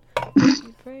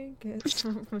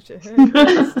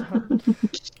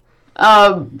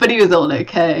 But he was all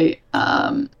okay.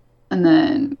 And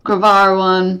then Guevara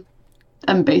won,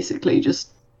 and basically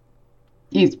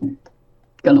he's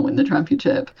gonna win the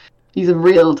championship. He's a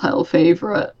real title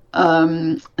favourite.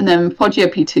 And then Poggio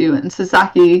P2 and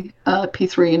Sasaki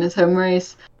P3 in his home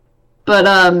race. But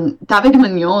David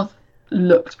Munoz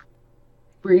looked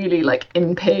really like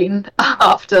in pain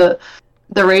after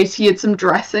the race. He had some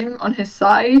dressing on his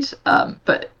side,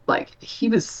 but like he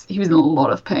was in a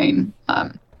lot of pain.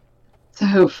 So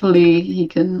hopefully he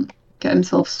can get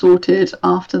himself sorted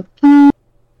after that.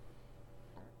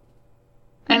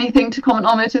 Anything to comment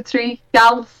on Moto3,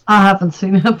 gals? I haven't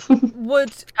seen it. I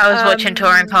was watching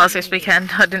touring cars this weekend.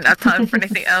 I didn't have time for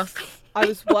anything else. I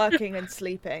was working and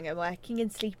sleeping and working and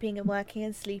sleeping and working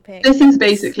and sleeping. This is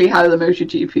basically how the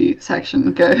MotoGP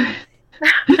section goes.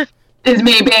 Is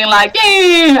me being like,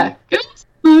 yeah!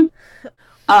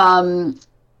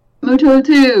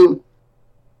 Moto2.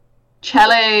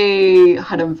 Chele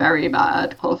had a very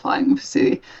bad qualifying for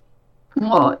C.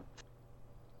 What?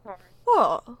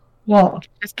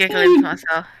 Just giggling to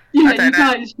myself. Yeah, I don't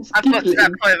know. I've got to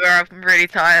that point where I'm really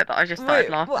tired that I just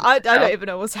started laughing. I don't even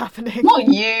know what's happening. Not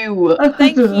you.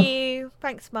 Thank you.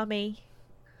 Thanks, Mummy.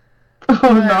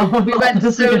 Oh no. We went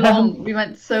so long. We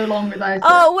went so long without it.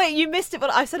 Oh wait, you missed it,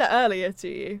 but I said it earlier to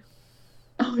you.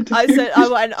 Oh, I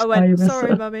went,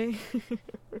 sorry, Mummy.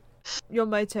 Your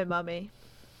Moto Mummy.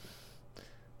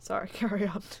 Sorry, carry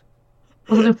on.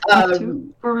 Was it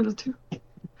P2 or was it 2?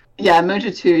 Yeah,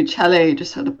 Moto2, Chele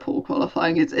just had a poor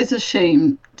qualifying. It's a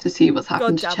shame to see what's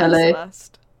happened to Chele.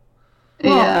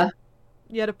 Yeah.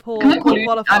 You had a poor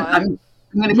qualifying.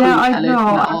 I'm going to call you Chele. I know.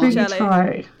 I really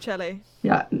tried. Chele.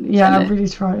 Yeah, Chele. I really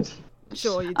tried.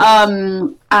 Sure, you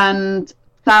did. And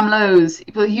Sam Lowes,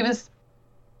 he was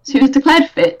declared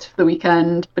fit for the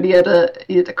weekend, but he had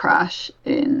a crash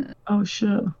in. Oh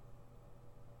sure.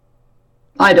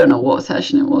 I don't know what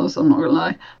session it was, I'm not gonna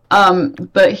lie.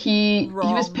 But he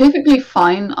was perfectly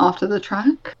fine after the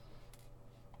track.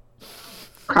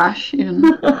 Crash, even.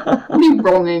 What are you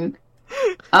wronging?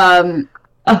 But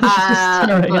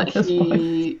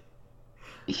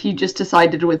he just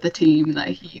decided with the team that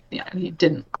he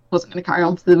wasn't gonna carry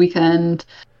on for the weekend.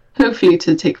 Hopefully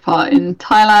to take part in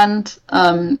Thailand.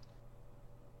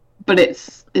 But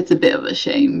it's a bit of a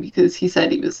shame because he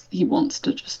said he wants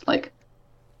to just like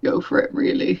go for it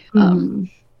really.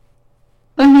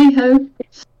 But hey ho.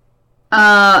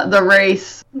 The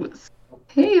race was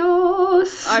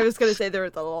chaos. I was gonna say there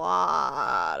was a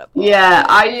lot of Yeah,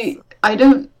 I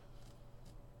don't,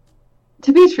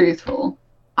 to be truthful,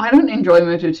 I don't enjoy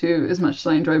Moto2 as much as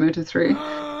I enjoy Moto3.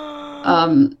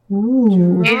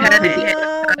 You heard it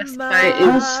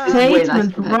first,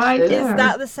 statement right there. Is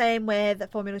that the same with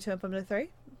Formula 2 and Formula 3?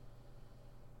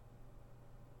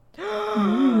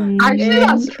 Actually,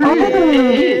 that's true. It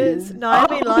is.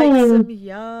 Naomi likes some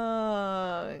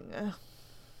young.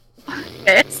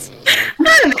 Yes.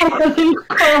 You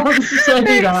can't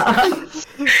say that.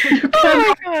 Oh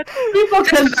my god. People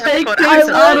can Just take record things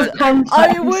it. out of context.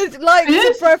 I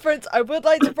would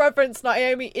like to preference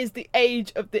Naomi is the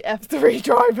age of the F3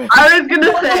 drivers. I was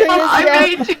gonna say, She is I'm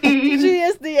the 18. She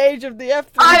is the age of the F3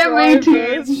 I am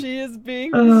drivers. 18. She is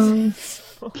being...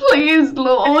 Please,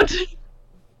 Lord.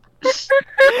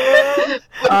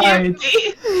 Alright.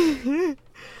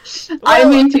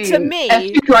 I'm 18. To me,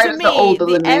 F2 drivers are older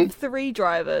the than me. F3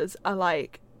 drivers are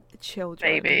like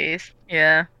children. Babies.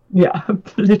 Yeah. Yeah,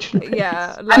 literally.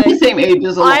 Yeah, I'm like the same age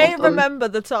as a lot I of them. remember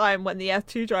the time when the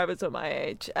F2 drivers were my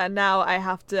age, and now I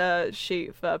have to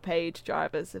shoot for paid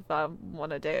drivers if I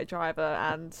want to date a driver,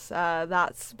 and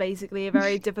that's basically a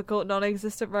very difficult,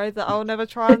 non-existent road that I'll never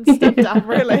try and step down.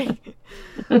 Really.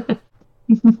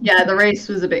 Yeah, the race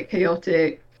was a bit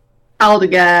chaotic.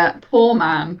 Aldeguer, poor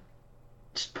man.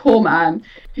 Just poor man.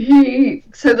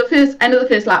 So the first end of the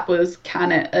first lap was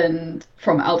Canet and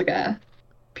from Aldeguer,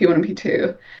 P1 and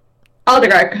P2.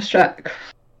 Aldeguer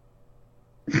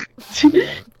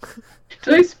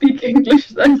Did I speak English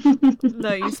then?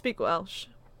 No, you speak Welsh.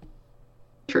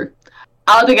 True.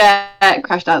 Aldeguer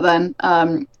crashed out then.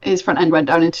 His front end went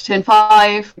down into turn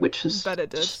 5, which was Bet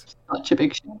it did. such a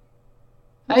big shame.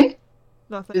 Hey?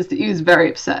 Nothing. He was very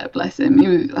upset, bless him.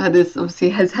 Had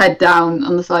his head down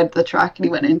on the side of the track, and he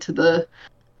went into the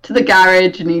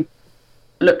garage, and he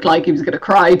looked like he was going to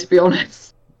cry, to be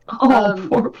honest. Oh,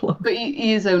 poor bloke. But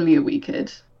he is only a wee kid,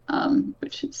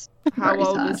 which is How very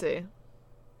old sad. is he?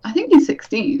 I think he's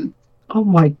 16. Oh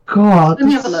my god, Let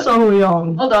me have a that's look. so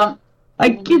young. Hold on.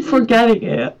 I keep forgetting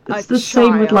it. It's A the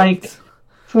same with, child. like,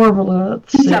 Formula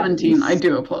 6. 17. I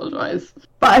do apologise.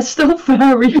 But it's still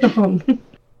very young.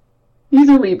 He's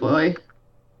a wee boy.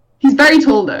 He's very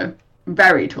tall, though.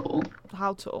 Very tall.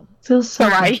 How tall? Still so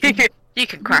Alright, you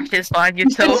can crack this fine, you're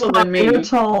He's tall. taller than me. You're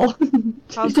tall. How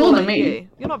He's tall taller are than me. you?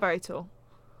 You're not very tall.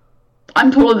 I'm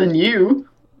taller than you.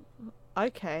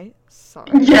 Okay, sorry.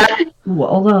 Yeah.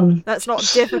 Well done. That's not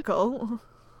difficult.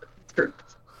 True.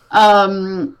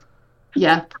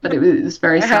 Yeah, but it was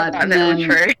very I sad. heard that And little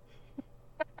then, true.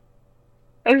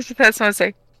 I was the first one to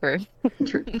say true.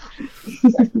 True.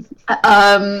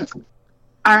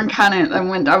 Aaron Canet then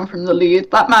went down from the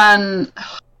lead. That man,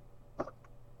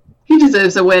 he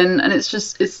deserves a win, and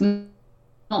it's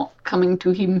not coming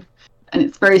to him, and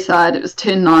it's very sad. It was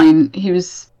turn 9. He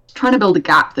was trying to build a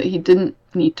gap that he didn't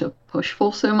need to push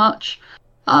for so much,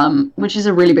 which is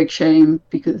a really big shame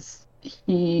because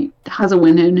he has a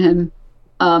win in him,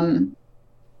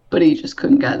 but he just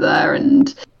couldn't get there,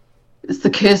 and it's the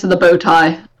curse of the bow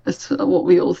tie. That's what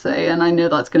we all say, and I know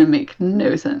that's going to make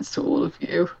no sense to all of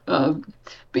you. But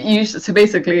so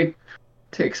basically,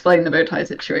 to explain the bow tie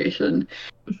situation,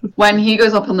 when he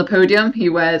goes up on the podium, he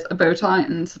wears a bow tie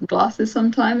and some glasses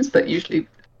sometimes, but usually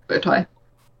bow tie.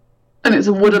 And it's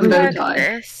a wooden bow Heard of tie.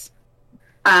 this.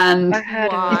 And I've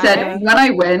heard Why? of he said, when I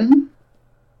win,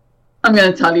 I'm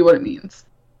going to tell you what it means.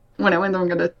 When I win, I'm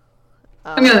going to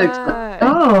explain.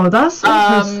 Oh, that's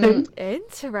interesting.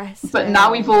 Interesting. But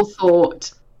now we've all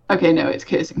thought, okay, no, it's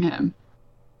cursing him.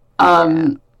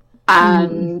 And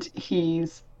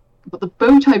but the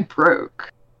bow tie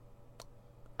broke.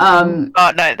 Oh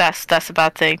no, that's a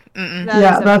bad thing. Mm-mm.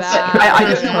 That is a that's- bad-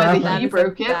 I don't know whether that he is a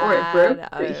broke it or it broke, bad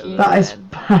but he- That is omen.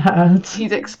 bad.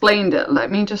 He's explained it.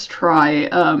 Let me just try.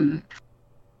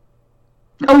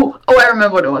 Oh, I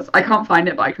remember what it was. I can't find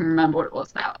it, but I can remember what it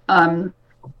was now.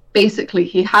 Basically,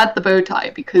 he had the bow tie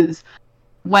because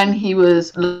when he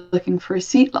was looking for a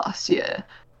seat last year,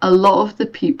 a lot of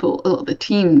the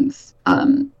teams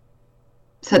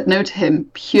said no to him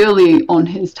purely on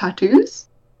his tattoos.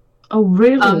 Oh,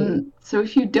 really? So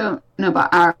if you don't know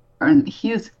about Aaron,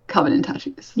 he is covered in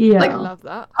tattoos. Yeah. Like I love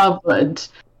that. covered.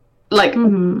 Like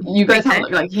Mhm. you guys have a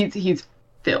look. Like he's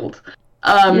filled.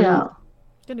 Yeah.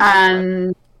 Gonna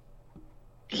And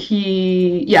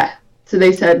so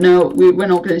they said no, we're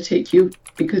not going to take you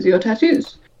because of your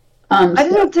tattoos. I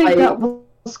didn't think that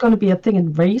was going to be a thing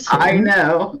in racing. I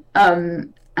know.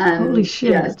 And Holy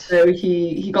shit. Yeah, so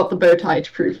he got the bow tie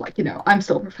to prove, like, I'm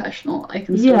still a professional. I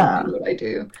can still do what I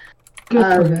do.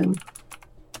 Good for him.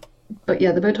 But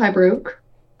yeah, the bow tie broke.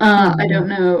 I don't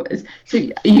know. So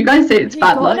you guys say it's He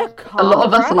bad got in luck. a car A lot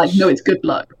of us are like, crash? no, it's good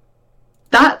luck.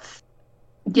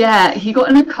 He got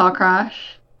in a car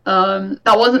crash.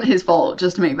 That wasn't his fault,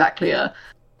 just to make that clear.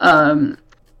 Him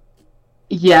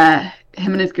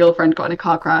and his girlfriend got in a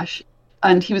car crash,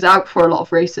 and he was out for a lot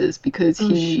of races because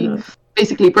he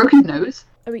basically broke his nose,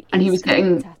 and he was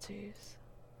getting tattoos.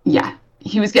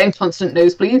 he was getting constant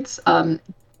nosebleeds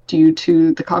due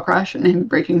to the car crash and him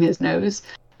breaking his nose,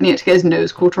 and he had to get his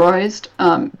nose cauterized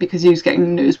because he was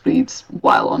getting nosebleeds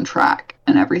while on track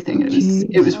and everything.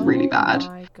 It was really bad. Oh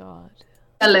my god.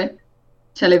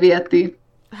 Chelly Vietti.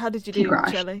 How did you do,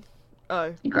 Chelly?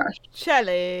 Oh. He crashed.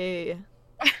 Chelly.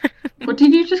 What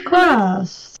did you just call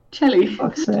it? Chelly.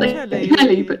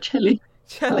 Chelly. But Chelly.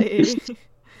 Chelly.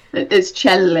 It's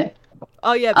Chelly.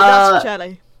 Oh yeah, but that's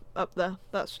Chelly. Up there.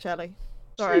 That's Chelly.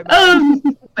 Sorry.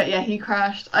 But yeah, he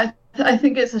crashed. I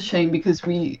think it's a shame because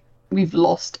we've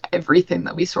lost everything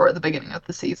that we saw at the beginning of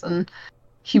the season.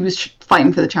 He was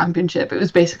fighting for the championship. It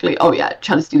was basically, oh yeah,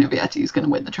 Celestino Vietti is going to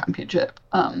win the championship.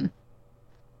 And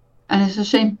it's a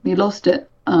shame he lost it.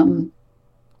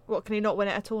 What, can he not win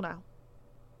it at all now?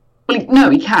 Well, no,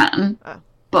 he can. Oh.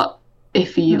 But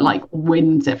if he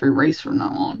wins every race from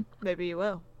now on, maybe he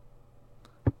will.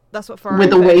 That's what Ferrari. With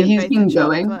the way he's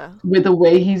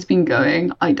been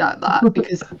going, I doubt that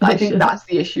because I think that's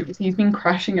the issue. Is he's been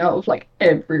crashing out of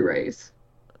every race.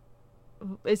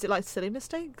 Is it silly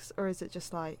mistakes or is it just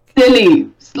silly?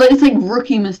 It's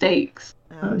rookie mistakes.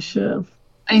 Oh shit! And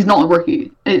he's not a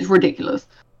rookie. It's ridiculous.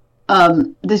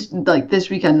 This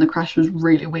weekend the crash was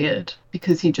really weird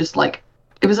because he just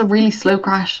it was a really slow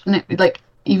crash and it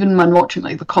even when watching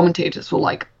the commentators were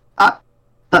like,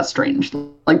 that's strange.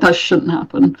 That shouldn't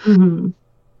happen. Mm-hmm.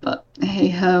 But hey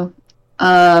ho.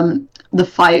 The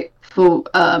fight for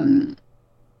the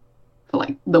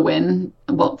win.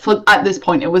 Well, at this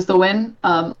point it was the win.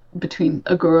 Between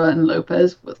Agura and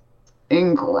Lopez was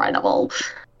incredible.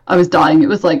 I was dying. It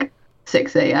was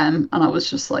 6 a.m. and I was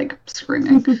just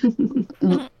screaming.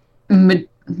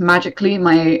 Magically,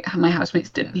 my housemates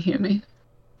didn't hear me.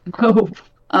 Incredible.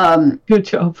 Good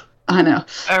job. I know.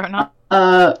 Fair enough.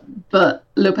 But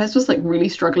Lopez was really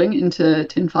struggling into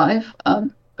Tin 5.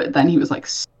 But then he was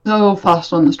so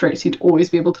fast on the straights, he'd always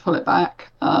be able to pull it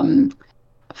back.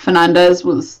 Fernandez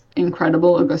was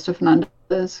incredible. Augusto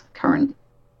Fernandez, current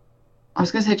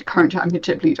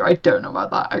championship leader. I don't know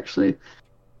about that actually.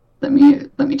 Let me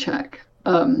check.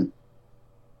 But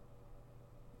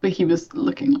he was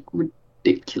looking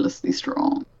ridiculously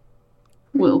strong.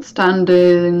 World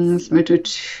standings,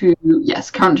 Moto2, yes,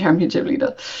 current championship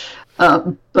leader.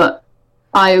 But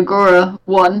Agura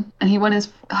won, and he won his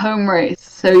home race.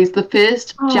 So he's the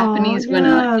first Japanese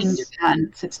winner in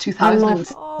Japan since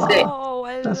 2006.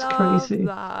 That's crazy.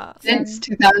 That. Since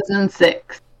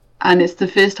 2006, and it's the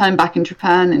first time back in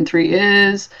Japan in 3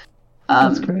 years.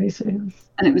 That's crazy.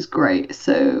 And it was great.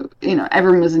 So,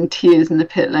 everyone was in tears in the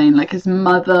pit lane. His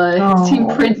mother, his team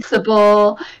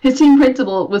principal. His team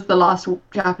principal was the last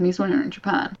Japanese winner in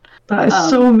Japan. That is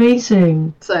so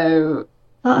amazing. So,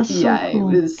 that's so cool.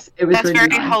 it was That's really very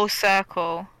nice. whole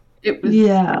circle. It was,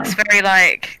 It's very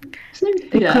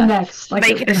it connects.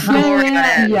 Make it a story on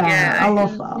it. Yeah, I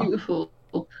love that. Beautiful.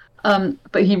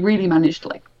 But he really managed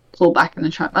to pull back in the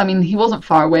champ. I mean, he wasn't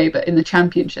far away, but in the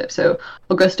championship. So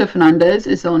Augusto Fernandez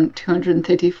is on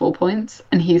 234 points,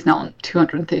 and he's now on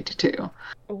 232.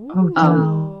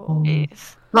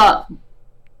 But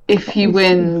if he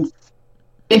wins,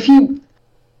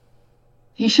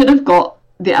 he should have got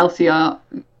the LCR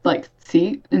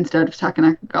seat instead of Taka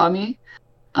Nakagami.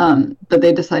 But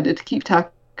they decided to keep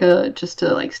Taka just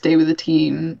to stay with the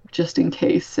team, just in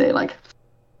case, say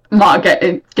Mark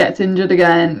gets injured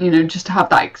again, just to have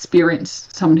that experience,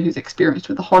 someone who's experienced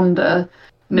with the Honda.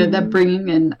 They're bringing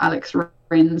in Alex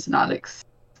Rins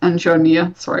and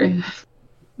Jonia, sorry.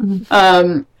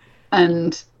 Mm-hmm.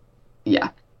 And yeah.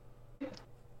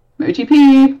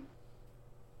 MotoGP.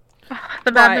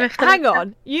 Right, hang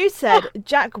on. You said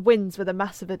Jack wins with a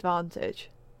massive advantage.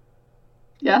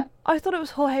 Yeah. I thought it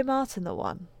was Jorge Martin that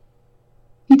won.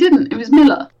 He didn't. It was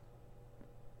Miller.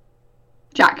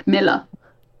 Jack Miller.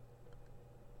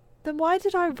 Then why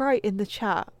did I write in the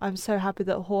chat, I'm so happy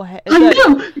that Jorge... I know!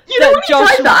 You know when you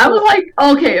tried that, I was like,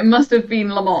 okay, it must have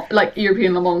been Le Mans,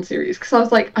 European Le Mans series, because I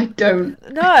was like, I don't...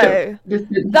 No!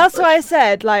 That's why I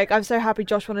said, I'm so happy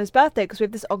Josh won his birthday, because we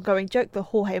have this ongoing joke that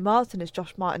Jorge Martin is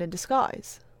Josh Martin in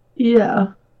disguise. Yeah.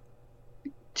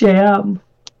 JM.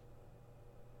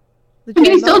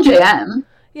 He's still JM.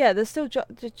 Yeah, there's still...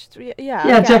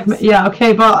 Yeah, Jack... Yeah,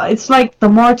 okay, but it's the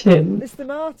Martin. It's the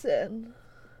Martin.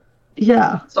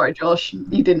 Yeah. Sorry, Josh,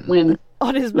 you didn't win.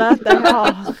 On his birthday.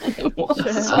 Oh.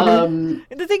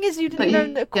 The thing is, you didn't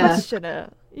even question it.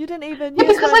 You didn't even... Yeah,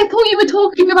 because I thought you were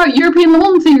talking about European Le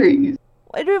Mans series.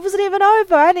 It wasn't even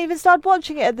over. I hadn't even started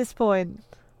watching it at this point.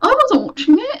 I wasn't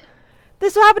watching it.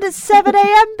 This will happen at 7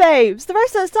 a.m, babes. The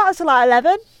race doesn't start until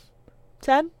 11.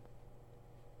 10.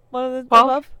 One of the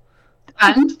above.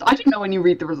 And I don't know when you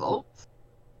read the results.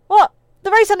 What?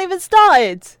 The race hasn't even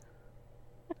started.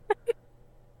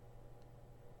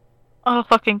 Oh,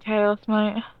 fucking chaos,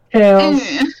 mate. Chaos.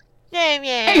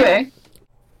 Anyway,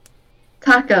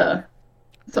 Taka.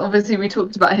 So obviously we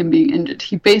talked about him being injured.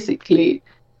 He basically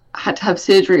had to have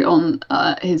surgery on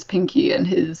his pinky and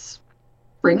his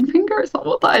ring finger. Is that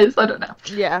what that is? I don't know.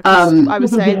 Yeah, 'cause I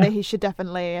was saying Yeah. that he should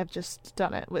definitely have just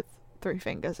done it with 3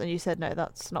 fingers, and you said no,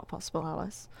 that's not possible,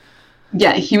 Alice.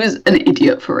 Yeah, he was an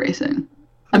idiot for racing.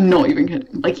 I'm not even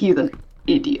kidding. Like, he's an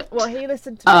idiot. Well, he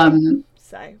listened to me,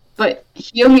 so But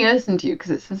he only listened to you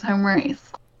because it's his home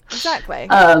race. exactly.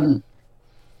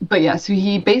 But yeah, so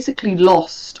he basically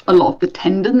lost a lot of the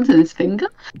tendons in his finger.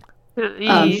 Shit.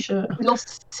 He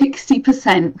lost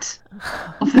 60%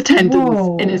 of the tendons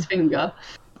Whoa. in his finger.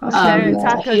 That's No, a lot.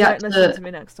 Taco, he had don't listen to- to me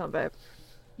next time, babe.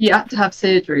 He had to have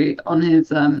surgery on his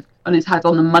head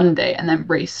on the Monday and then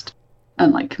raced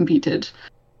and like competed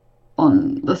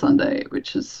on the Sunday,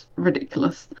 which is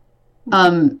ridiculous.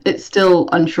 It's still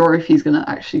unsure if he's gonna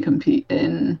actually compete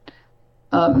in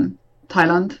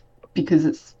Thailand because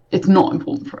it's not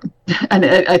important for him, and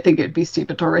I think it'd be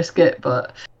stupid to risk it.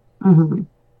 But Mhm.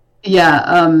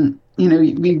 yeah, you know,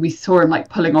 we saw him like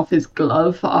pulling off his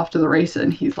glove after the race,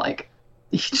 and he's like,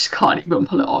 he just can't even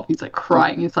pull it off. He's like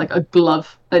crying. It's like a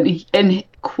glove, and I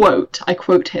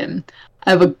quote him, "I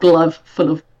have a glove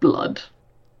full of blood."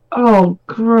 Oh,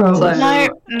 gross. So-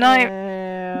 No.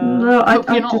 No, I Hope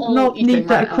you're did not all not eating need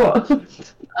that right now.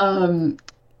 quote.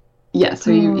 Yeah,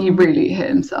 so he really hit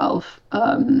himself.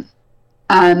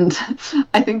 And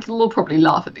I think you'll probably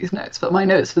laugh at these notes, but my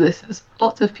notes for this is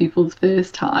lots of people's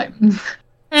first times.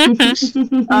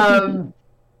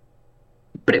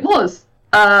 But it was,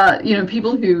 you know,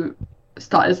 people who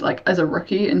started like as a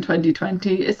rookie in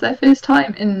 2020, it's their first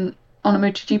time on a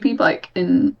MotoGP bike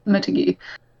in MotoGP.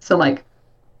 So like,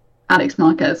 Alex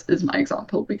Marquez is my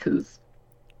example because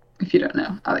if you don't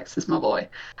know, Alex is my boy.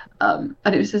 And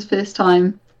it was his first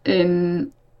time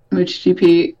in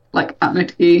MotoGP, like at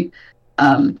MotoGP,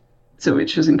 so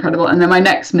which was incredible. And then my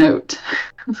next note,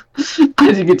 as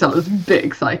you can tell, I was a bit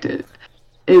excited,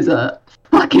 is a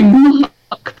fucking Mark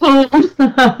Paul.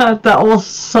 That was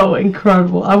so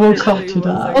incredible. I woke up to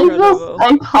that.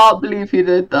 I can't believe he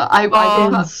did that. I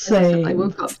woke up, insane. I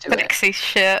woke up to it Sexy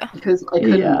shit. because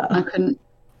I couldn't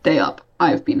stay up.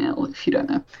 I've been ill, if you don't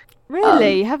know.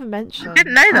 Really? You haven't mentioned.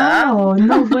 Didn't know that. Oh,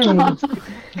 no way.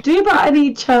 Do you by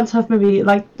any chance have maybe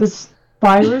like this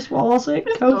virus? What was it?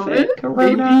 COVID?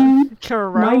 Corona?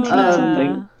 Corona. 19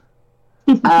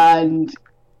 something? And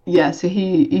yeah, so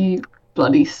he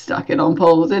bloody stuck it on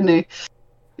pole, didn't he?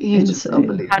 He's just Insane.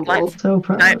 unbelievable. Highlights. So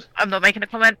proud. No, I'm not making a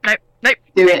comment. No.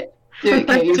 Do it, Katie.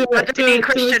 Do I it, don't need do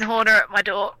Christian Horner at my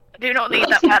door. I do not need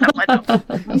that man at my door.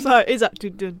 So is that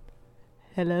done?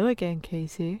 Hello again,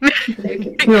 Casey.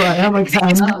 Here I am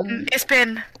again. It's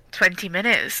been 20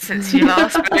 minutes since you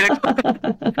last made a comment.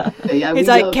 Yeah, He's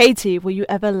we like, love- Katie, will you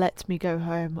ever let me go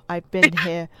home? I've been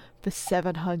here for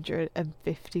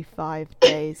 755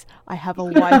 days. I have a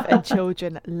wife and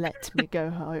children. Let me go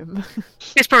home.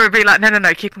 He's probably like,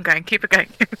 no, keep him going, keep it going.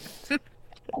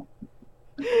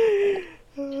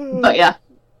 But yeah,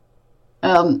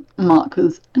 Mark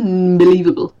was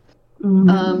unbelievable.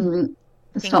 Mhm.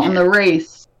 Let's start on the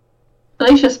race.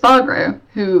 Alicia Spargo,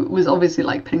 who was obviously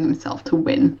like putting himself to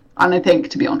win, and I think,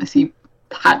 to be honest, he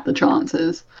had the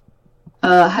chances,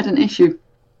 had an issue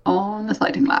on the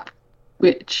sliding lap,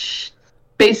 which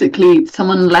basically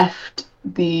someone left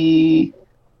the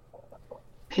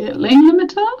pit lane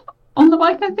limiter on the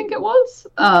bike, I think it was.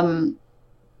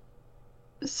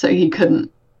 So he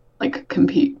couldn't like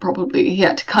compete properly. He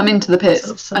had to come into the pits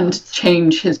So sad. and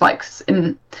change his bikes.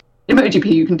 In MotoGP,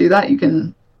 you can do that. You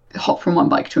can hop from one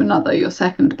bike to another, your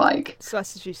second bike. So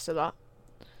that's used to that.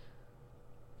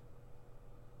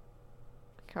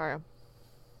 Carry on.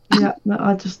 Yeah, no,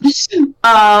 I just.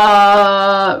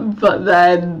 But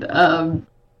then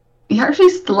he actually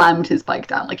slammed his bike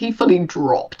down. Like, he fully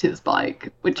dropped his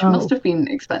bike, which must have been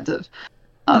expensive.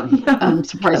 Yeah. I'm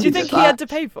surprised Do you he think did he that. had to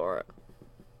pay for it?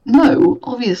 No,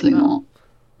 obviously not.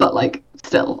 But like,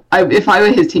 still, if I were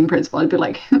his team principal, I'd be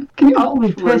like, "Can you I'll not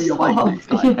be throw pissed your bike off. next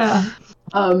time?" Yeah.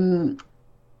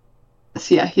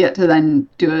 So yeah, he had to then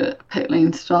do a pit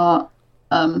lane start,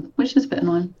 which is a bit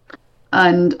annoying.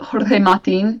 And Jorge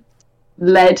Martin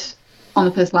led on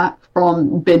the first lap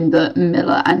from Binder,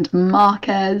 Miller, and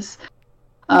Marquez.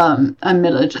 And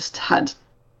Miller just had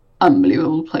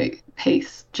unbelievable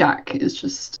pace. Jack is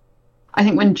just, I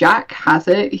think when Jack has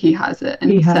it, he has it.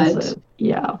 And He has said, it.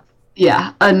 Yeah.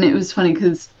 yeah, and it was funny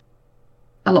because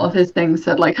a lot of his things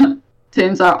said like,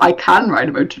 turns out I can ride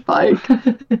a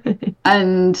motorbike.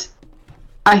 And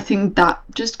I think that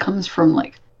just comes from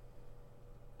like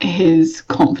his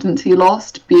confidence he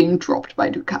lost being dropped by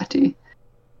Ducati.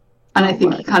 And I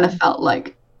think he kind of felt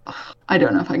like, I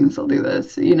don't know if I can still do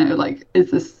this. You know, like,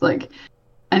 is this like?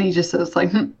 And he just says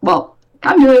like, well,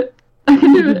 I can do it. I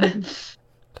can do it.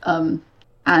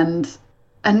 And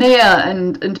Anea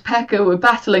and Pekka were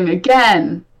battling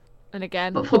again. And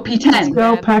again. But for P10. Let's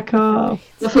go, Pekka.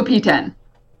 But for P10.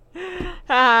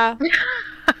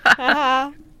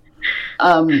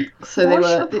 So they were.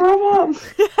 What's the problem?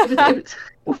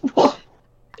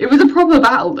 It was a proper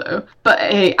battle though. But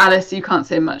hey, Alice, you can't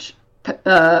say much.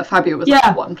 Fabio was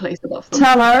like one place above them.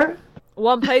 Tell her.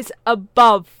 One place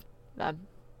above them.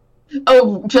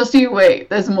 Oh, just you wait.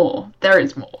 There's more. There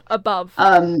is more. Above.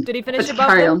 Did he finish but above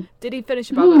carry them? on. Did he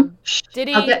finish above them? Did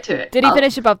he? I'll get to it. Did he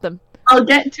finish above them? I'll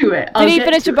get to it. Did he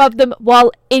finish above them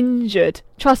while injured?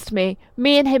 Trust me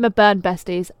and him are burn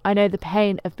besties. I know the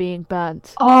pain of being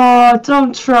burnt. Oh,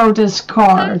 don't throw this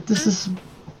card. This is...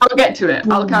 I'll get to it.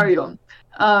 I'll carry on.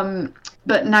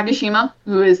 But Nagashima,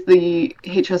 who is the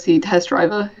HRC test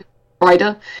rider,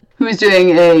 who is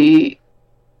doing a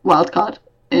wildcard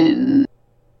in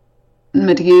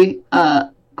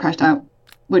MotoGP, crashed out,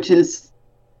 which is...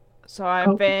 So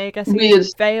I guess he weird.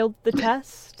 failed the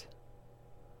test?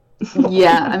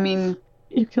 Yeah, I mean,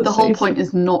 the whole point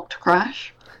is not to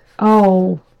crash.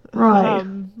 Oh, right.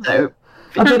 So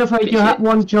a bit of a you have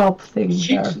one job thing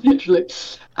there. Literally.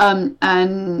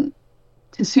 And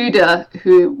Tsuda,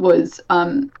 who was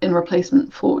in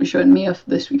replacement for Zhou and Mia for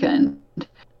this weekend,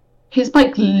 his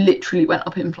bike literally went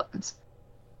up in flames.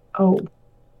 Oh.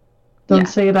 Don't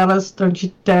say it, Alice. Don't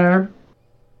you dare.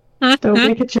 Don't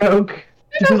make a joke.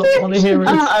 I do not want to hear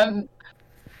it.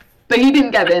 But he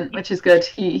didn't get in, which is good.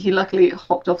 He luckily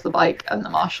hopped off the bike and the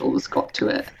marshals got to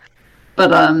it.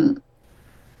 But a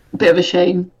bit of a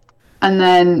shame. And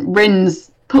then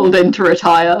Rins pulled in to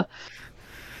retire.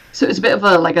 So it's a bit of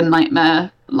a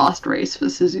nightmare last race for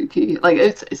Suzuki. Like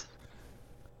it's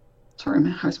sorry,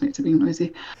 my housemates are being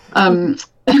noisy. And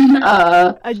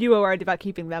you were worried about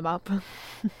keeping them up.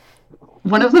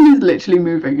 One of them is literally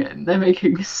moving in. They're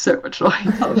making so much noise.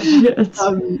 Oh shit.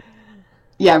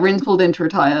 Yeah, Rins pulled in to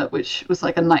retire, which was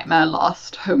like a nightmare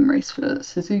last home race for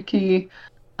Suzuki.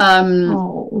 And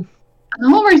the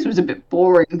whole race was a bit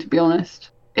boring, to be honest.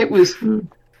 It was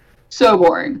so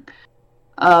boring.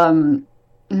 Not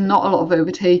a lot of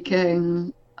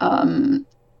overtaking. But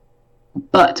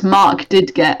Mark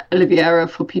did get Oliveira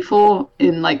for P4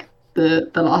 in like the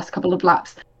last couple of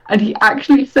laps. And he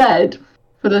actually said,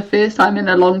 for the first time in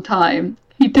a long time,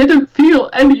 he didn't feel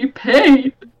any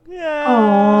pain. Yeah.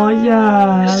 Oh,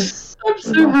 yes. I'm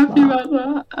so happy about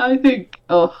that. I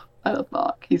love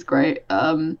Mark. He's great.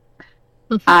 And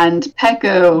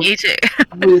Pecco You too.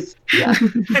 was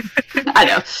I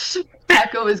know.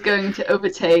 Pecco was going to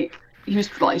overtake. He was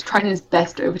trying his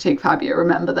best to overtake Fabio.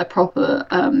 Remember, they're proper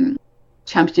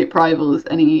championship rivals,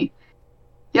 and he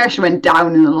actually went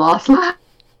down in the last lap.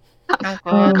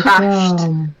 Crashed.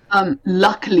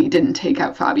 Luckily didn't take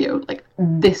out Fabio, like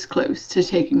this close to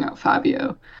taking out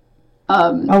Fabio.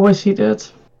 I wish he did.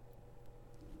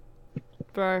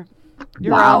 Bro,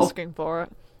 you're asking for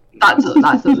it. That's a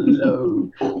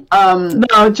low.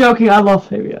 No, joking. I love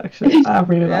Fabio, actually. I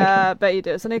really like him. Yeah, I bet you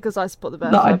do. It's only because I support the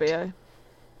best Fabio.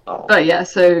 But yeah,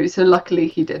 so luckily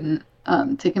he didn't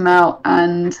take him out,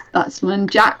 and that's when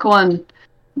Jack won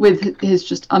with his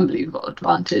just unbelievable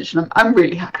advantage. And I'm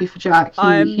really happy for Jack.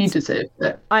 He deserved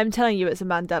it. I'm telling you, it's a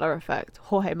Mandela effect.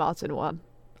 Jorge Martin won.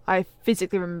 I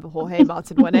physically remember Jorge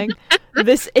Martin winning.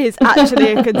 This is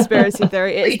actually a conspiracy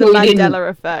theory. It's the Mandela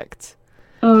effect.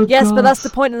 Oh, yes, God. but that's the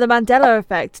point of the Mandela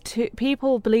effect.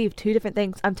 People believe two different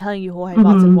things. I'm telling you, Jorge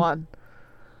Martin won.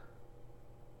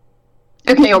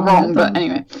 Okay, you're wrong, but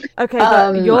anyway. Okay,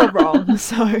 but you're wrong,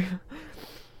 so...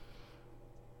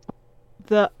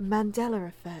 The Mandela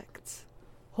effect.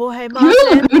 Jorge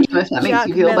Martin, If that makes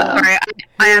you feel better. Sorry,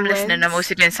 I am listening. I'm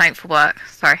also doing something for work.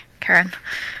 Sorry, Karen.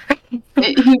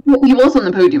 He was on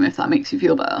the podium, if that makes you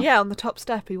feel better. Yeah, on the top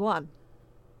step, he won.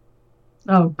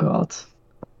 Oh, God.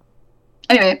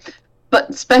 Anyway,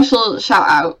 but special shout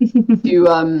out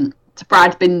to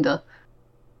Brad Binder,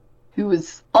 who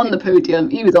was on the podium.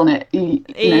 He was on it. He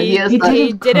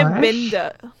didn't bend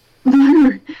it.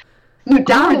 No,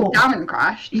 Darren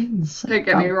crashed. Don't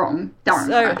get me wrong. Darren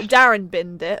crashed. Darren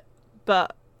binned it,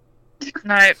 but...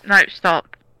 No,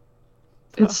 stop.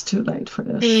 It's too late for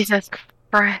this. Jesus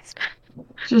Christ.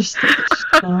 Just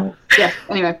no. Yeah,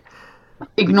 anyway.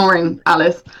 Ignoring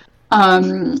Alice.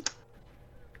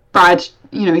 Brad,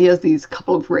 he has these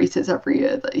couple of races every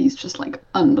year that he's just like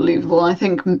unbelievable. I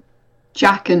think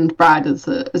Jack and Brad as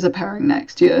a pairing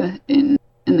next year in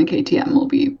the KTM will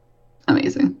be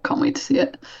amazing. Can't wait to see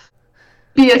it.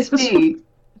 BSB.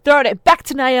 Throwing it back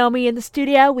to Naomi in the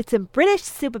studio with some British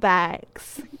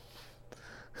superbags.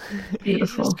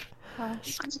 Beautiful.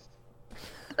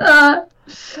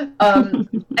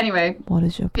 Anyway, What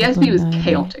is your problem, BSB was Naomi?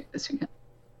 chaotic this weekend.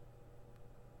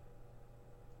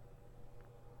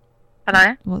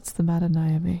 Hello? What's the matter,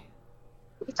 Naomi?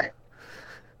 Shut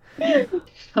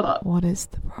up. What is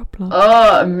the problem?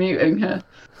 Oh, I'm muting her.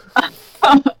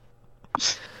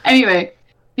 Anyway,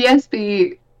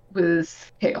 BSB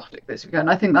was chaotic this weekend.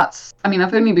 I think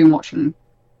I've only been watching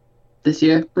this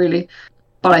year, really,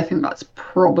 but I think that's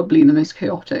probably the most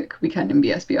chaotic weekend in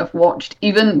BSB I've watched.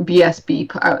 Even BSB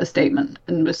put out a statement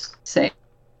and was saying,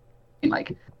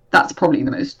 like, that's probably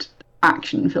the most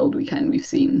action-filled weekend we've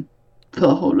seen for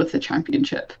the whole of the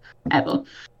championship ever.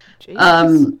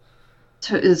 Jesus.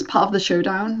 So as part of the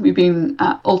showdown, we've been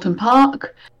at Alton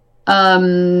Park,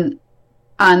 and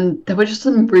there were just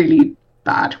some really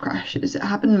bad crashes. It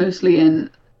happened mostly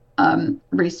in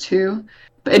race 2,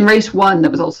 but in race 1 there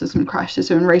was also some crashes.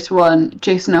 So in race 1,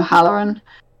 Jason O'Halloran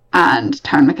and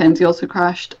Taryn McKenzie also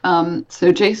crashed.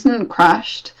 So Jason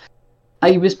crashed.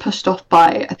 He was pushed off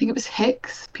by, I think it was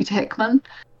Peter Hickman,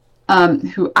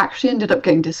 who actually ended up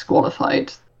getting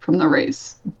disqualified from the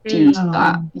race due to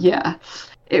that. Yeah.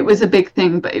 It was a big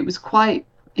thing, but it was quite,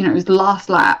 it was the last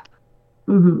lap.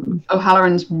 Mm-hmm.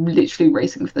 O'Halloran's literally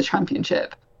racing for the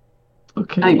championship.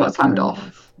 Okay. And he got slammed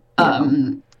off.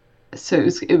 So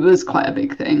it was quite a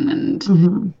big thing,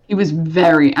 and he was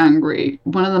very angry.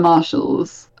 One of the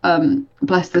marshals,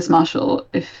 bless this marshal,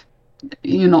 if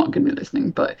you're not going to be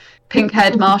listening, but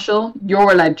pink-haired marshal,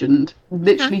 you're a legend.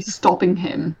 Literally stopping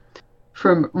him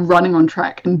from running on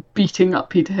track and beating up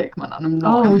Peter Hickman, and I'm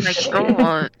not. Oh my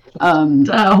god!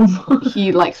 Damn.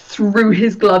 He threw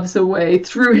his gloves away,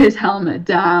 threw his helmet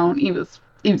down. He was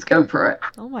going for it.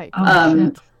 Oh my god. god.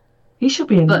 Shit. He should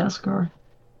be in NASCAR.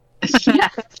 Yeah.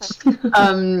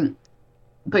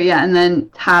 But yeah, and then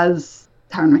Taryn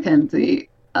McKenzie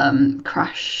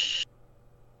crashed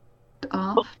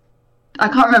off. I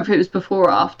can't remember if it was before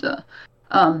or after.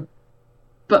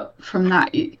 But from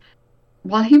that,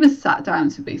 while he was sat down,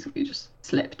 so basically just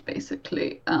slipped,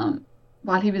 basically.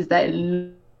 While he was there,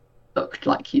 it looked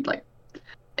like he'd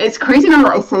It's crazy now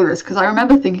that I say this, because I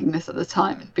remember thinking this at the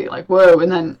time and being like, whoa,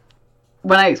 and then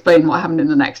when I explain what happened in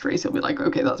the next race, it'll be like,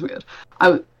 okay, that's weird.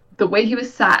 The way he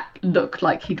was sat looked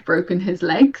like he'd broken his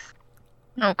legs.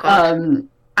 Oh god.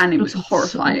 And it was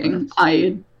horrifying.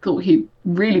 I thought he'd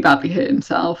really badly hit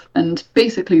himself, and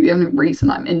basically the only reason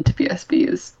I'm into PSB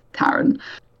is Taryn.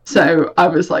 So I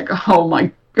was like, oh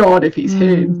my god, if he's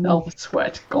hit himself, I swear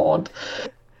to God.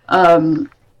 But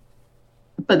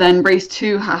then race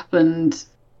 2 happened,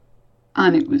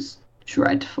 and it was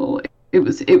dreadful. It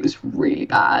was really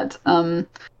bad.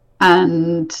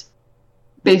 And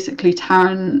basically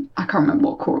Taryn, I can't remember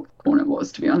what corner it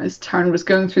was, to be honest. Taryn was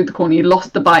going through the corner. He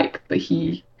lost the bike, but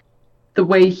the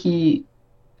way he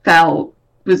fell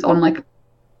was on when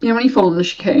you fall on the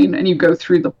chicane and you go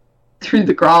through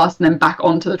the grass and then back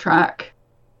onto the track.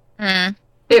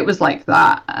 It was like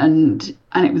that, and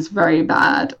it was very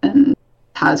bad. And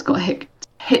Taz got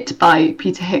hit by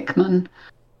Peter Hickman.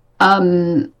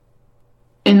 In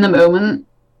the moment,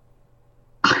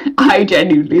 I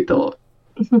genuinely thought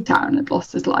Taryn had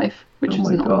lost his life, which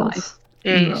was not nice.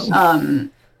 No.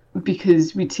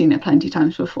 Because we'd seen it plenty of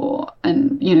times before,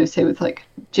 and say with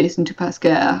Jason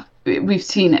Dupasquier, we've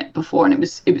seen it before, and it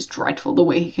was dreadful the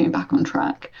way he came back on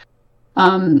track.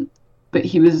 But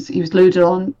he was loaded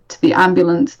on to the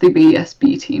ambulance. The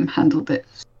BSB team handled it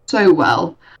so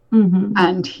well,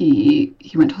 and he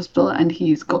went to hospital, and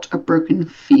he's got a broken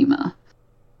femur.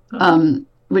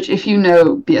 Which, if you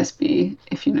know BSB,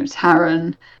 if you know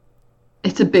Taryn,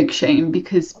 it's a big shame,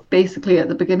 because basically at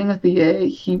the beginning of the year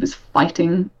he was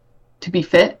fighting to be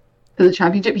fit for the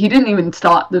championship. He didn't even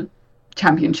start the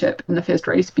championship in the first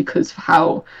race because of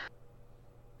how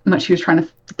much he was trying to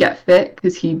get fit,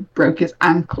 because he broke his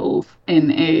ankle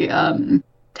in a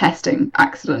testing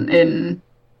accident in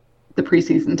the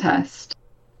preseason test.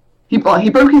 He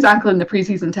broke his ankle in the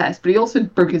preseason test, but he also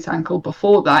broke his ankle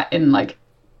before that in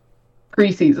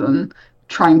preseason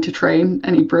trying to train,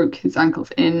 and he broke his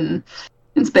ankles in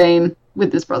Spain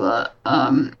with his brother.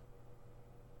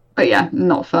 But yeah,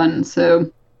 not fun.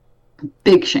 So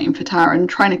big shame for Taryn,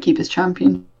 trying to keep his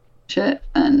championship,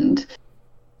 and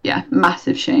yeah,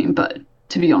 massive shame. But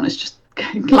to be honest, just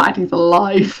glad he's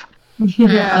alive.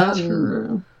 Yeah,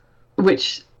 true.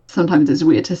 Which sometimes is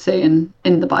weird to say in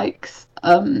the bikes.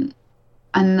 And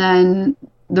then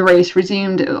the race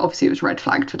resumed. Obviously, it was red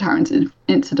flagged for Taryn's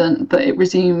incident, but it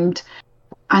resumed.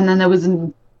 And then there was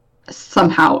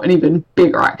somehow an even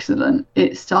bigger accident.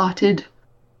 It started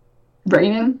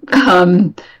raining,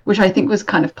 which I think was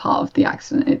kind of part of the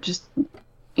accident.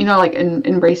 you know, like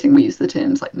in racing we use the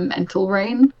terms like mental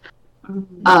rain.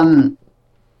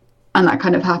 And that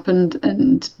kind of happened,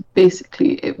 and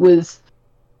basically it was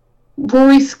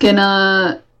Rory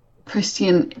Skinner,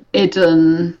 Christian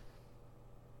Iden,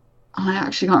 I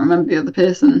actually can't remember the other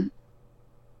person.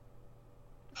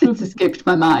 It's escaped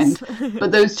my mind.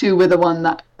 But those two were the one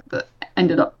that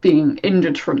ended up being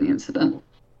injured from the incident.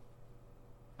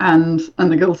 And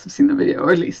the girls have seen the video,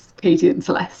 or at least Katie and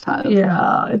Celeste have.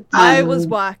 Yeah. I was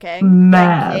working.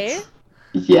 Mad. Thank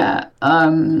you. Yeah.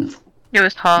 It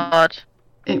was hard.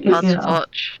 It was Hard to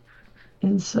watch.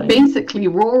 Insane. Basically,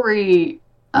 Rory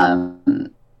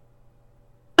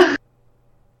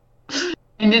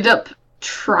ended up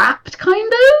trapped,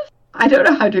 kind of. I don't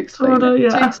know how to explain it. Yeah.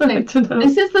 To explain,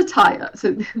 this is the tire.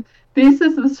 So this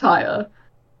is the tire.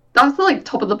 That's the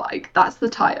top of the bike. That's the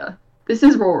tire. This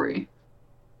is Rory.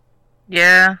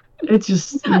 Yeah. It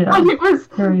just And it was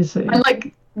crazy. And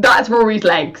that's Rory's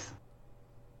legs.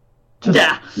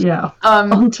 Yeah.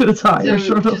 Onto the tire,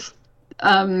 sort of.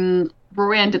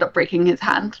 Rory ended up breaking his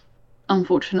hand,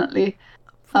 unfortunately.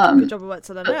 Good job we went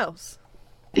to the nails.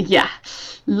 Yeah.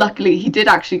 Luckily, he did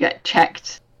actually get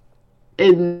checked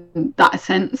in that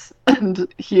sense,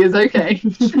 and he is okay.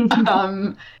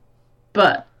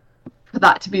 But for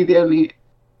that to be the only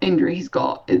injury he's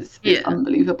got is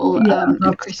unbelievable.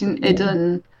 Christian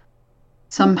Iden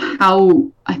somehow,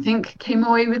 I think, came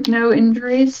away with no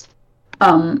injuries.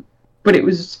 But it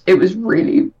was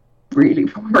really, really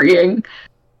worrying.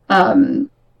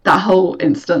 That whole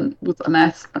incident was a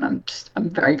mess, and I'm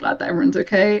very glad that everyone's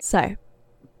okay. So,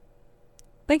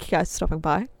 thank you guys for stopping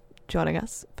by, joining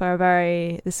us for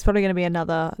this is probably going to be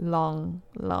another long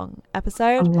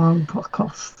episode. A long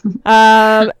podcast.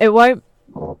 It won't.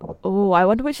 Oh, I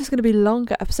wonder which is going to be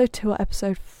longer, episode 2 or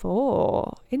episode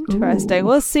 4. Interesting. Ooh.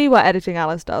 We'll see what editing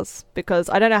Alice does, because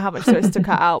I don't know how much there is to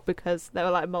cut out, because there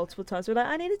were multiple times we're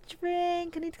I need a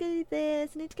drink, I need to go do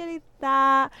this, I need to go do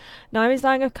that. Naomi's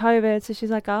dying of COVID, so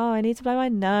she's like, oh, I need to blow my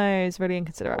nose. Really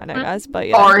inconsiderate, I know, guys, but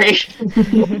yeah. Sorry.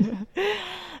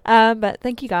 But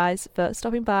thank you guys for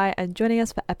stopping by and joining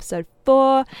us for episode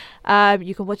 4.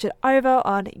 You can watch it over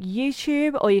on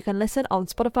YouTube, or you can listen on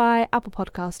Spotify, Apple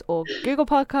Podcasts, or Google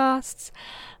Podcasts.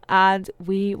 And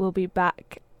we will be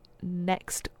back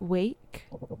next week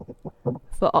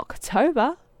for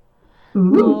October,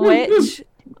 which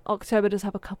October does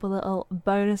have a couple little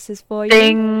bonuses for you.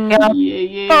 Ding.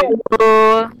 Yeah.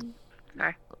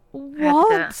 Sorry.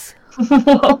 What?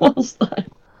 What was that?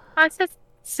 I said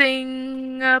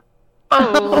Singapore.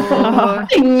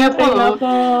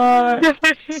 Singapore.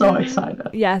 So excited.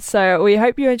 Yeah, so we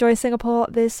hope you enjoy Singapore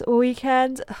this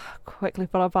weekend. Quickly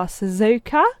follow up our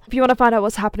Suzuka. If you want to find out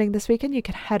what's happening this weekend, you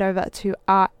can head over to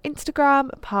our Instagram,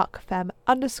 parkfem_.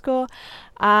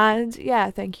 And yeah,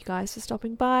 thank you guys for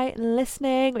stopping by and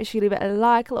listening. Make sure you leave it a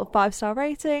like, a little 5-star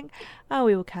rating, and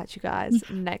we will catch you guys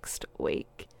next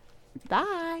week.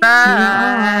 Bye.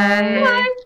 Bye. Bye.